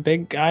with some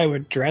big guy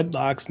with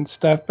dreadlocks and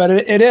stuff, but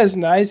it is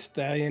nice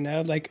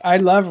though, Like I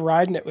love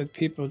riding it with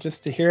people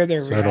just to hear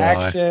their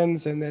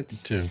reactions, and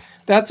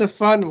that's a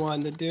fun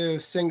one to do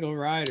single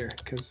rider,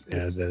 because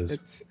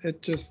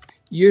it just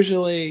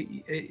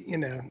usually,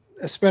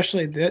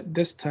 especially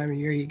this time of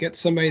year, you get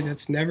somebody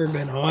that's never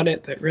been on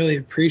it that really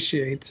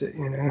appreciates it,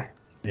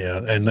 Yeah,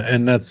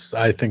 and that's,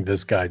 I think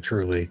this guy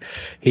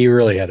he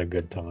really had a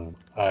good time.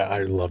 I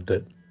loved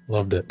it.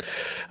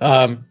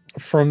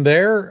 From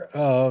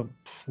there,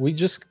 we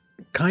just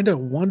kind of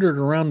wandered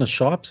around the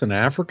shops in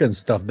Africa and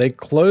stuff. They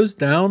closed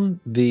down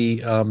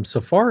the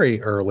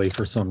safari early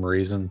for some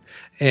reason,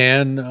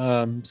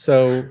 and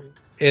so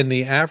in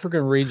the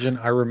African region,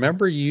 I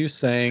remember you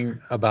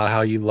saying about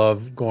how you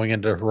love going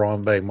into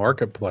Harambe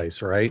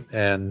Marketplace, right?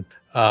 And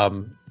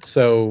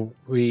so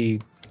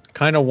we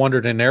kind of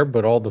wandered in there,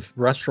 but all the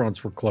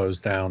restaurants were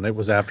closed down. It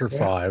was after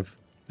 5,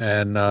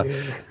 and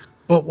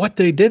but what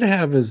they did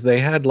have is they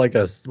had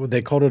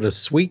they called it a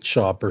sweet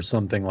shop or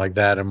something like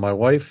that. And my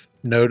wife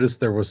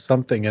noticed there was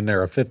something in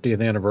there, a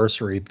 50th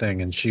anniversary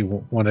thing, and she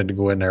wanted to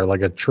go in there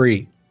like a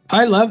treat.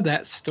 I love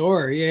that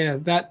store. Yeah,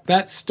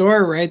 that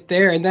store right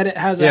there, and then it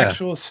has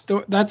actual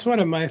store. That's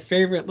one of my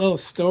favorite little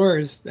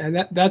stores,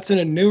 and that's in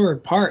a newer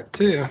part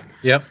too.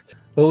 Yep.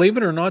 Believe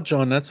it or not,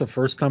 John, that's the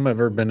first time I've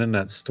ever been in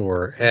that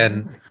store,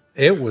 and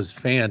it was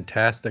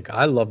fantastic.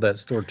 I love that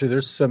store too.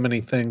 There's so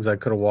many things I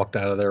could have walked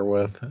out of there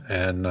with,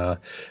 and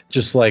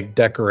just like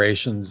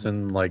decorations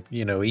and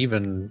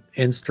even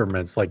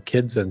instruments, like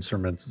kids'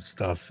 instruments and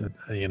stuff.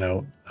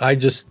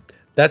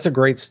 That's a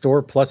great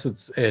store.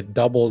 Plus, it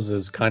doubles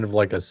as kind of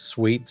like a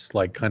sweets,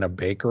 like kind of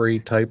bakery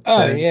type thing.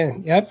 Oh yeah,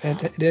 yep.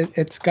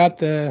 It's got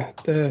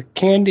the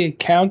candy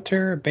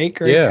counter,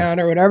 bakery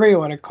counter, whatever you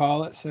want to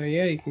call it. So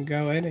yeah, you can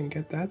go in and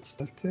get that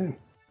stuff too.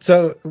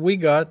 So we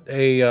got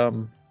a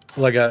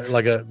like a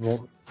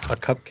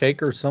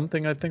cupcake or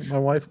something, I think my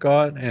wife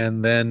got,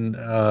 and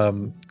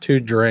then 2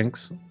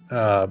 drinks,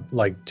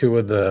 like 2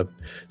 of the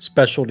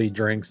specialty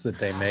drinks that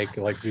they make,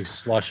 like these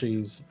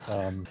slushies,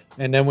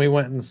 and then we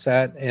went and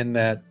sat in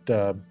that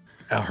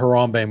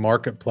Harambe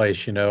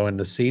Marketplace, in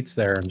the seats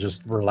there, and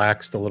just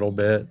relaxed a little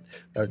bit,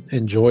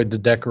 enjoyed the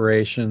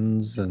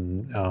decorations,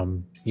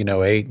 and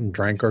ate and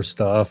drank our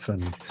stuff.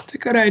 And it's a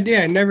good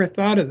idea. I never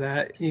thought of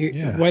that.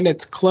 When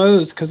it's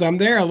closed, because I'm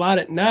there a lot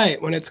at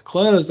night. When it's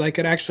closed, I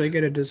could actually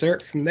get a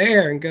dessert from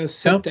there and go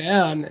sit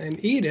down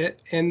and eat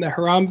it in the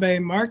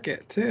Harambe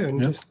Market too,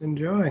 and just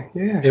enjoy.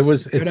 Yeah,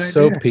 it's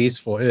so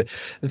peaceful. The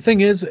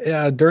thing is,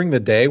 during the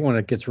day when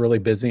it gets really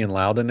busy and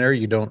loud in there,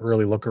 you don't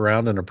really look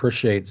around and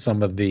appreciate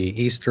some of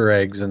the Easter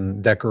eggs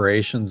and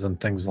decorations and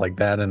things like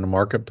that in the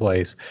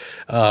marketplace.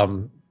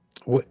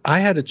 I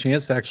had a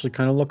chance to actually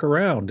kind of look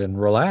around and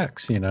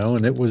relax, and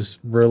it was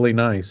really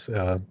nice.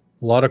 A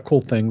lot of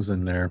cool things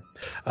in there.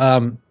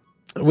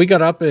 we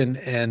got up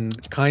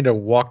and kind of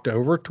walked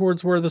over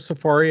towards where the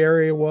safari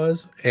area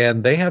was,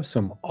 and they have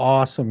some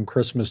awesome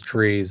Christmas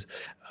trees,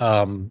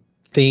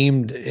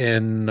 themed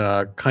in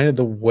kind of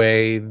the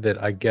way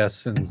that I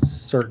guess in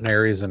certain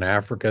areas in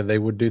Africa they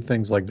would do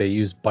things like they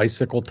use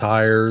bicycle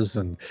tires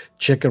and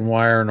chicken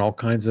wire and all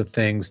kinds of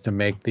things to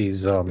make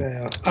these. I don't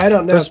know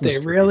Christmas if they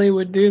trees. really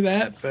would do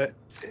that, but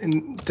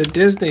in the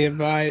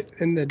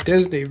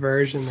Disney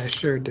version, they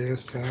sure do.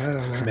 So I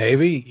don't know.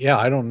 Maybe, yeah,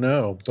 I don't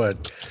know,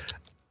 but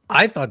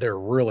I thought they were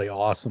really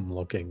awesome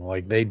looking.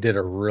 Like they did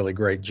a really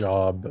great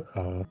job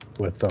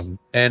with them,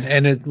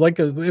 and it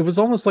was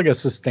almost like a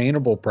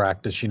sustainable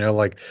practice.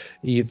 Like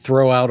you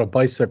throw out a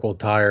bicycle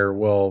tire.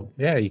 Well,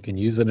 yeah, you can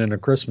use it in a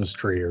Christmas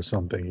tree or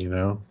something.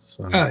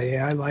 So. Oh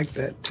yeah, I like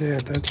that too.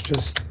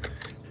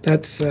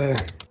 That's a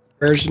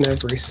version of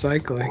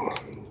recycling.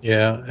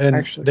 Yeah, and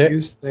actually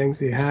use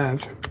things you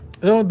have.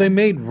 They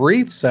made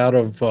wreaths out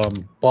of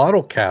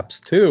bottle caps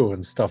too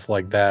and stuff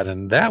like that,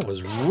 and that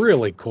was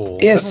really cool.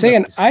 Yeah,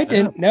 I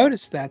didn't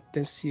notice that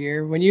this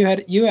year. When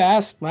you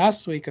asked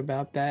last week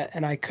about that,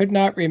 and I could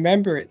not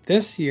remember it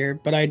this year,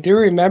 but I do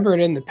remember it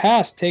in the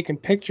past, taking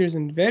pictures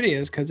and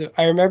videos, because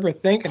I remember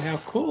thinking how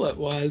cool it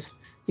was.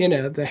 The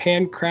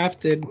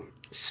handcrafted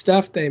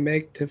stuff they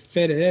make to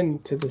fit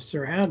into the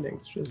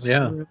surroundings. Just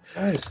really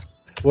nice.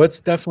 Well,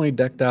 it's definitely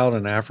decked out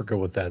in Africa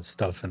with that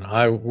stuff,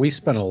 and we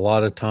spent a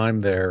lot of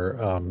time there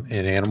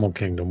in Animal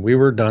Kingdom. We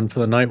were done for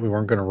the night. We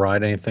weren't going to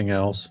ride anything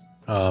else,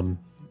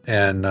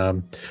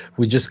 and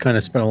we just kind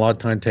of spent a lot of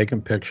time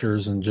taking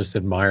pictures and just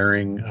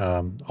admiring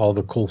all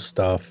the cool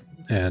stuff.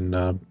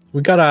 And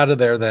we got out of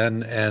there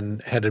then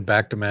and headed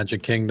back to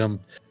Magic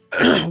Kingdom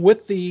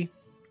with the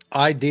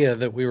idea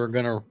that we were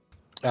going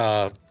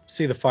to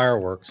see the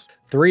fireworks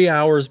 3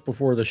 hours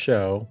before the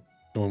show.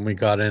 When we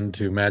got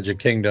into Magic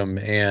Kingdom,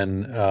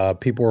 and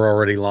people were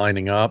already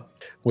lining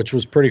up, which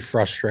was pretty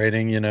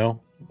frustrating,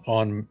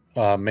 on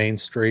Main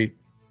Street.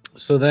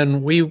 So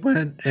then we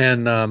went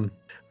and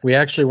we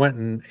actually went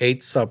and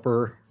ate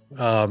supper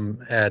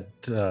at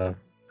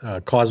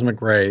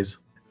Cosmic Rays.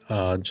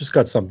 Just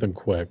got something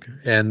quick.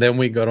 And then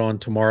we got on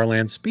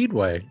Tomorrowland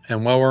Speedway.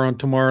 And while we're on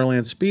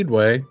Tomorrowland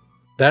Speedway,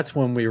 that's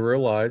when we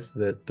realized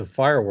that the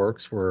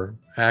fireworks were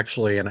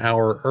actually an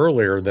hour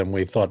earlier than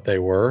we thought they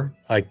were.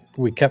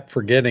 We kept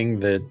forgetting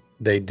that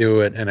they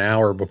do it an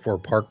hour before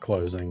park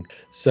closing.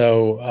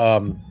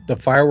 So the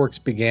fireworks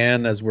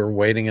began as we were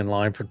waiting in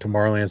line for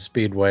Tomorrowland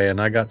Speedway, and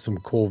I got some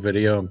cool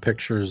video and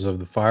pictures of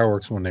the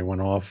fireworks when they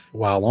went off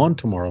while on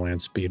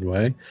Tomorrowland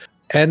Speedway.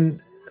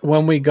 And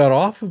when we got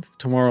off of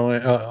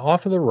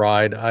off of the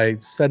ride, I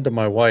said to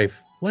my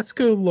wife, "Let's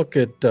go look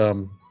at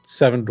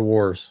Seven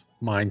Dwarfs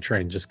Mine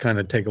Train, just kind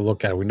of take a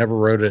look at it. We never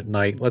rode it at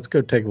night. Let's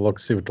go take a look,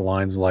 see what the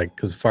line's like,"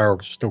 because the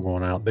fireworks are still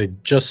going out. They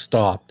just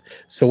stopped.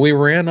 So we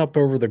ran up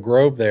over the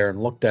grove there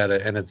and looked at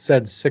it, and it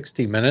said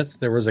 60 minutes.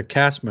 There was a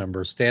cast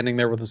member standing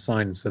there with a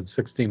sign that said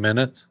 60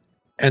 minutes,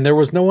 and there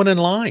was no one in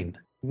line.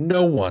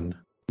 No one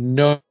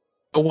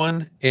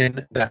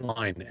in that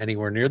line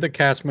anywhere near the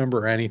cast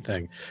member or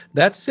anything.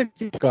 That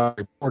 60 got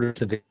reported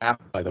to the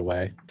app, by the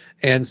way.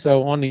 And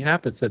so on the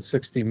app, it said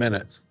 60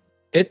 minutes.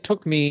 It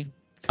took me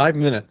 5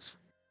 minutes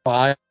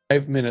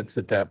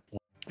at that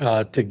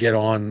point to get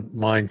on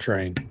Mine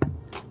Train.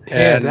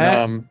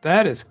 And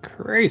that is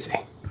crazy.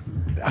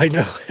 I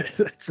know.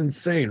 It's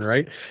insane,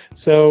 right?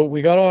 So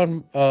we got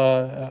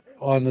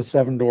on the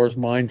Seven Dwarfs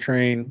Mine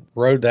Train,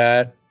 rode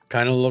that,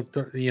 kind of looked,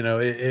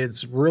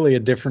 it's really a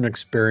different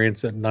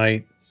experience at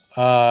night.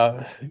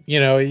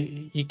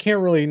 You can't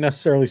really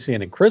necessarily see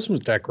any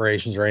Christmas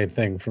decorations or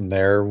anything from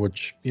there,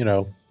 which,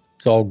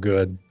 it's all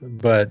good.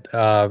 But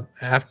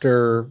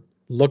after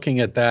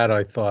looking at that,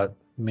 I thought,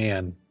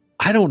 man,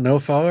 I don't know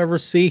if I'll ever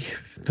see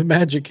the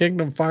Magic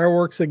Kingdom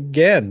fireworks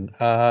again.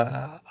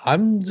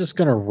 I'm just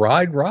going to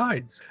ride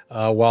rides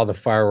while the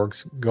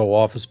fireworks go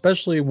off,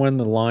 especially when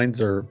the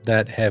lines are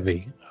that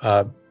heavy.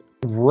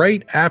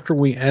 Right after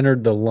we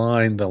entered the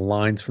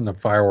lines from the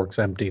fireworks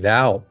emptied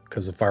out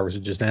because the fireworks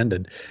had just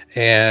ended.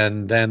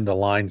 And then the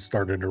lines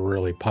started to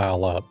really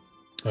pile up.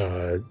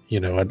 I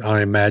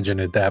imagine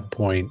at that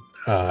point,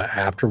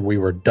 after we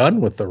were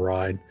done with the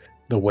ride,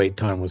 the wait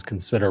time was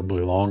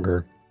considerably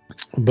longer.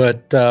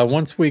 But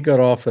once we got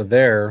off of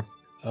there,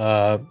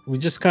 we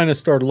just kind of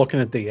started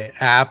looking at the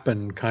app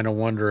and kind of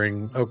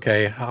wondering,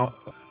 okay,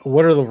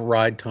 what are the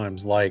ride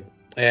times like?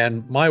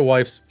 And my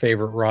wife's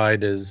favorite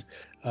ride is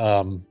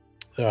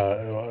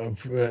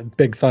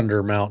Big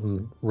Thunder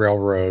Mountain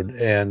Railroad.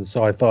 And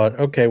so I thought,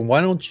 okay, why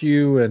don't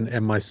you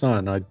and my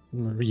son,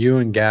 you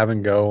and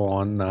Gavin go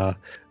on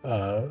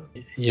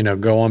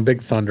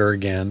Big Thunder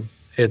again.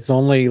 It's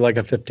only like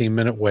a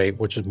 15-minute wait,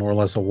 which is more or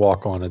less a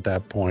walk-on at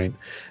that point.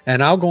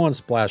 And I'll go on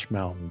Splash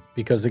Mountain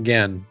because,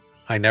 again,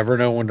 I never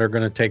know when they're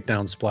going to take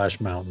down Splash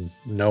Mountain.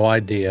 No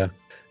idea.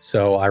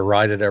 So I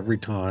ride it every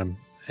time.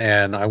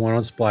 And I went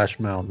on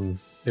Splash Mountain.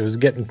 It was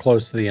getting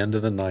close to the end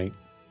of the night.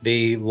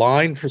 The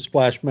line for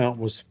Splash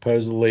Mountain was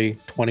supposedly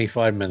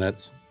 25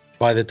 minutes.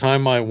 By the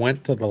time I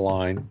went to the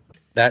line,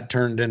 that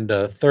turned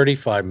into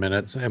 35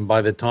 minutes. And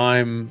by the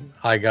time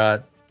I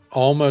got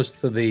almost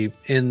to the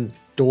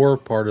indoor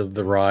part of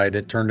the ride,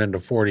 it turned into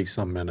 40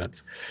 some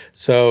minutes.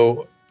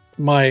 So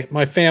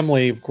my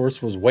family, of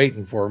course, was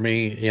waiting for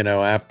me,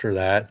 after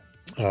that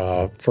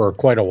for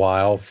quite a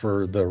while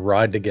for the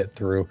ride to get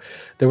through.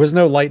 There was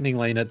no lightning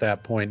lane at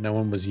that point. No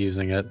one was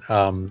using it.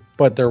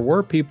 But there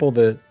were people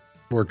that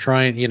were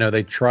trying,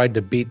 they tried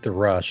to beat the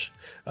rush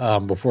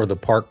before the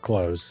park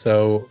closed.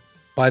 So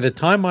by the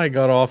time I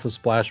got off of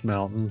Splash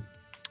Mountain,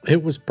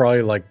 it was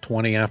probably like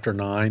 20 after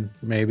 9,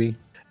 maybe.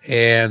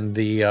 And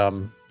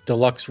the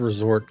deluxe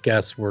resort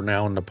guests were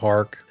now in the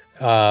park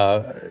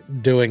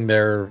doing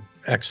their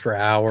extra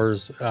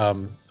hours.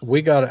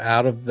 We got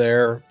out of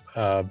there.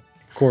 Of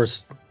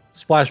course,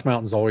 Splash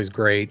Mountain's always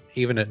great,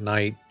 even at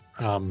night.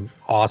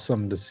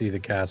 Awesome to see the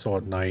castle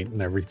at night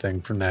and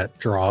everything from that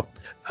drop.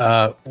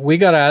 We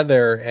got out of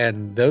there,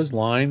 and those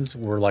lines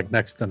were like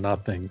next to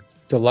nothing.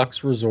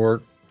 Deluxe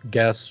resort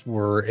guests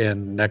were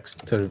in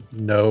next to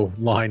no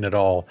line at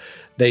all.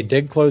 They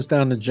did close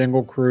down the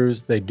Jingle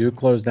Cruise. They do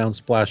close down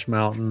Splash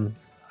Mountain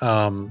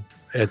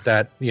at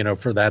that,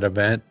 for that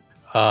event.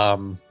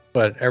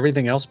 But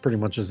everything else pretty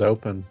much is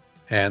open,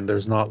 and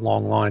there's not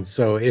long lines.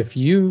 So if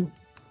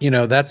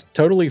that's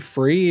totally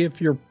free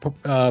if you're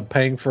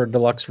paying for a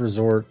deluxe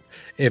resort.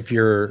 If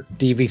you're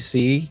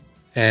DVC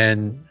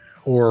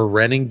or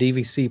renting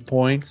DVC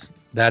points,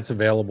 that's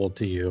available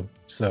to you.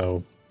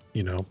 So,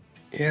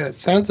 Yeah, it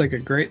sounds like a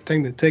great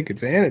thing to take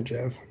advantage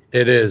of.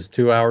 It is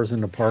 2 hours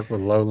in the park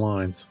with low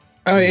lines.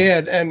 Oh,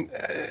 yeah. And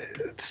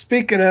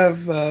speaking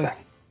of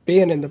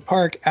being in the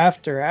park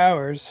after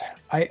hours,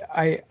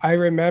 I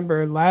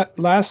remember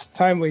last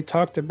time we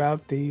talked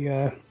about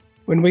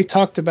when we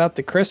talked about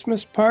the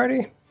Christmas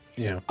party.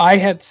 Yeah. I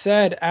had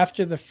said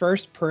after the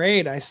first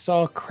parade, I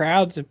saw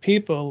crowds of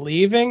people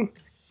leaving.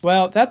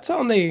 Well, that's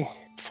only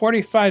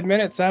 45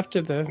 minutes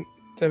after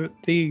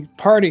the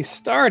party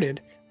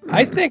started.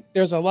 I think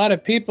there's a lot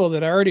of people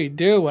that already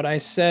do what I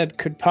said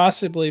could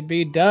possibly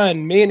be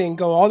done, meaning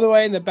go all the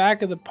way in the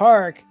back of the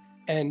park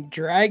and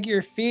drag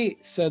your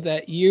feet so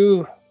that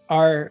you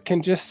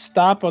can just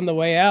stop on the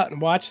way out and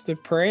watch the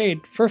parade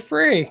for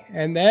free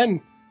and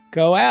then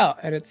go out.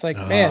 And it's like,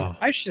 man,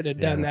 I should have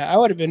done that. I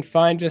would have been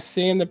fine just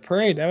seeing the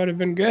parade. That would have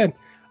been good.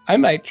 I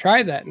might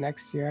try that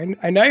next year.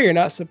 I know you're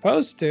not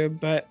supposed to,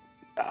 but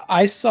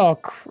I saw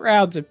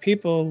crowds of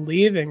people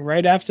leaving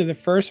right after the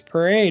first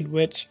parade,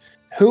 which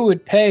who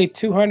would pay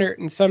 $200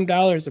 and some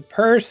a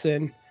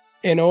person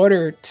in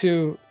order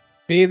to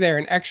be there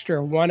an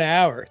extra 1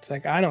 hour? It's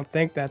like, I don't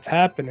think that's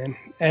happening.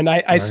 And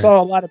I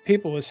saw a lot of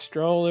people with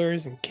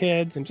strollers and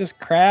kids and just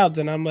crowds.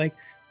 And I'm like,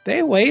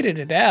 they waited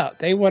it out.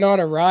 They went on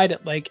a ride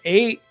at like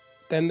 8.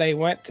 Then they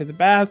went to the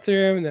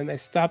bathroom, and then they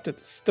stopped at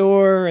the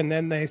store, and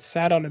then they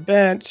sat on a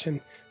bench. And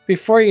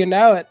before you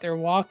know it, they're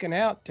walking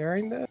out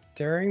during the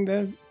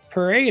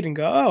parade and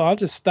go, oh, I'll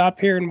just stop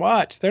here and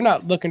watch. They're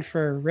not looking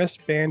for a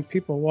wristband,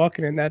 people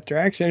walking in that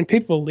direction, and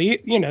people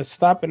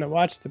stopping to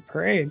watch the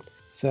parade.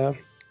 So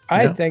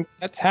I think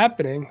that's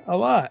happening a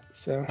lot.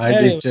 So I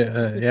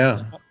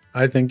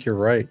think you're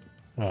right.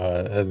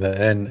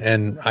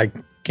 And I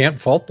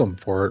can't fault them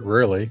for it,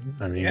 really.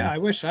 I mean, I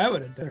wish I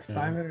would have done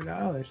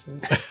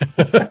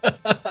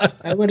 $500.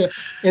 I would have,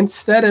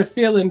 instead of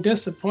feeling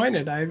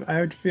disappointed, I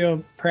would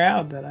feel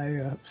proud that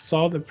I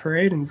saw the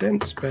parade and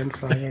didn't spend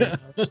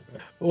 $500.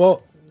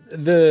 Well,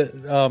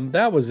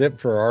 that was it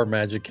for our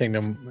Magic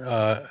Kingdom.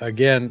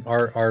 Again,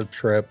 our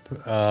trip.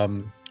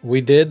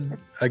 We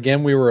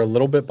were a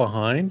little bit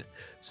behind,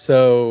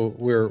 so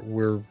we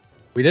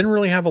didn't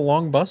really have a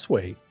long bus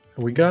wait.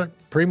 We got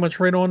pretty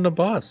much right on the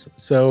bus,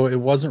 so it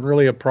wasn't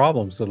really a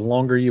problem. So the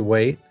longer you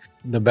wait,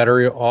 the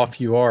better off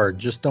you are.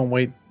 Just don't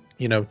wait,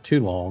 too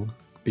long,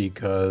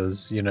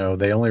 because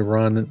they only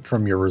run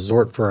from your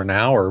resort for an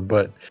hour.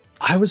 But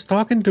I was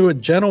talking to a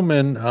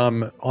gentleman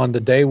on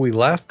the day we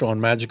left on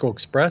Magical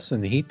Express,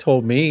 and he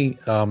told me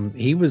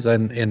he was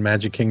in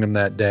Magic Kingdom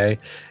that day,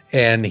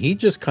 and he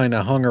just kind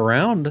of hung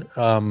around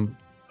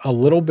a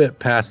little bit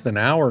past an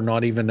hour,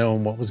 not even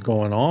knowing what was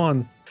going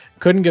on.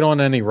 Couldn't get on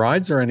any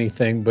rides or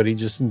anything, but he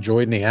just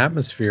enjoyed the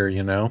atmosphere,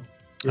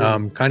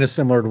 kind of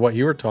similar to what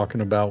you were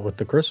talking about with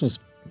the Christmas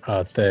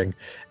thing.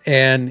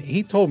 And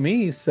he told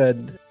me, he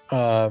said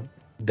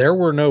there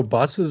were no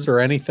buses or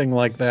anything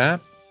like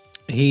that.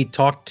 He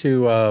talked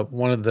to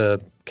one of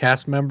the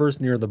cast members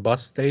near the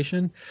bus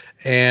station,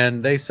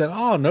 and they said,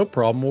 oh, no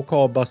problem, we'll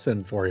call a bus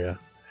in for you.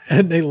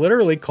 And they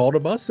literally called a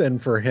bus in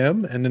for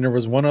him, and then there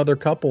was one other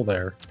couple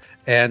there,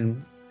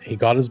 and he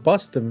got his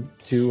bus to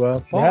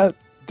fall.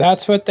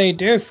 That's what they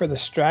do for the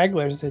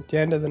stragglers at the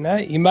end of the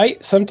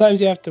night. Sometimes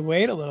you have to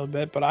wait a little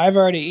bit, but I've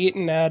already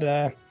eaten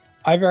at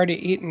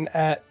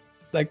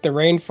like the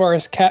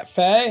Rainforest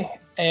Cafe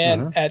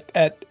and at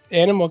the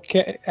Animal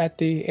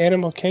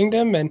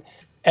Kingdom, and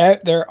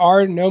there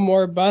are no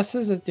more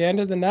buses at the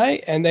end of the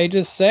night, and they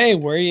just say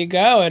where you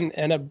go,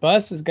 and a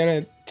bus is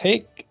going to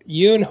take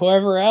you and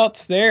whoever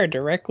else there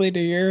directly to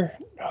your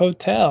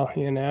hotel.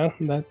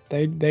 That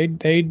they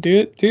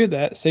do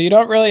that, so you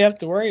don't really have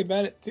to worry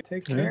about it to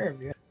take care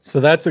of you. So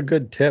that's a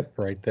good tip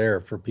right there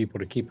for people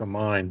to keep in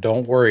mind.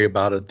 Don't worry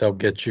about it; they'll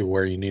get you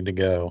where you need to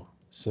go.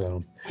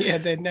 So yeah,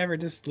 they'd never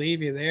just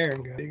leave you there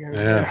and go.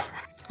 Yeah,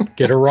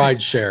 get a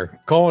ride share,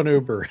 call an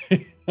Uber.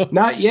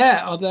 Not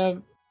yet,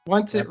 although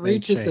once it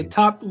reaches the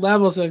top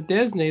levels of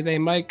Disney, they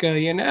might go.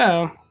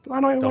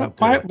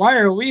 Why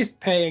are we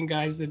paying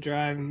guys to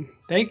drive? And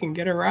they can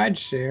get a ride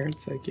share.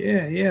 It's like,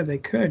 yeah, they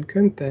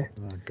couldn't they?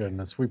 Oh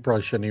goodness, we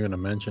probably shouldn't even have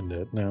mentioned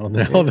it. Now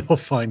they'll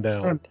find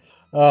out.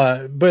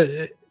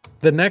 But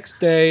the next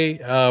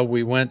day,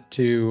 we went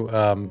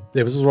to.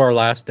 This was our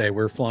last day. We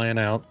were flying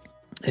out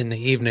in the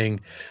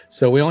evening,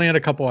 so we only had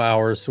a couple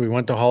hours. So we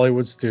went to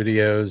Hollywood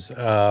Studios.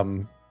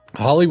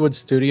 Hollywood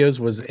Studios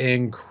was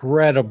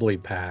incredibly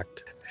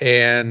packed,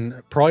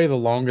 and probably the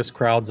longest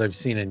crowds I've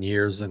seen in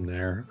years in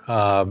there.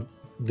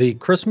 The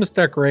Christmas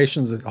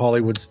decorations at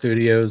Hollywood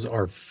Studios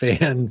are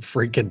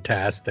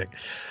fan-freaking-tastic.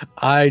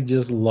 I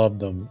just love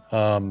them.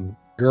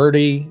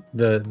 Gertie,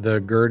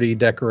 the Gertie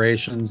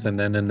decorations, and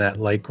then in that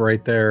lake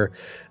right there,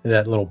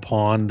 that little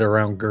pond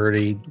around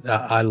Gertie,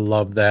 I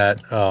love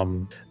that.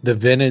 The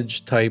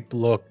vintage type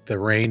look, the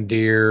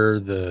reindeer,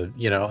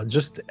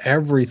 just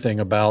everything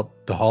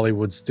about the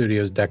Hollywood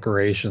Studios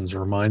decorations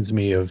reminds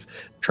me of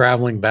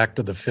traveling back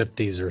to the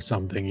 50s or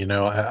something.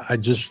 I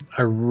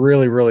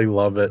really, really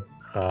love it.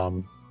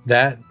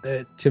 That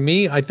to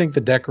me, I think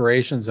the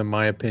decorations, in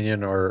my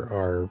opinion,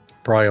 are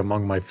probably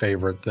among my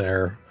favorite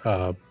there.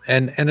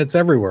 And it's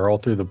everywhere, all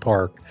through the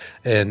park,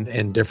 and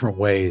in different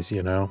ways,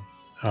 yeah,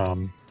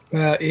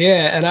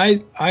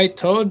 and I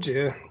told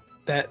you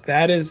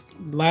that is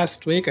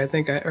last week, I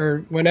think,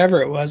 or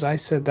whenever it was, I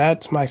said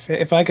that's my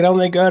favorite. If I could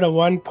only go to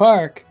one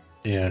park,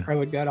 I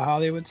would go to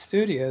Hollywood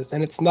Studios,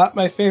 and it's not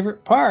my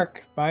favorite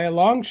park by a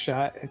long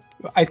shot.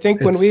 I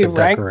think when we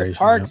ranked the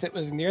parks, it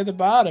was near the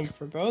bottom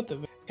for both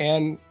of them.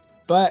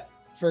 But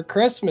for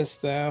Christmas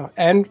though,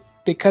 and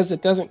because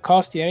it doesn't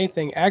cost you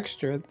anything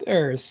extra,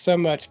 there is so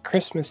much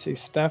Christmassy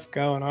stuff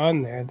going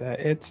on there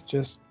that it's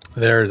just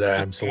there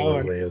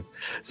absolutely is.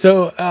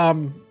 So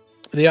I'll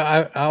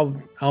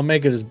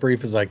make it as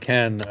brief as I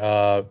can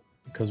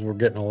because we're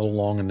getting a little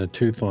long in the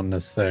tooth on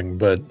this thing.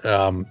 But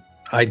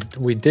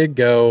we did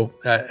go.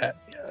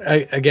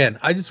 Again,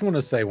 I just want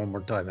to say one more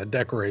time, the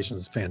decoration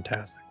is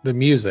fantastic. The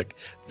music,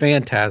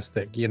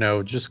 fantastic.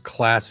 Just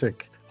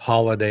classic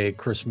holiday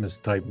Christmas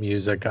type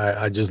music.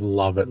 I just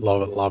love it.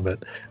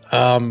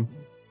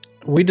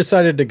 We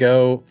decided to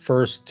go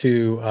first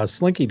to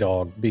Slinky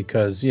Dog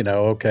because,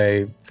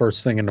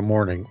 first thing in the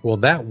morning. Well,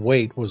 that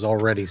wait was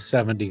already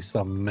 70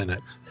 some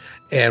minutes,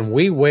 and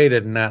we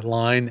waited in that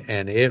line,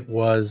 and it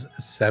was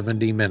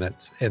 70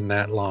 minutes in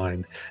that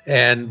line.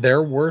 And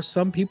there were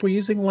some people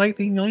using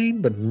Lightning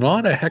Lane, but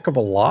not a heck of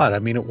a lot. I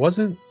mean, it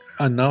wasn't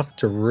enough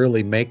to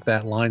really make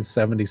that line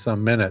 70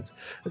 some minutes.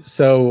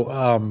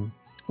 So,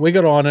 we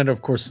got on it.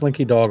 Of course,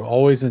 Slinky Dog,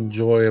 always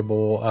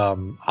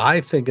enjoyable. I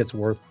think it's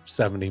worth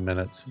 70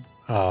 minutes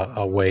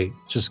a wait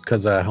just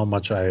because of how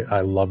much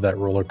I love that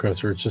roller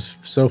coaster. It's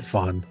just so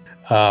fun.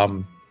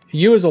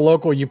 You as a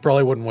local, you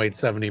probably wouldn't wait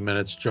 70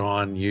 minutes,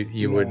 John.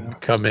 You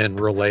would come in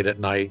real late at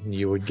night and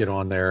you would get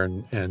on there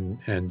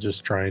and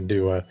just try and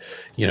do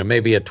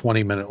maybe a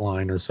 20-minute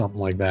line or something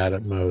like that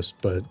at most.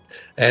 But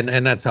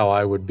and that's how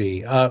I would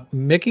be.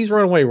 Mickey's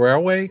Runaway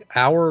Railway,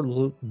 hour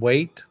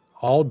wait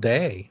all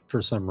day for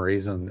some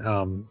reason.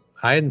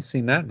 I hadn't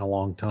seen that in a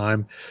long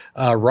time.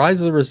 Rise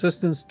of the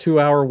Resistance,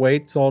 2-hour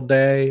waits all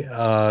day.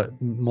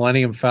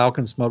 Millennium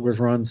Falcon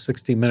Smuggler's Run,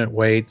 60-minute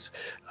waits.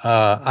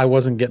 I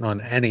wasn't getting on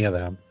any of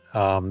them.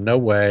 No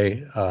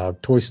way.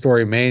 Toy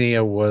Story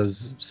Mania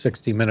was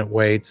 60-minute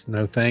waits.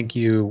 No, thank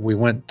you. We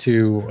went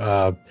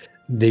to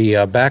the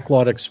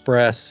Backlot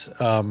Express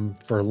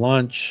for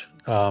lunch.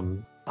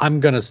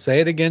 I'm going to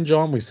say it again,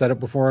 John. We said it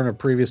before in a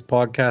previous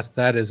podcast.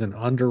 That is an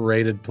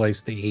underrated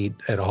place to eat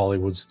at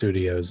Hollywood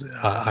Studios.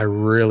 I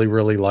really,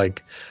 really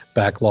like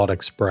Backlot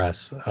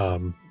Express.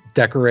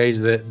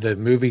 Decorations, the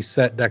movie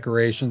set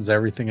decorations,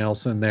 everything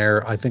else in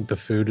there. I think the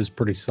food is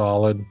pretty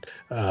solid.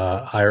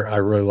 I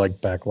really like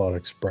Backlot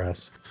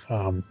Express.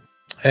 And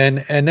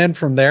then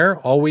from there,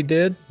 all we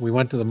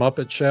went to the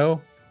Muppet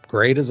Show.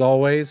 Great as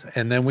always.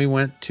 And then we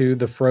went to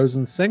the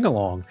Frozen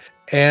Sing-Along.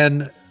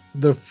 And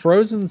the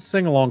Frozen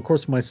Sing-Along, of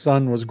course, my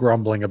son was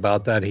grumbling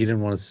about that. He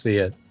didn't want to see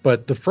it.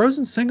 But the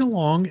Frozen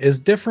Sing-Along is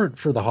different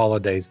for the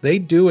holidays. They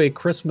do a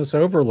Christmas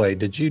overlay.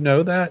 Did you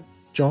know that,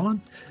 John?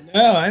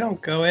 No, I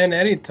don't go in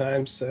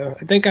anytime, so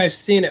I think I've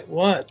seen it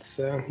once,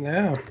 so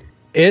no.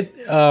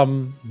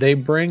 They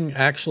bring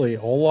actually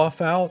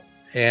Olaf out,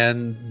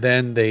 and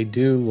then they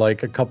do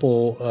like a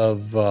couple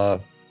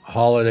of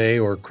holiday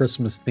or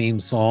Christmas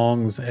themed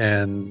songs,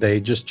 and they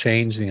just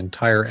change the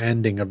entire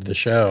ending of the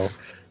show.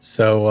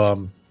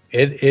 So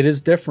it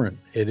is different.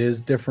 It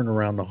is different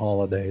around the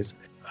holidays.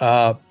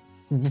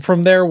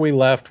 From there we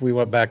left. We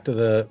went back to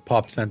the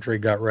Pop Century,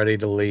 got ready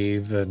to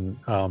leave, and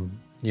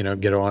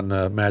get on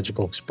the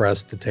Magical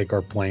Express to take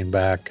our plane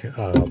back,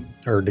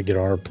 or to get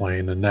on our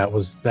plane, and that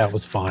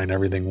was fine.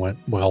 Everything went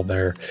well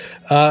there.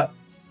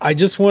 I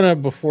just want to,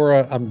 before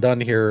I'm done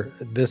here,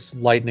 this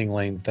Lightning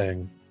Lane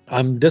thing,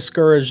 I'm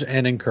discouraged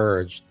and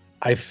encouraged.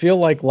 I feel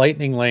like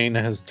Lightning Lane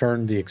has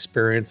turned the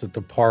experience at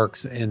the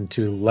parks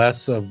into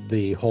less of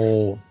the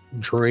whole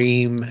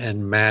dream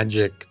and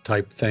magic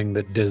type thing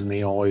that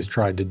Disney always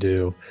tried to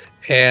do.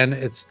 And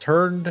it's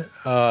turned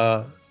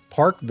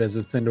park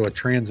visits into a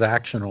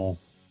transactional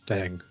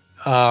thing.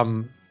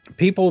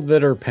 People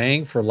that are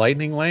paying for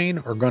Lightning Lane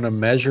are going to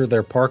measure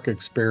their park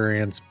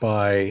experience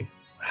by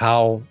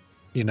how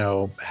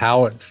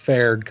it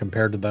fared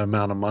compared to the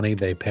amount of money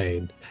they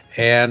paid.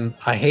 And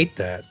I hate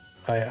that.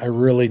 I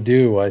really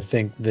do. I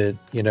think that,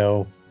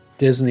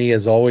 Disney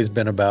has always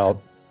been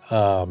about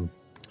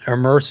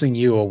immersing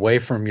you away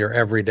from your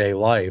everyday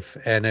life.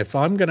 And if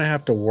I'm going to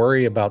have to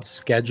worry about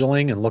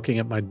scheduling and looking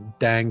at my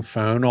dang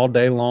phone all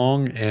day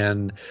long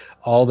and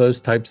all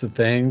those types of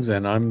things,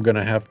 and I'm going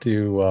to have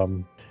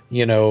to,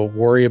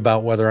 worry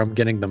about whether I'm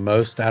getting the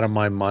most out of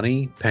my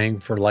money paying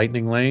for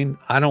Lightning Lane,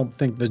 I don't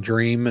think the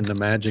dream and the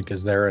magic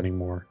is there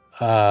anymore.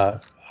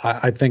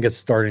 I think it's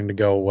starting to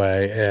go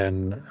away,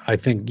 and I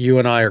think you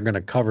and I are going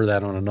to cover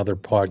that on another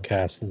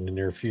podcast in the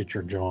near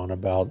future, John,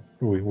 about,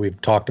 we've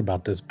talked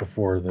about this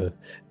before, the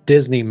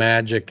Disney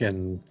magic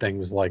and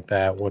things like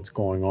that, what's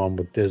going on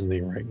with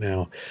Disney right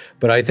now.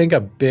 But I think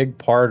a big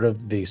part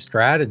of the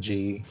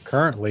strategy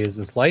currently is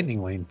this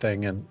Lightning Lane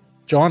thing. And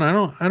John,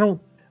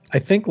 I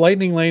think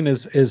Lightning Lane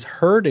is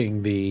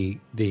hurting the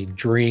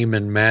dream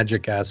and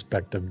magic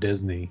aspect of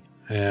Disney.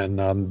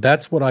 And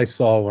that's what I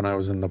saw when I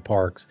was in the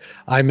parks.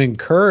 I'm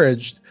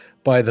encouraged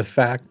by the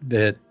fact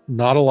that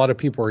not a lot of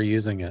people are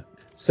using it.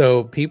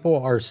 So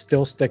people are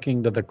still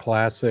sticking to the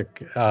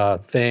classic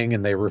thing,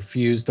 and they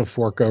refuse to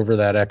fork over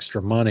that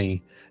extra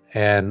money.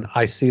 And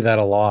I see that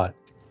a lot.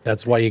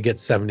 That's why you get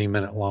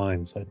 70-minute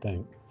lines, I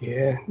think.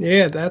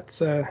 Yeah,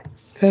 that's a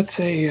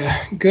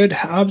good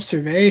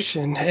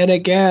observation. And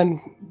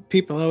again,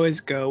 people always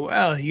go,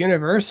 well,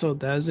 Universal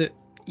does it.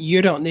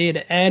 You don't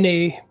need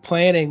any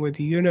planning with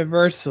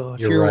Universal. If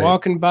you're right.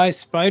 Walking by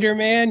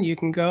Spider-Man, you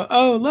can go,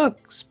 oh,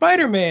 look,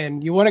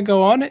 Spider-Man. You want to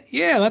go on it?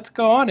 Yeah, let's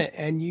go on it.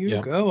 And you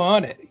go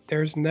on it.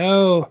 There's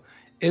no,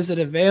 is it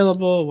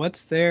available?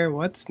 What's there?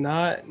 What's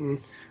not?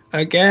 And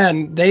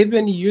again, they've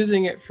been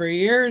using it for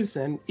years.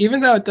 And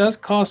even though it does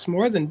cost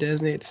more than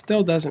Disney, it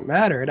still doesn't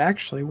matter. It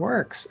actually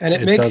works. And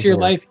it makes your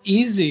life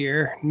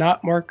easier,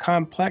 not more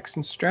complex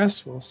and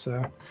stressful.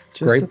 So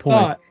just Great a point.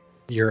 thought.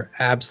 You're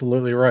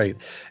absolutely right.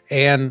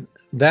 And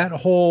that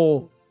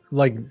whole,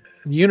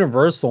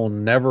 Universal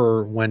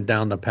never went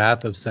down the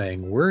path of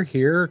saying, we're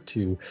here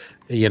to,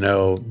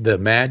 the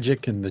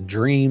magic and the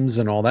dreams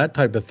and all that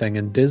type of thing.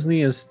 And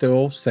Disney is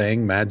still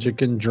saying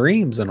magic and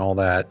dreams and all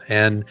that.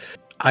 And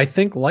I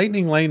think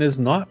Lightning Lane is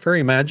not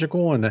very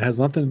magical, and it has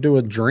nothing to do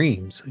with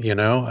dreams.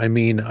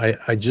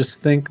 I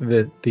just think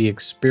that the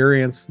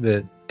experience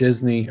that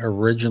Disney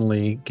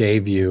originally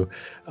gave you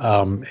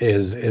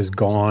is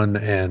gone,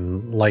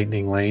 and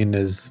Lightning Lane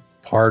is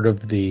part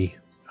of the,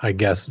 I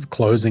guess,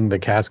 closing the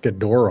casket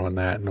door on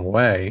that in a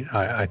way.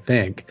 I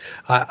think.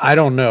 I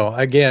don't know.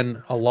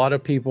 Again, a lot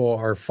of people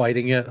are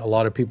fighting it. A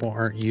lot of people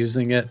aren't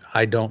using it.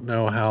 I don't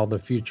know how the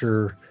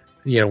future,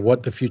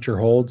 what the future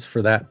holds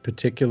for that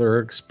particular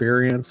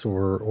experience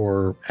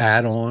or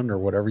add-on or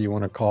whatever you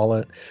want to call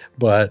it.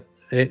 But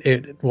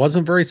it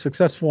wasn't very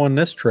successful on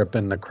this trip,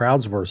 and the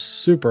crowds were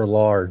super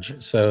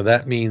large. So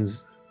that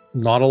means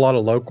not a lot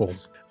of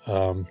locals.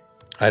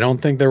 I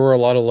don't think there were a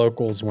lot of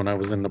locals when I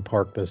was in the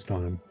park this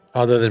time,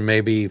 other than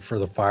maybe for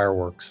the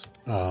fireworks.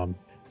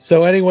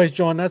 So anyways,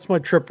 John, that's my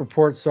trip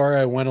report. Sorry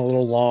I went a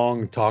little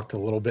long, talked a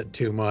little bit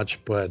too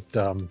much, but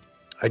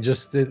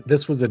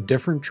this was a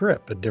different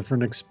trip, a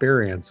different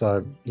experience,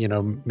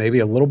 maybe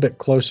a little bit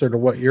closer to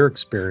what your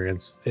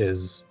experience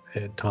is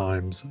at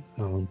times.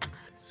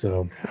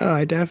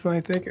 I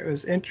definitely think it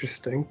was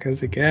interesting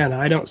because, again,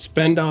 I don't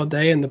spend all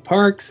day in the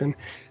parks, and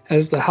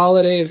as the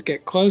holidays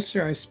get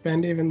closer, I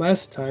spend even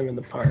less time in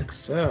the parks.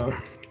 So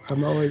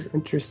I'm always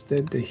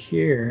interested to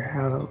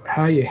hear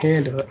how you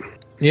handle it.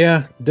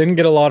 Yeah, didn't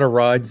get a lot of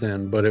rides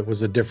in, but it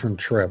was a different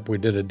trip. We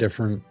did a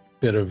different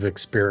bit of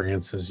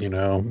experiences,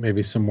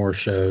 maybe some more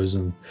shows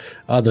and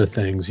other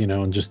things,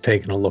 and just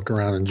taking a look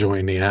around,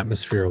 enjoying the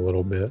atmosphere a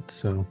little bit.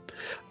 So,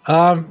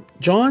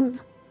 John,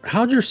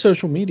 how'd your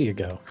social media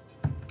go?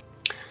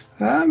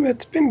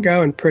 It's been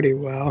going pretty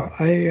well.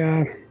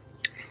 I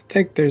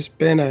think there's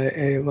been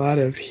a lot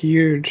of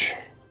huge,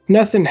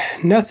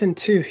 nothing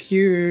too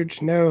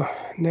huge, no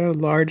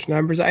large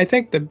numbers. I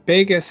think the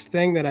biggest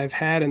thing that I've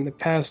had in the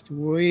past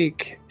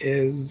week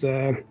is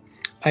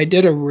I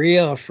did a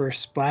reel for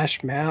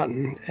Splash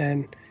Mountain,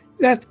 and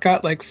that's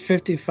got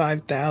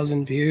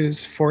 55,000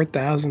 views,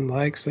 4,000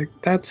 likes.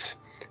 That's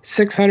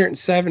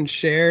 607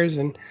 shares.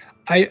 And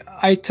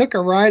I took a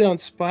ride on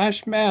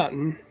Splash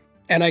Mountain,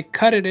 and I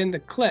cut it into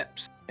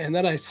clips, and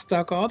then I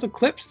stuck all the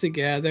clips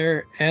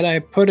together, and I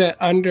put it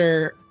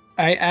under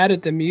I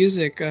added the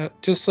music,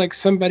 just like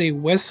somebody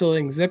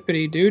whistling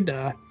Zippity Doo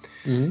Dah.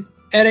 Mm-hmm.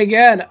 And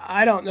again,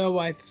 I don't know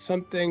why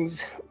some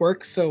things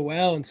work so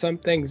well and some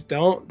things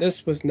don't.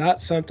 This was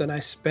not something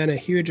I spent a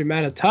huge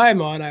amount of time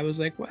on. I was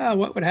like, well,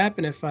 what would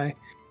happen if I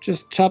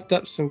just chopped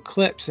up some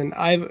clips? And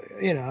I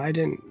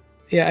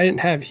didn't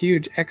have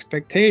huge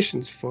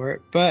expectations for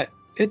it, but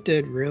it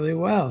did really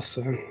well.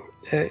 So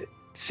it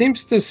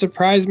seems to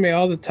surprise me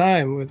all the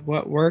time with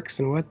what works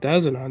and what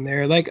doesn't on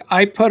there. Like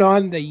I put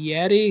on the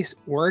Yeti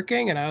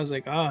working and I was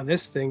like, oh,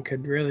 this thing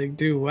could really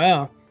do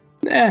well.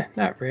 Nah,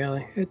 not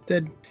really. It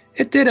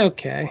did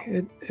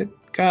okay. It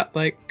got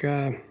like,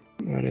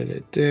 what did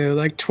it do?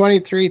 Like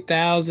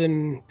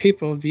 23,000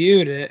 people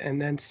viewed it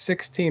and then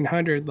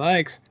 1,600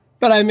 likes.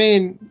 But I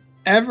mean,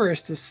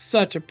 Everest is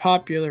such a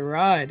popular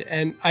ride,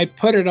 and I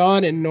put it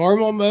on in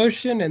normal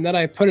motion and then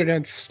I put it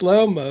in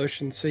slow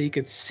motion so you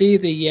could see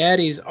the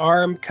Yeti's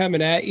arm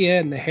coming at you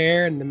and the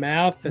hair and the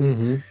mouth.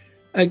 And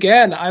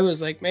again, I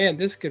was like, man,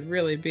 this could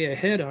really be a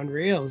hit on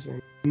Reels.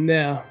 And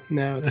no,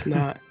 it's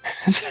not.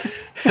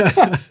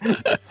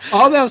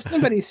 Although if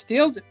somebody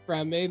steals it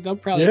from me, they'll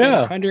probably get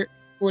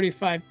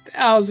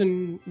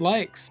 145,000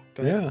 likes.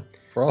 But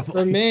probably.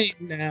 For me,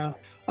 no,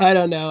 I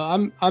don't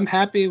know. I'm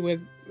happy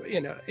with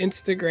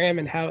Instagram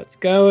and how it's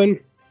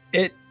going.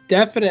 It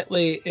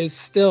definitely is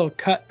still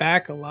cut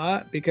back a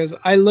lot because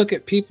I look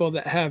at people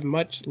that have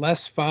much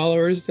less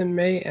followers than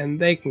me and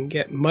they can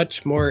get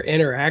much more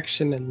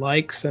interaction and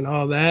likes and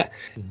all that.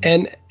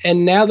 And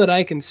now that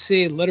I can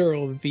see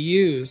literal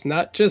views,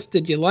 not just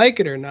did you like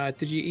it or not,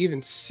 did you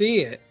even see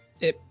it,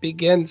 it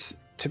begins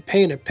to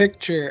paint a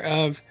picture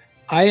of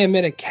I am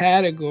in a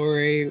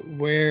category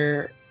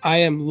where I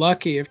am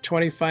lucky if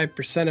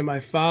 25% of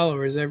my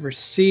followers ever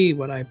see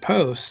what I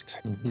post.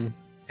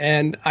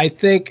 And I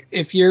think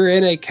if you're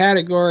in a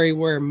category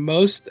where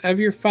most of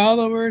your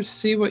followers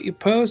see what you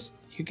post,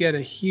 you get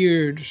a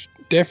huge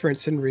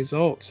difference in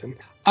results. And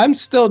I'm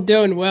still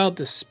doing well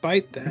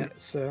despite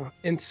that. So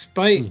in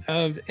spite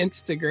of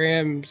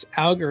Instagram's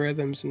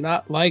algorithms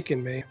not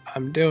liking me,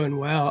 I'm doing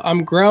well.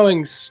 I'm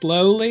growing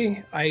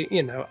slowly.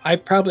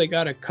 I probably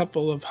got a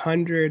couple of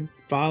hundred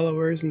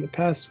followers in the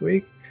past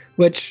week,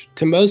 which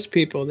to most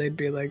people, they'd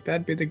be like,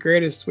 that'd be the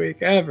greatest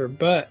week ever.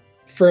 But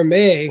for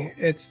me,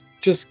 it's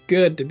just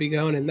good to be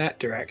going in that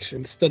direction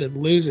instead of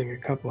losing a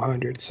couple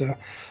hundred. So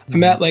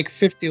I'm at like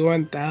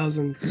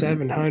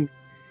 51,700.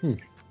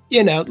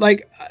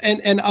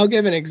 And I'll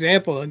give an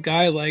example. A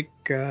guy like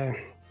paging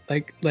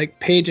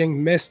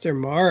Mr.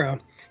 Morrow,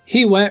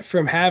 he went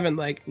from having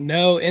like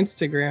no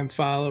Instagram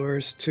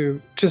followers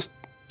to just,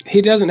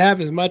 he doesn't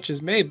have as much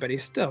as me, but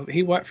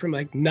he went from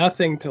like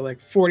nothing to like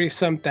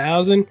 40-some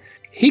thousand.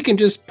 He can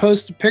just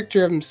post a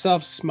picture of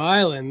himself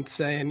smiling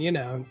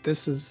saying,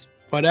 this is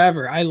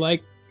whatever. I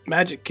like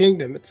Magic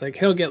Kingdom. It's like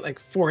he'll get like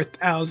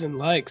 4,000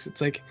 likes.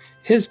 It's like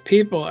his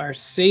people are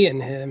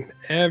seeing him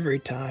every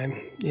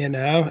time,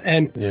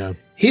 and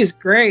he's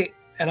great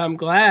and I'm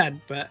glad,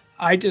 but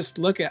I just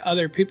look at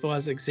other people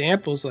as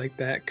examples like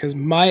that because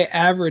my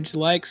average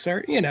likes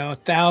are,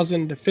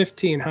 1,000 to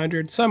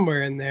 1,500,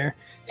 somewhere in there.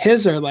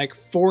 His are like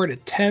 4,000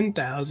 to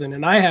 10,000,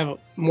 and I have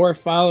more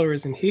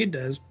followers than he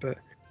does, but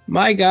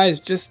my guys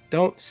just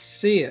don't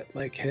see it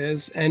like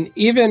his. And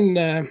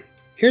even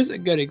here's a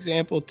good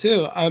example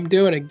too. I'm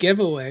doing a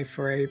giveaway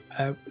for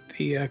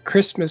the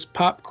Christmas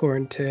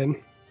popcorn tin,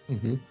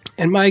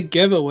 and my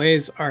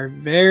giveaways are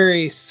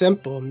very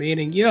simple,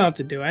 meaning you don't have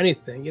to do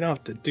anything. You don't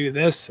have to do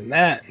this and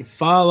that and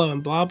follow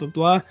and blah blah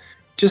blah.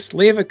 Just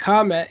leave a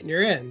comment and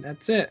you're in.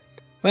 That's it.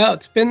 Well,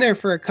 it's been there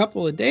for a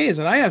couple of days,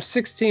 and I have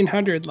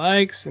 1,600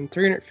 likes and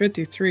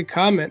 353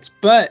 comments,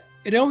 but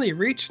it only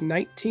reached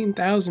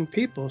 19,000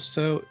 people.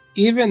 So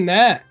even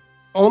that,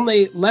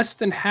 only less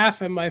than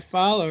half of my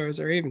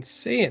followers are even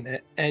seeing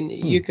it. And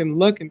you can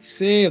look and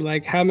see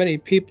like how many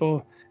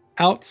people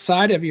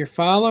outside of your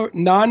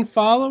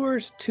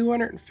non-followers,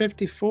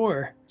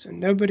 254. So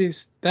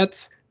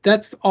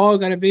that's all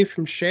going to be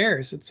from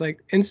shares. It's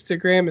like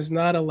Instagram is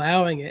not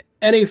allowing it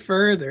any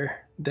further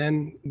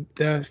than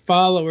the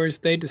followers.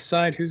 They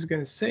decide who's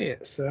going to see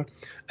it. So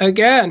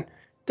again,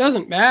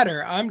 doesn't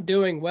matter. I'm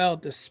doing well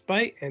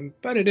despite him,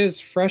 but it is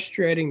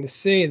frustrating to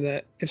see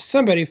that if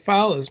somebody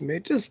follows me,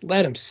 just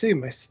let them see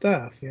my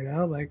stuff,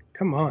 like,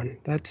 come on.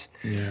 That's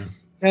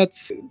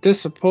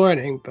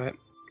disappointing. But,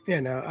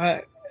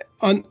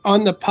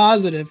 on the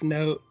positive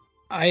note,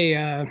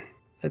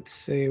 let's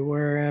see,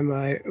 where am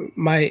I?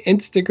 My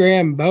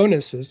Instagram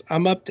bonuses,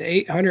 I'm up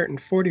to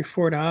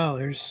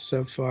 $844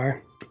 so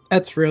far.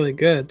 That's really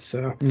good.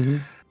 So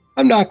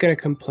I'm not going to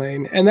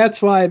complain. And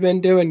that's why I've been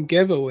doing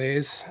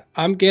giveaways.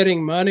 I'm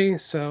getting money,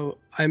 so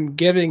I'm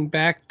giving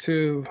back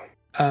to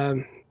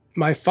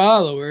my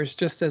followers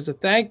just as a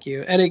thank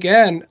you. And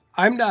again,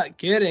 I'm not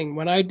getting,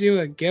 when I do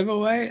a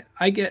giveaway,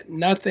 I get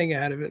nothing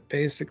out of it,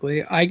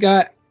 basically. I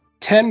got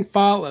 10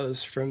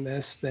 follows from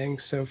this thing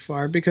so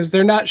far because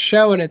they're not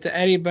showing it to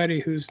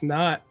anybody who's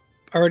not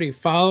already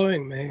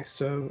following me.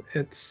 So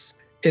it's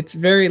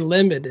very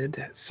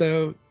limited.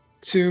 So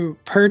to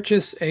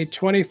purchase a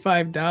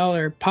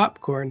 $25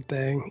 popcorn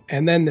thing,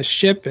 and then to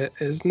ship it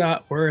is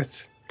not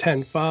worth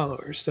 10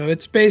 followers. So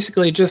it's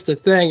basically just a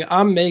thing.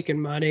 I'm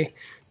making money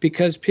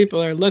because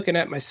people are looking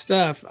at my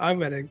stuff. I'm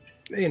going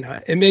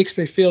to, it makes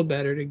me feel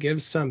better to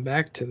give some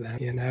back to them,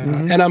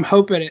 and I'm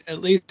hoping it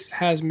at least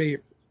has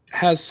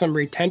some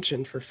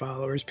retention for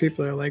followers.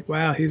 People are like,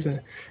 wow, he's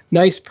a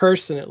nice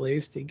person. At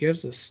least he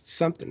gives us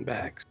something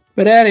back.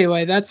 But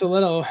anyway, that's a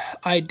little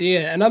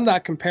idea, and I'm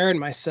not comparing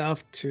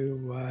myself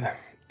to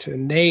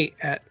Nate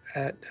at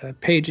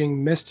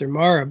Paging Mr.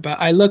 Mara, but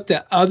I looked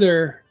at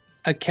other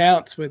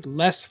accounts with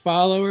less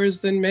followers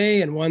than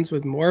me and ones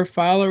with more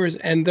followers,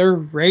 and their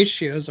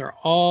ratios are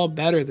all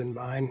better than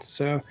mine.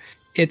 So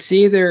it's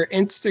either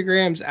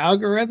Instagram's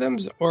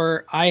algorithms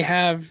or I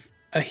have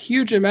a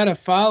huge amount of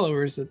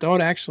followers that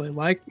don't actually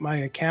like my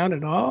account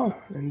at all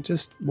and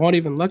just won't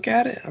even look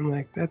at it. I'm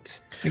like, I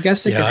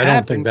guess it could happen. I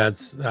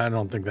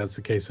don't think that's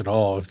the case at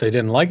all. If they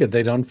didn't like it,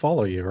 they don't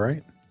follow you,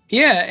 right?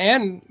 Yeah,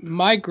 and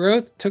my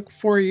growth took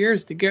 4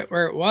 years to get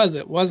where it was.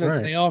 It wasn't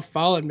right. They all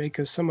followed me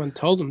because someone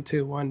told them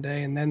to one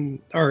day,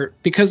 or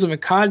because of a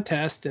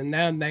contest, and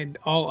then they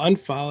all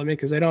unfollow me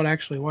because they don't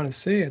actually want to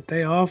see it.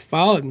 They all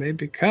followed me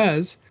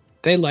because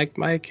they liked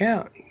my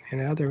account.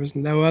 There was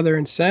no other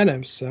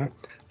incentive. So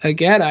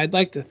again, I'd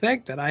like to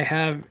think that I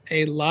have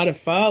a lot of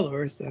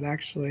followers that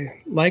actually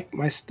like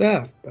my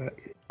stuff, but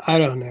I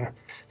don't know.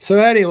 So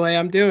anyway,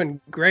 I'm doing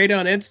great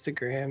on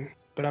Instagram,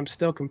 but I'm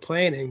still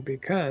complaining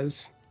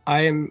because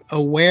I am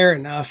aware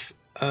enough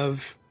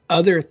of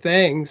other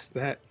things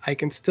that I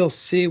can still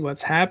see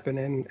what's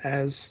happening,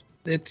 as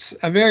it's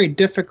a very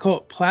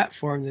difficult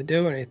platform to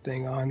do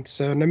anything on.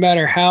 So no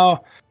matter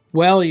how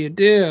well you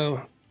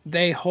do,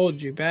 they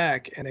hold you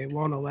back and they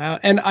won't allow.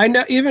 And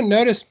I even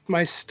noticed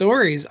my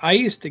stories. I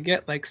used to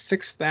get like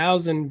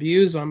 6,000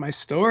 views on my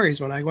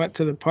stories when I went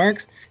to the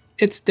parks.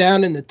 It's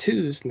down in the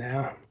 2s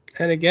now.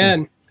 And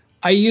again,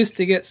 I used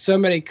to get so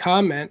many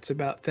comments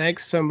about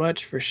thanks so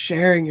much for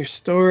sharing your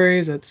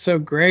stories. It's so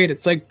great.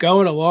 It's like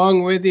going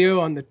along with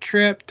you on the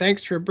trip.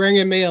 Thanks for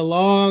bringing me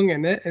along.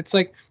 And it's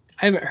like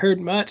I haven't heard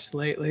much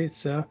lately.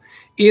 So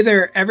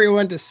either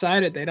everyone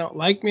decided they don't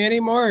like me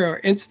anymore,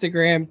 or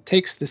Instagram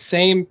takes the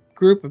same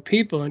group of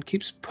people and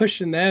keeps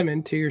pushing them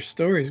into your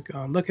stories,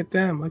 going, look at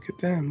them, look at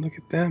them, look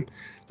at them.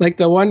 Like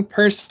the one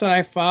person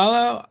I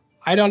follow,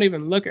 I don't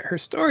even look at her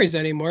stories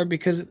anymore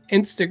because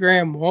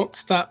Instagram won't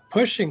stop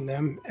pushing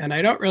them. And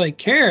I don't really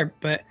care,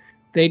 but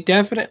they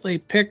definitely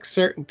pick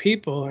certain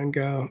people and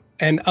go,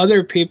 and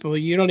other people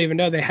you don't even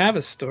know they have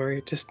a story.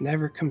 It just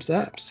never comes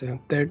up. So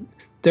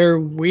they're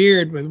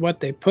weird with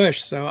what they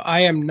push. So I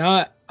am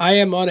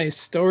on a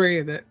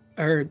story that,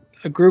 or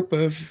a group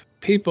of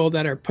people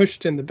that are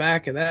pushed in the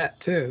back of that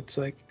too. It's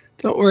like,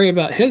 don't worry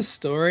about his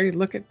story.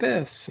 Look at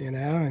this,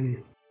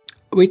 and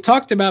we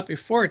talked about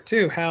before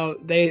too, how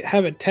they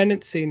have a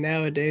tendency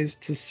nowadays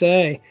to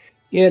say,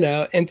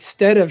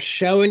 instead of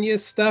showing you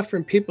stuff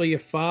from people you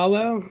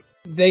follow,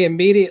 they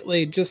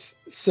immediately just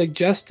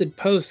suggested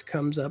post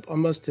comes up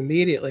almost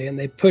immediately, and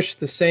they push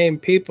the same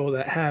people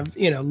that have,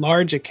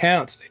 large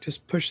accounts. They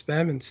just push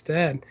them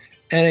instead.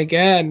 And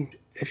again,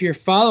 if you're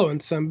following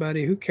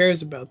somebody, who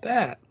cares about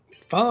that?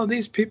 Follow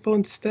these people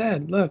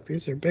instead. Look,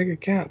 these are big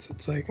accounts.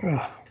 It's like,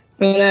 oh.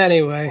 But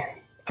anyway,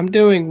 I'm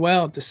doing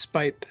well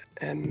despite that.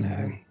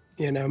 And,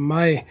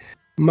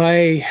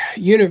 my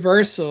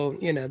Universal,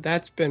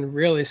 that's been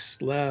really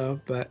slow.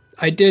 But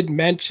I did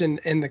mention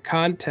in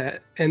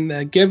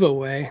the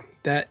giveaway,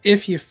 that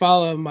if you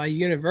follow my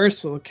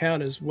Universal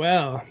account as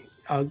well,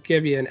 I'll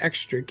give you an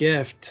extra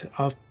gift.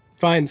 I'll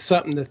find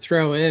something to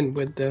throw in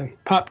with the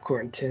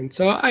popcorn tin.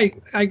 So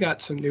I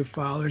got some new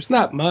followers.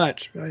 Not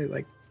much, probably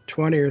like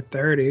 20 or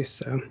 30.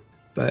 So,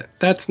 but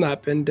that's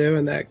not been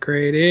doing that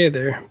great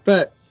either.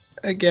 But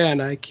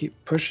again, I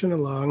keep pushing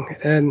along.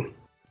 And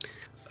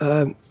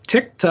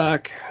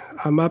TikTok,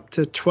 I'm up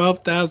to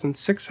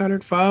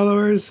 12,600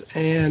 followers,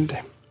 and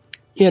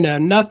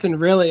nothing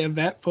really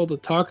eventful to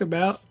talk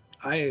about.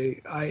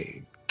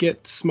 I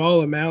get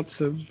small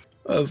amounts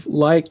of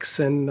likes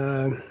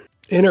and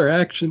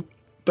interaction,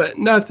 but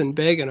nothing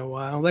big in a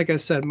while. Like I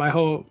said, my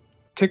whole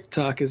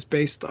TikTok is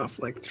based off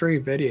like 3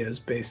 videos,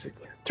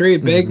 basically 3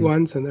 big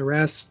ones, and the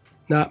rest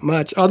not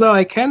much. Although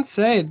I can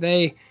say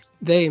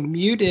they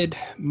muted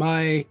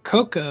my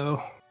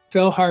Coco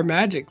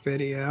PhilharMagic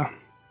video.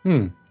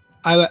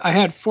 I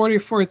had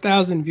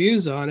 44,000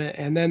 views on it,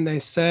 and then they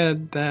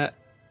said that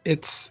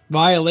it's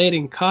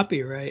violating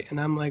copyright. And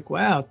I'm like,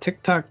 wow,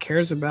 TikTok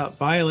cares about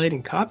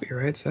violating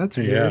copyrights. That's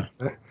weird.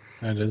 Yeah,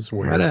 that is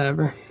weird.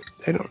 Whatever.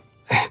 They don't.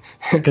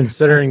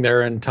 Considering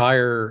their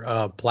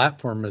entire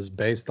platform is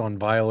based on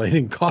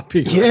violating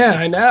copyright. Yeah,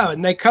 I know.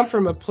 And they come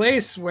from a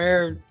place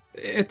where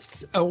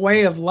it's a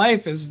way of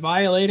life is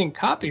violating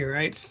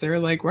copyrights. They're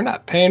like, we're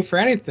not paying for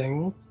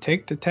anything. We'll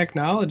take the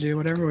technology,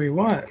 whatever we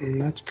want.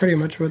 And that's pretty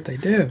much what they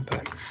do.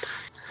 But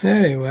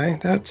anyway,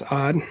 that's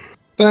odd.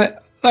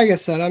 But like I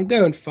said, I'm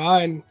doing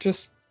fine.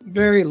 Just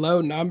very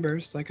low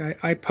numbers. Like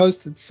I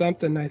posted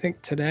something, I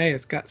think today,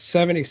 it's got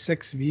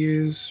 76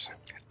 views.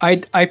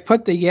 I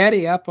put the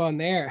Yeti up on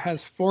there. It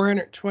has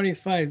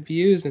 425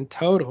 views in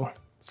total,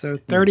 so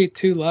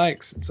 32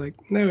 likes. It's like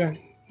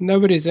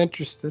nobody's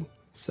interested.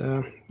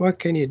 So what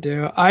can you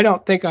do? I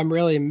don't think I'm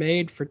really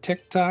made for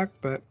TikTok,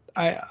 but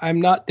I'm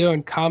not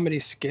doing comedy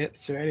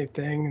skits or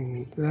anything,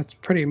 and that's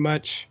pretty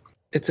much,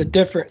 it's a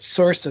different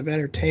source of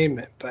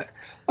entertainment. But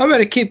I'm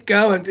gonna keep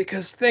going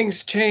because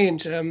things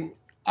change.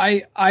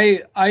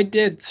 I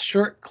did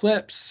short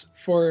clips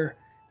for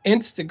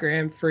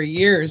Instagram for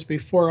years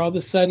before all of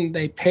a sudden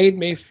they paid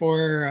me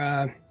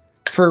for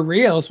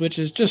Reels, which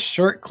is just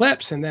short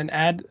clips and then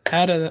add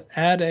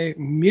a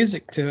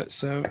music to it.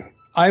 So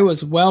I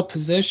was well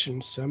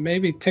positioned. So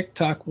maybe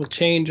TikTok will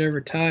change over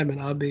time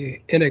and I'll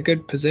be in a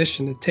good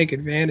position to take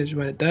advantage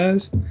when it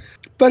does.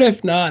 But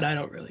if not, I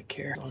don't really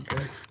care. All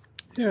good.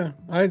 Yeah,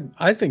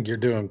 I think you're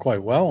doing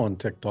quite well on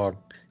TikTok,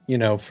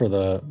 for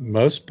the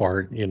most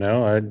part.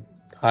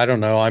 I don't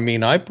know. I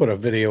mean, I put a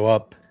video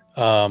up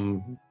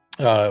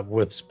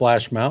with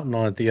Splash Mountain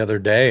on it the other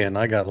day, and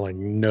I got like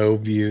no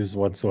views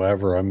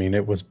whatsoever. I mean,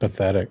 it was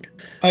pathetic.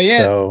 Oh yeah.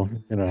 So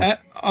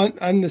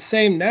on the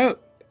same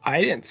note, I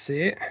didn't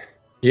see it.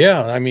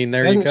 Yeah, I mean,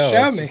 there you go.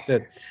 Doesn't show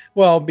me.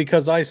 Well,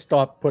 because I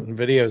stopped putting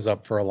videos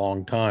up for a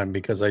long time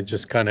because I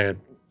just kind of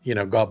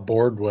got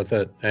bored with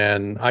it.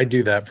 And I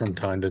do that from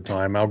time to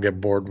time. I'll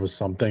get bored with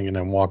something and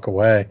then walk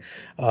away,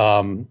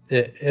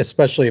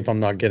 especially if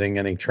I'm not getting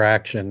any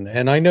traction.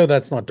 And I know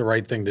that's not the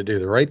right thing to do.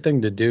 The right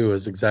thing to do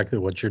is exactly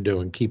what you're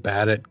doing. Keep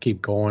at it,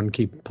 keep going,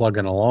 keep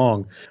plugging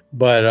along.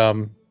 But,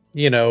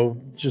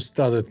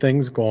 just other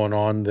things going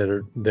on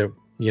that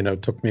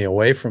took me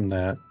away from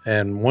that.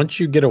 And once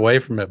you get away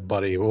from it,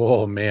 buddy,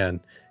 oh man,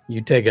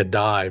 you take a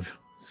dive.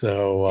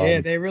 So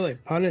yeah, they really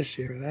punish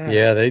you for that.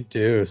 Yeah, they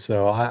do.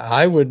 So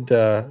I would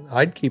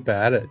I'd keep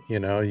at it.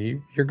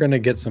 You're going to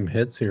get some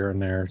hits here and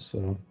there.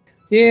 So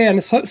yeah,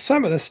 and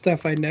some of the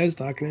stuff I know is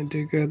not going to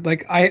do good.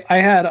 Like I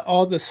had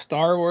all the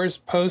Star Wars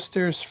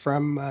posters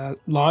from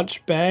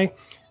Launch Bay,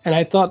 and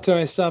I thought to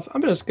myself,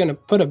 I'm just going to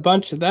put a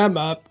bunch of them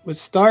up with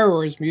Star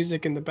Wars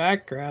music in the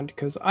background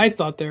because I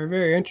thought they were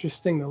very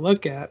interesting to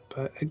look at.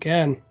 But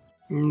again,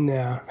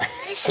 no,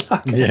 it's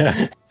not gonna,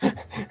 yeah.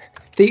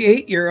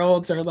 The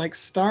 8-year-olds are like,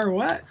 Star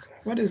what?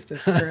 What is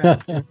this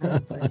crap? Like,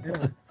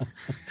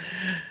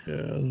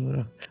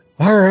 yeah.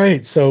 All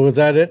right. So was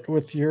that it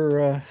with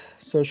your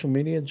social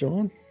media,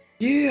 John?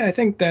 Yeah, I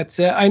think that's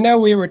it. I know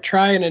we were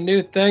trying a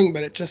new thing,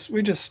 but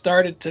we just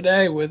started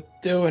today with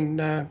doing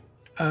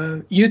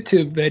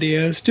YouTube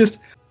videos.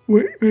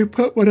 We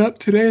put one up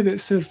today that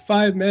said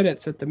 5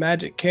 minutes at the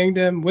Magic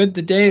Kingdom with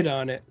the date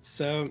on it.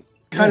 So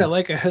kind of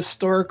like a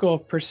historical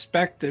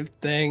perspective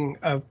thing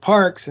of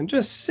parks and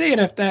just seeing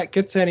if that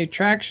gets any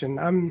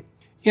traction.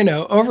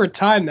 Over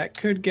time that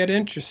could get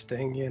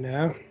interesting,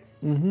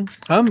 Mm-hmm.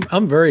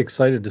 I'm very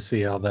excited to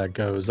see how that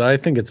goes. I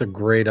think it's a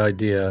great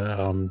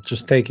idea.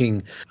 Just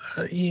taking,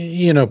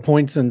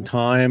 points in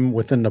time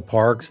within the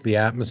parks, the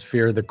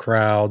atmosphere, the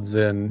crowds,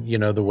 and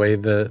the way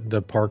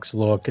the parks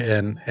look,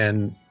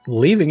 and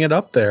leaving it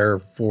up there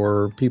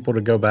for people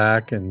to go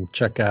back and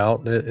check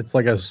out. It's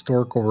like a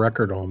historical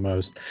record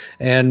almost.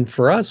 And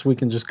for us, we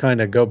can just kind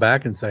of go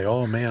back and say,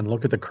 oh man,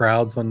 look at the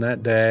crowds on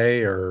that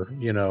day, or,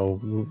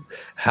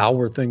 how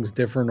were things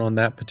different on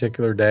that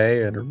particular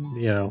day?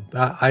 And,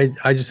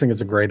 I just think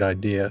it's a great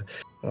idea.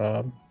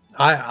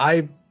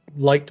 I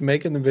liked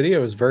making the video.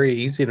 It was very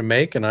easy to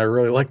make, and I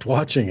really liked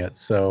watching it.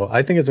 So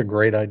I think it's a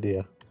great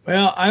idea.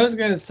 Well, I was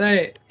going to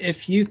say,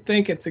 if you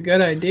think it's a good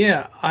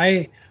idea,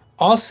 I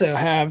also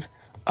have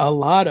a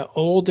lot of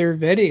older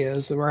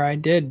videos where I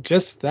did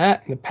just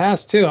that in the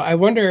past too. I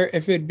wonder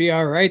if it'd be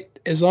all right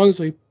as long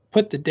as we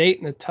put the date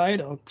in the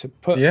title to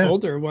put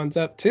older ones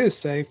up too.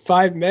 Say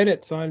 5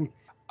 minutes on.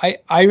 I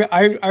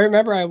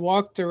remember I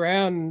walked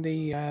around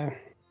the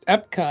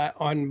Epcot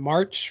on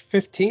March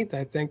 15th,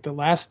 I think, the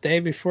last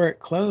day before it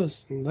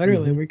closed, and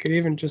literally we could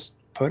even just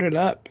put it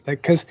up,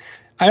 because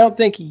I don't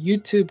think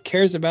YouTube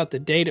cares about the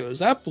date it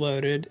was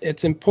uploaded.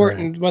 It's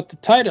important what the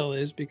title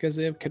is, because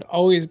it could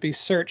always be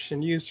searched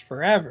and used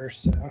forever.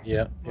 So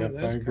I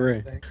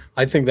agree.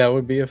 I think that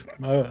would be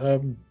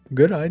a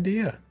good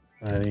idea.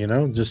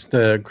 Just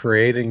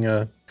creating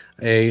a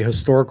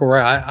historical.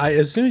 I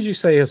as soon as you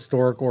say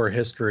historical or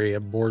history, it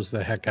bores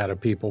the heck out of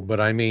people.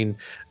 But I mean,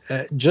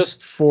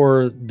 just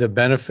for the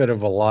benefit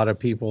of a lot of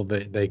people,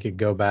 that they could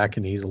go back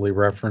and easily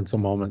reference a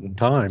moment in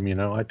time.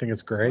 I think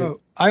it's great.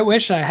 Oh, I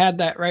wish I had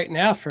that right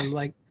now from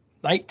like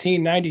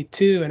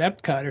 1992 in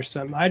Epcot or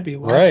something. I'd be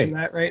watching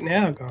that right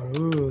now going,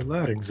 ooh,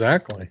 look.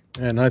 Exactly.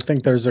 And I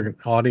think there's an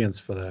audience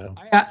for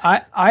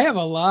that. I have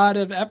a lot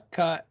of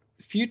Epcot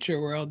Future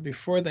World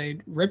before they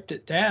ripped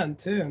it down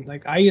too.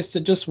 Like I used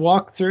to just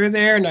walk through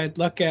there and I'd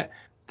look at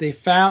the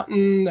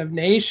Fountain of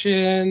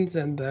Nations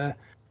and the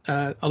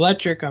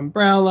Electric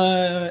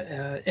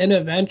Umbrella,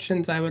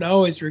 Interventions. I would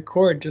always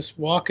record just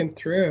walking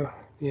through,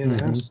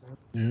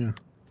 So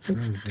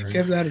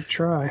give that a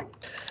try.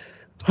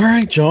 All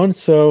right, John.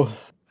 So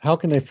how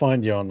can they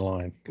find you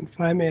online? You can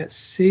find me at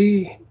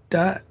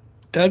c.j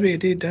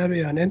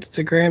WDW on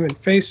Instagram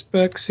and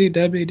Facebook,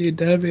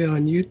 CWDW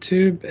on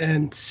YouTube,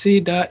 and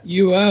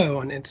C.UO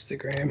on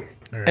Instagram.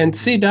 And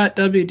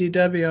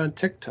C.WDW on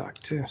TikTok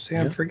too. See,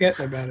 I'm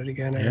forgetting about it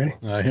again already.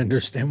 Yeah, I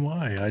understand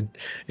why.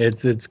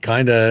 It's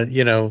kind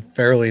of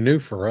fairly new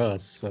for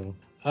us. So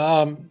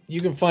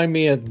you can find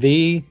me at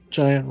The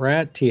Giant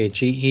Rat,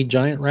 THEE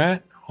Giant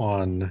Rat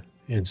on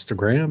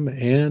Instagram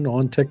and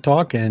on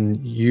TikTok,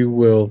 and you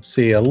will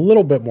see a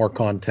little bit more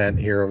content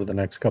here over the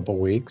next couple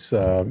weeks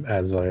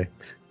as I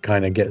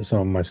kind of get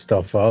some of my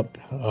stuff up.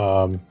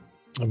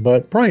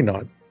 But probably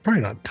not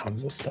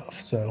tons of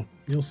stuff. So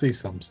you'll see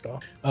some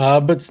stuff.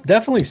 But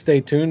definitely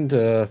stay tuned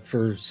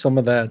for some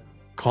of that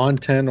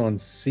content on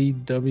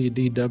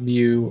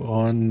CWDW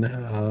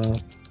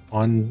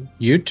on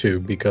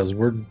YouTube, because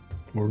we're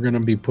going to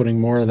be putting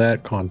more of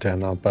that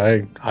content up.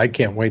 I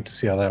can't wait to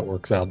see how that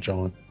works out,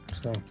 John.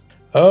 So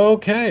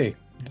okay.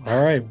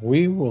 All right.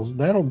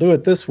 That'll do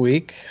it this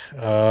week.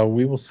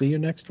 We will see you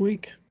next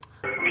week.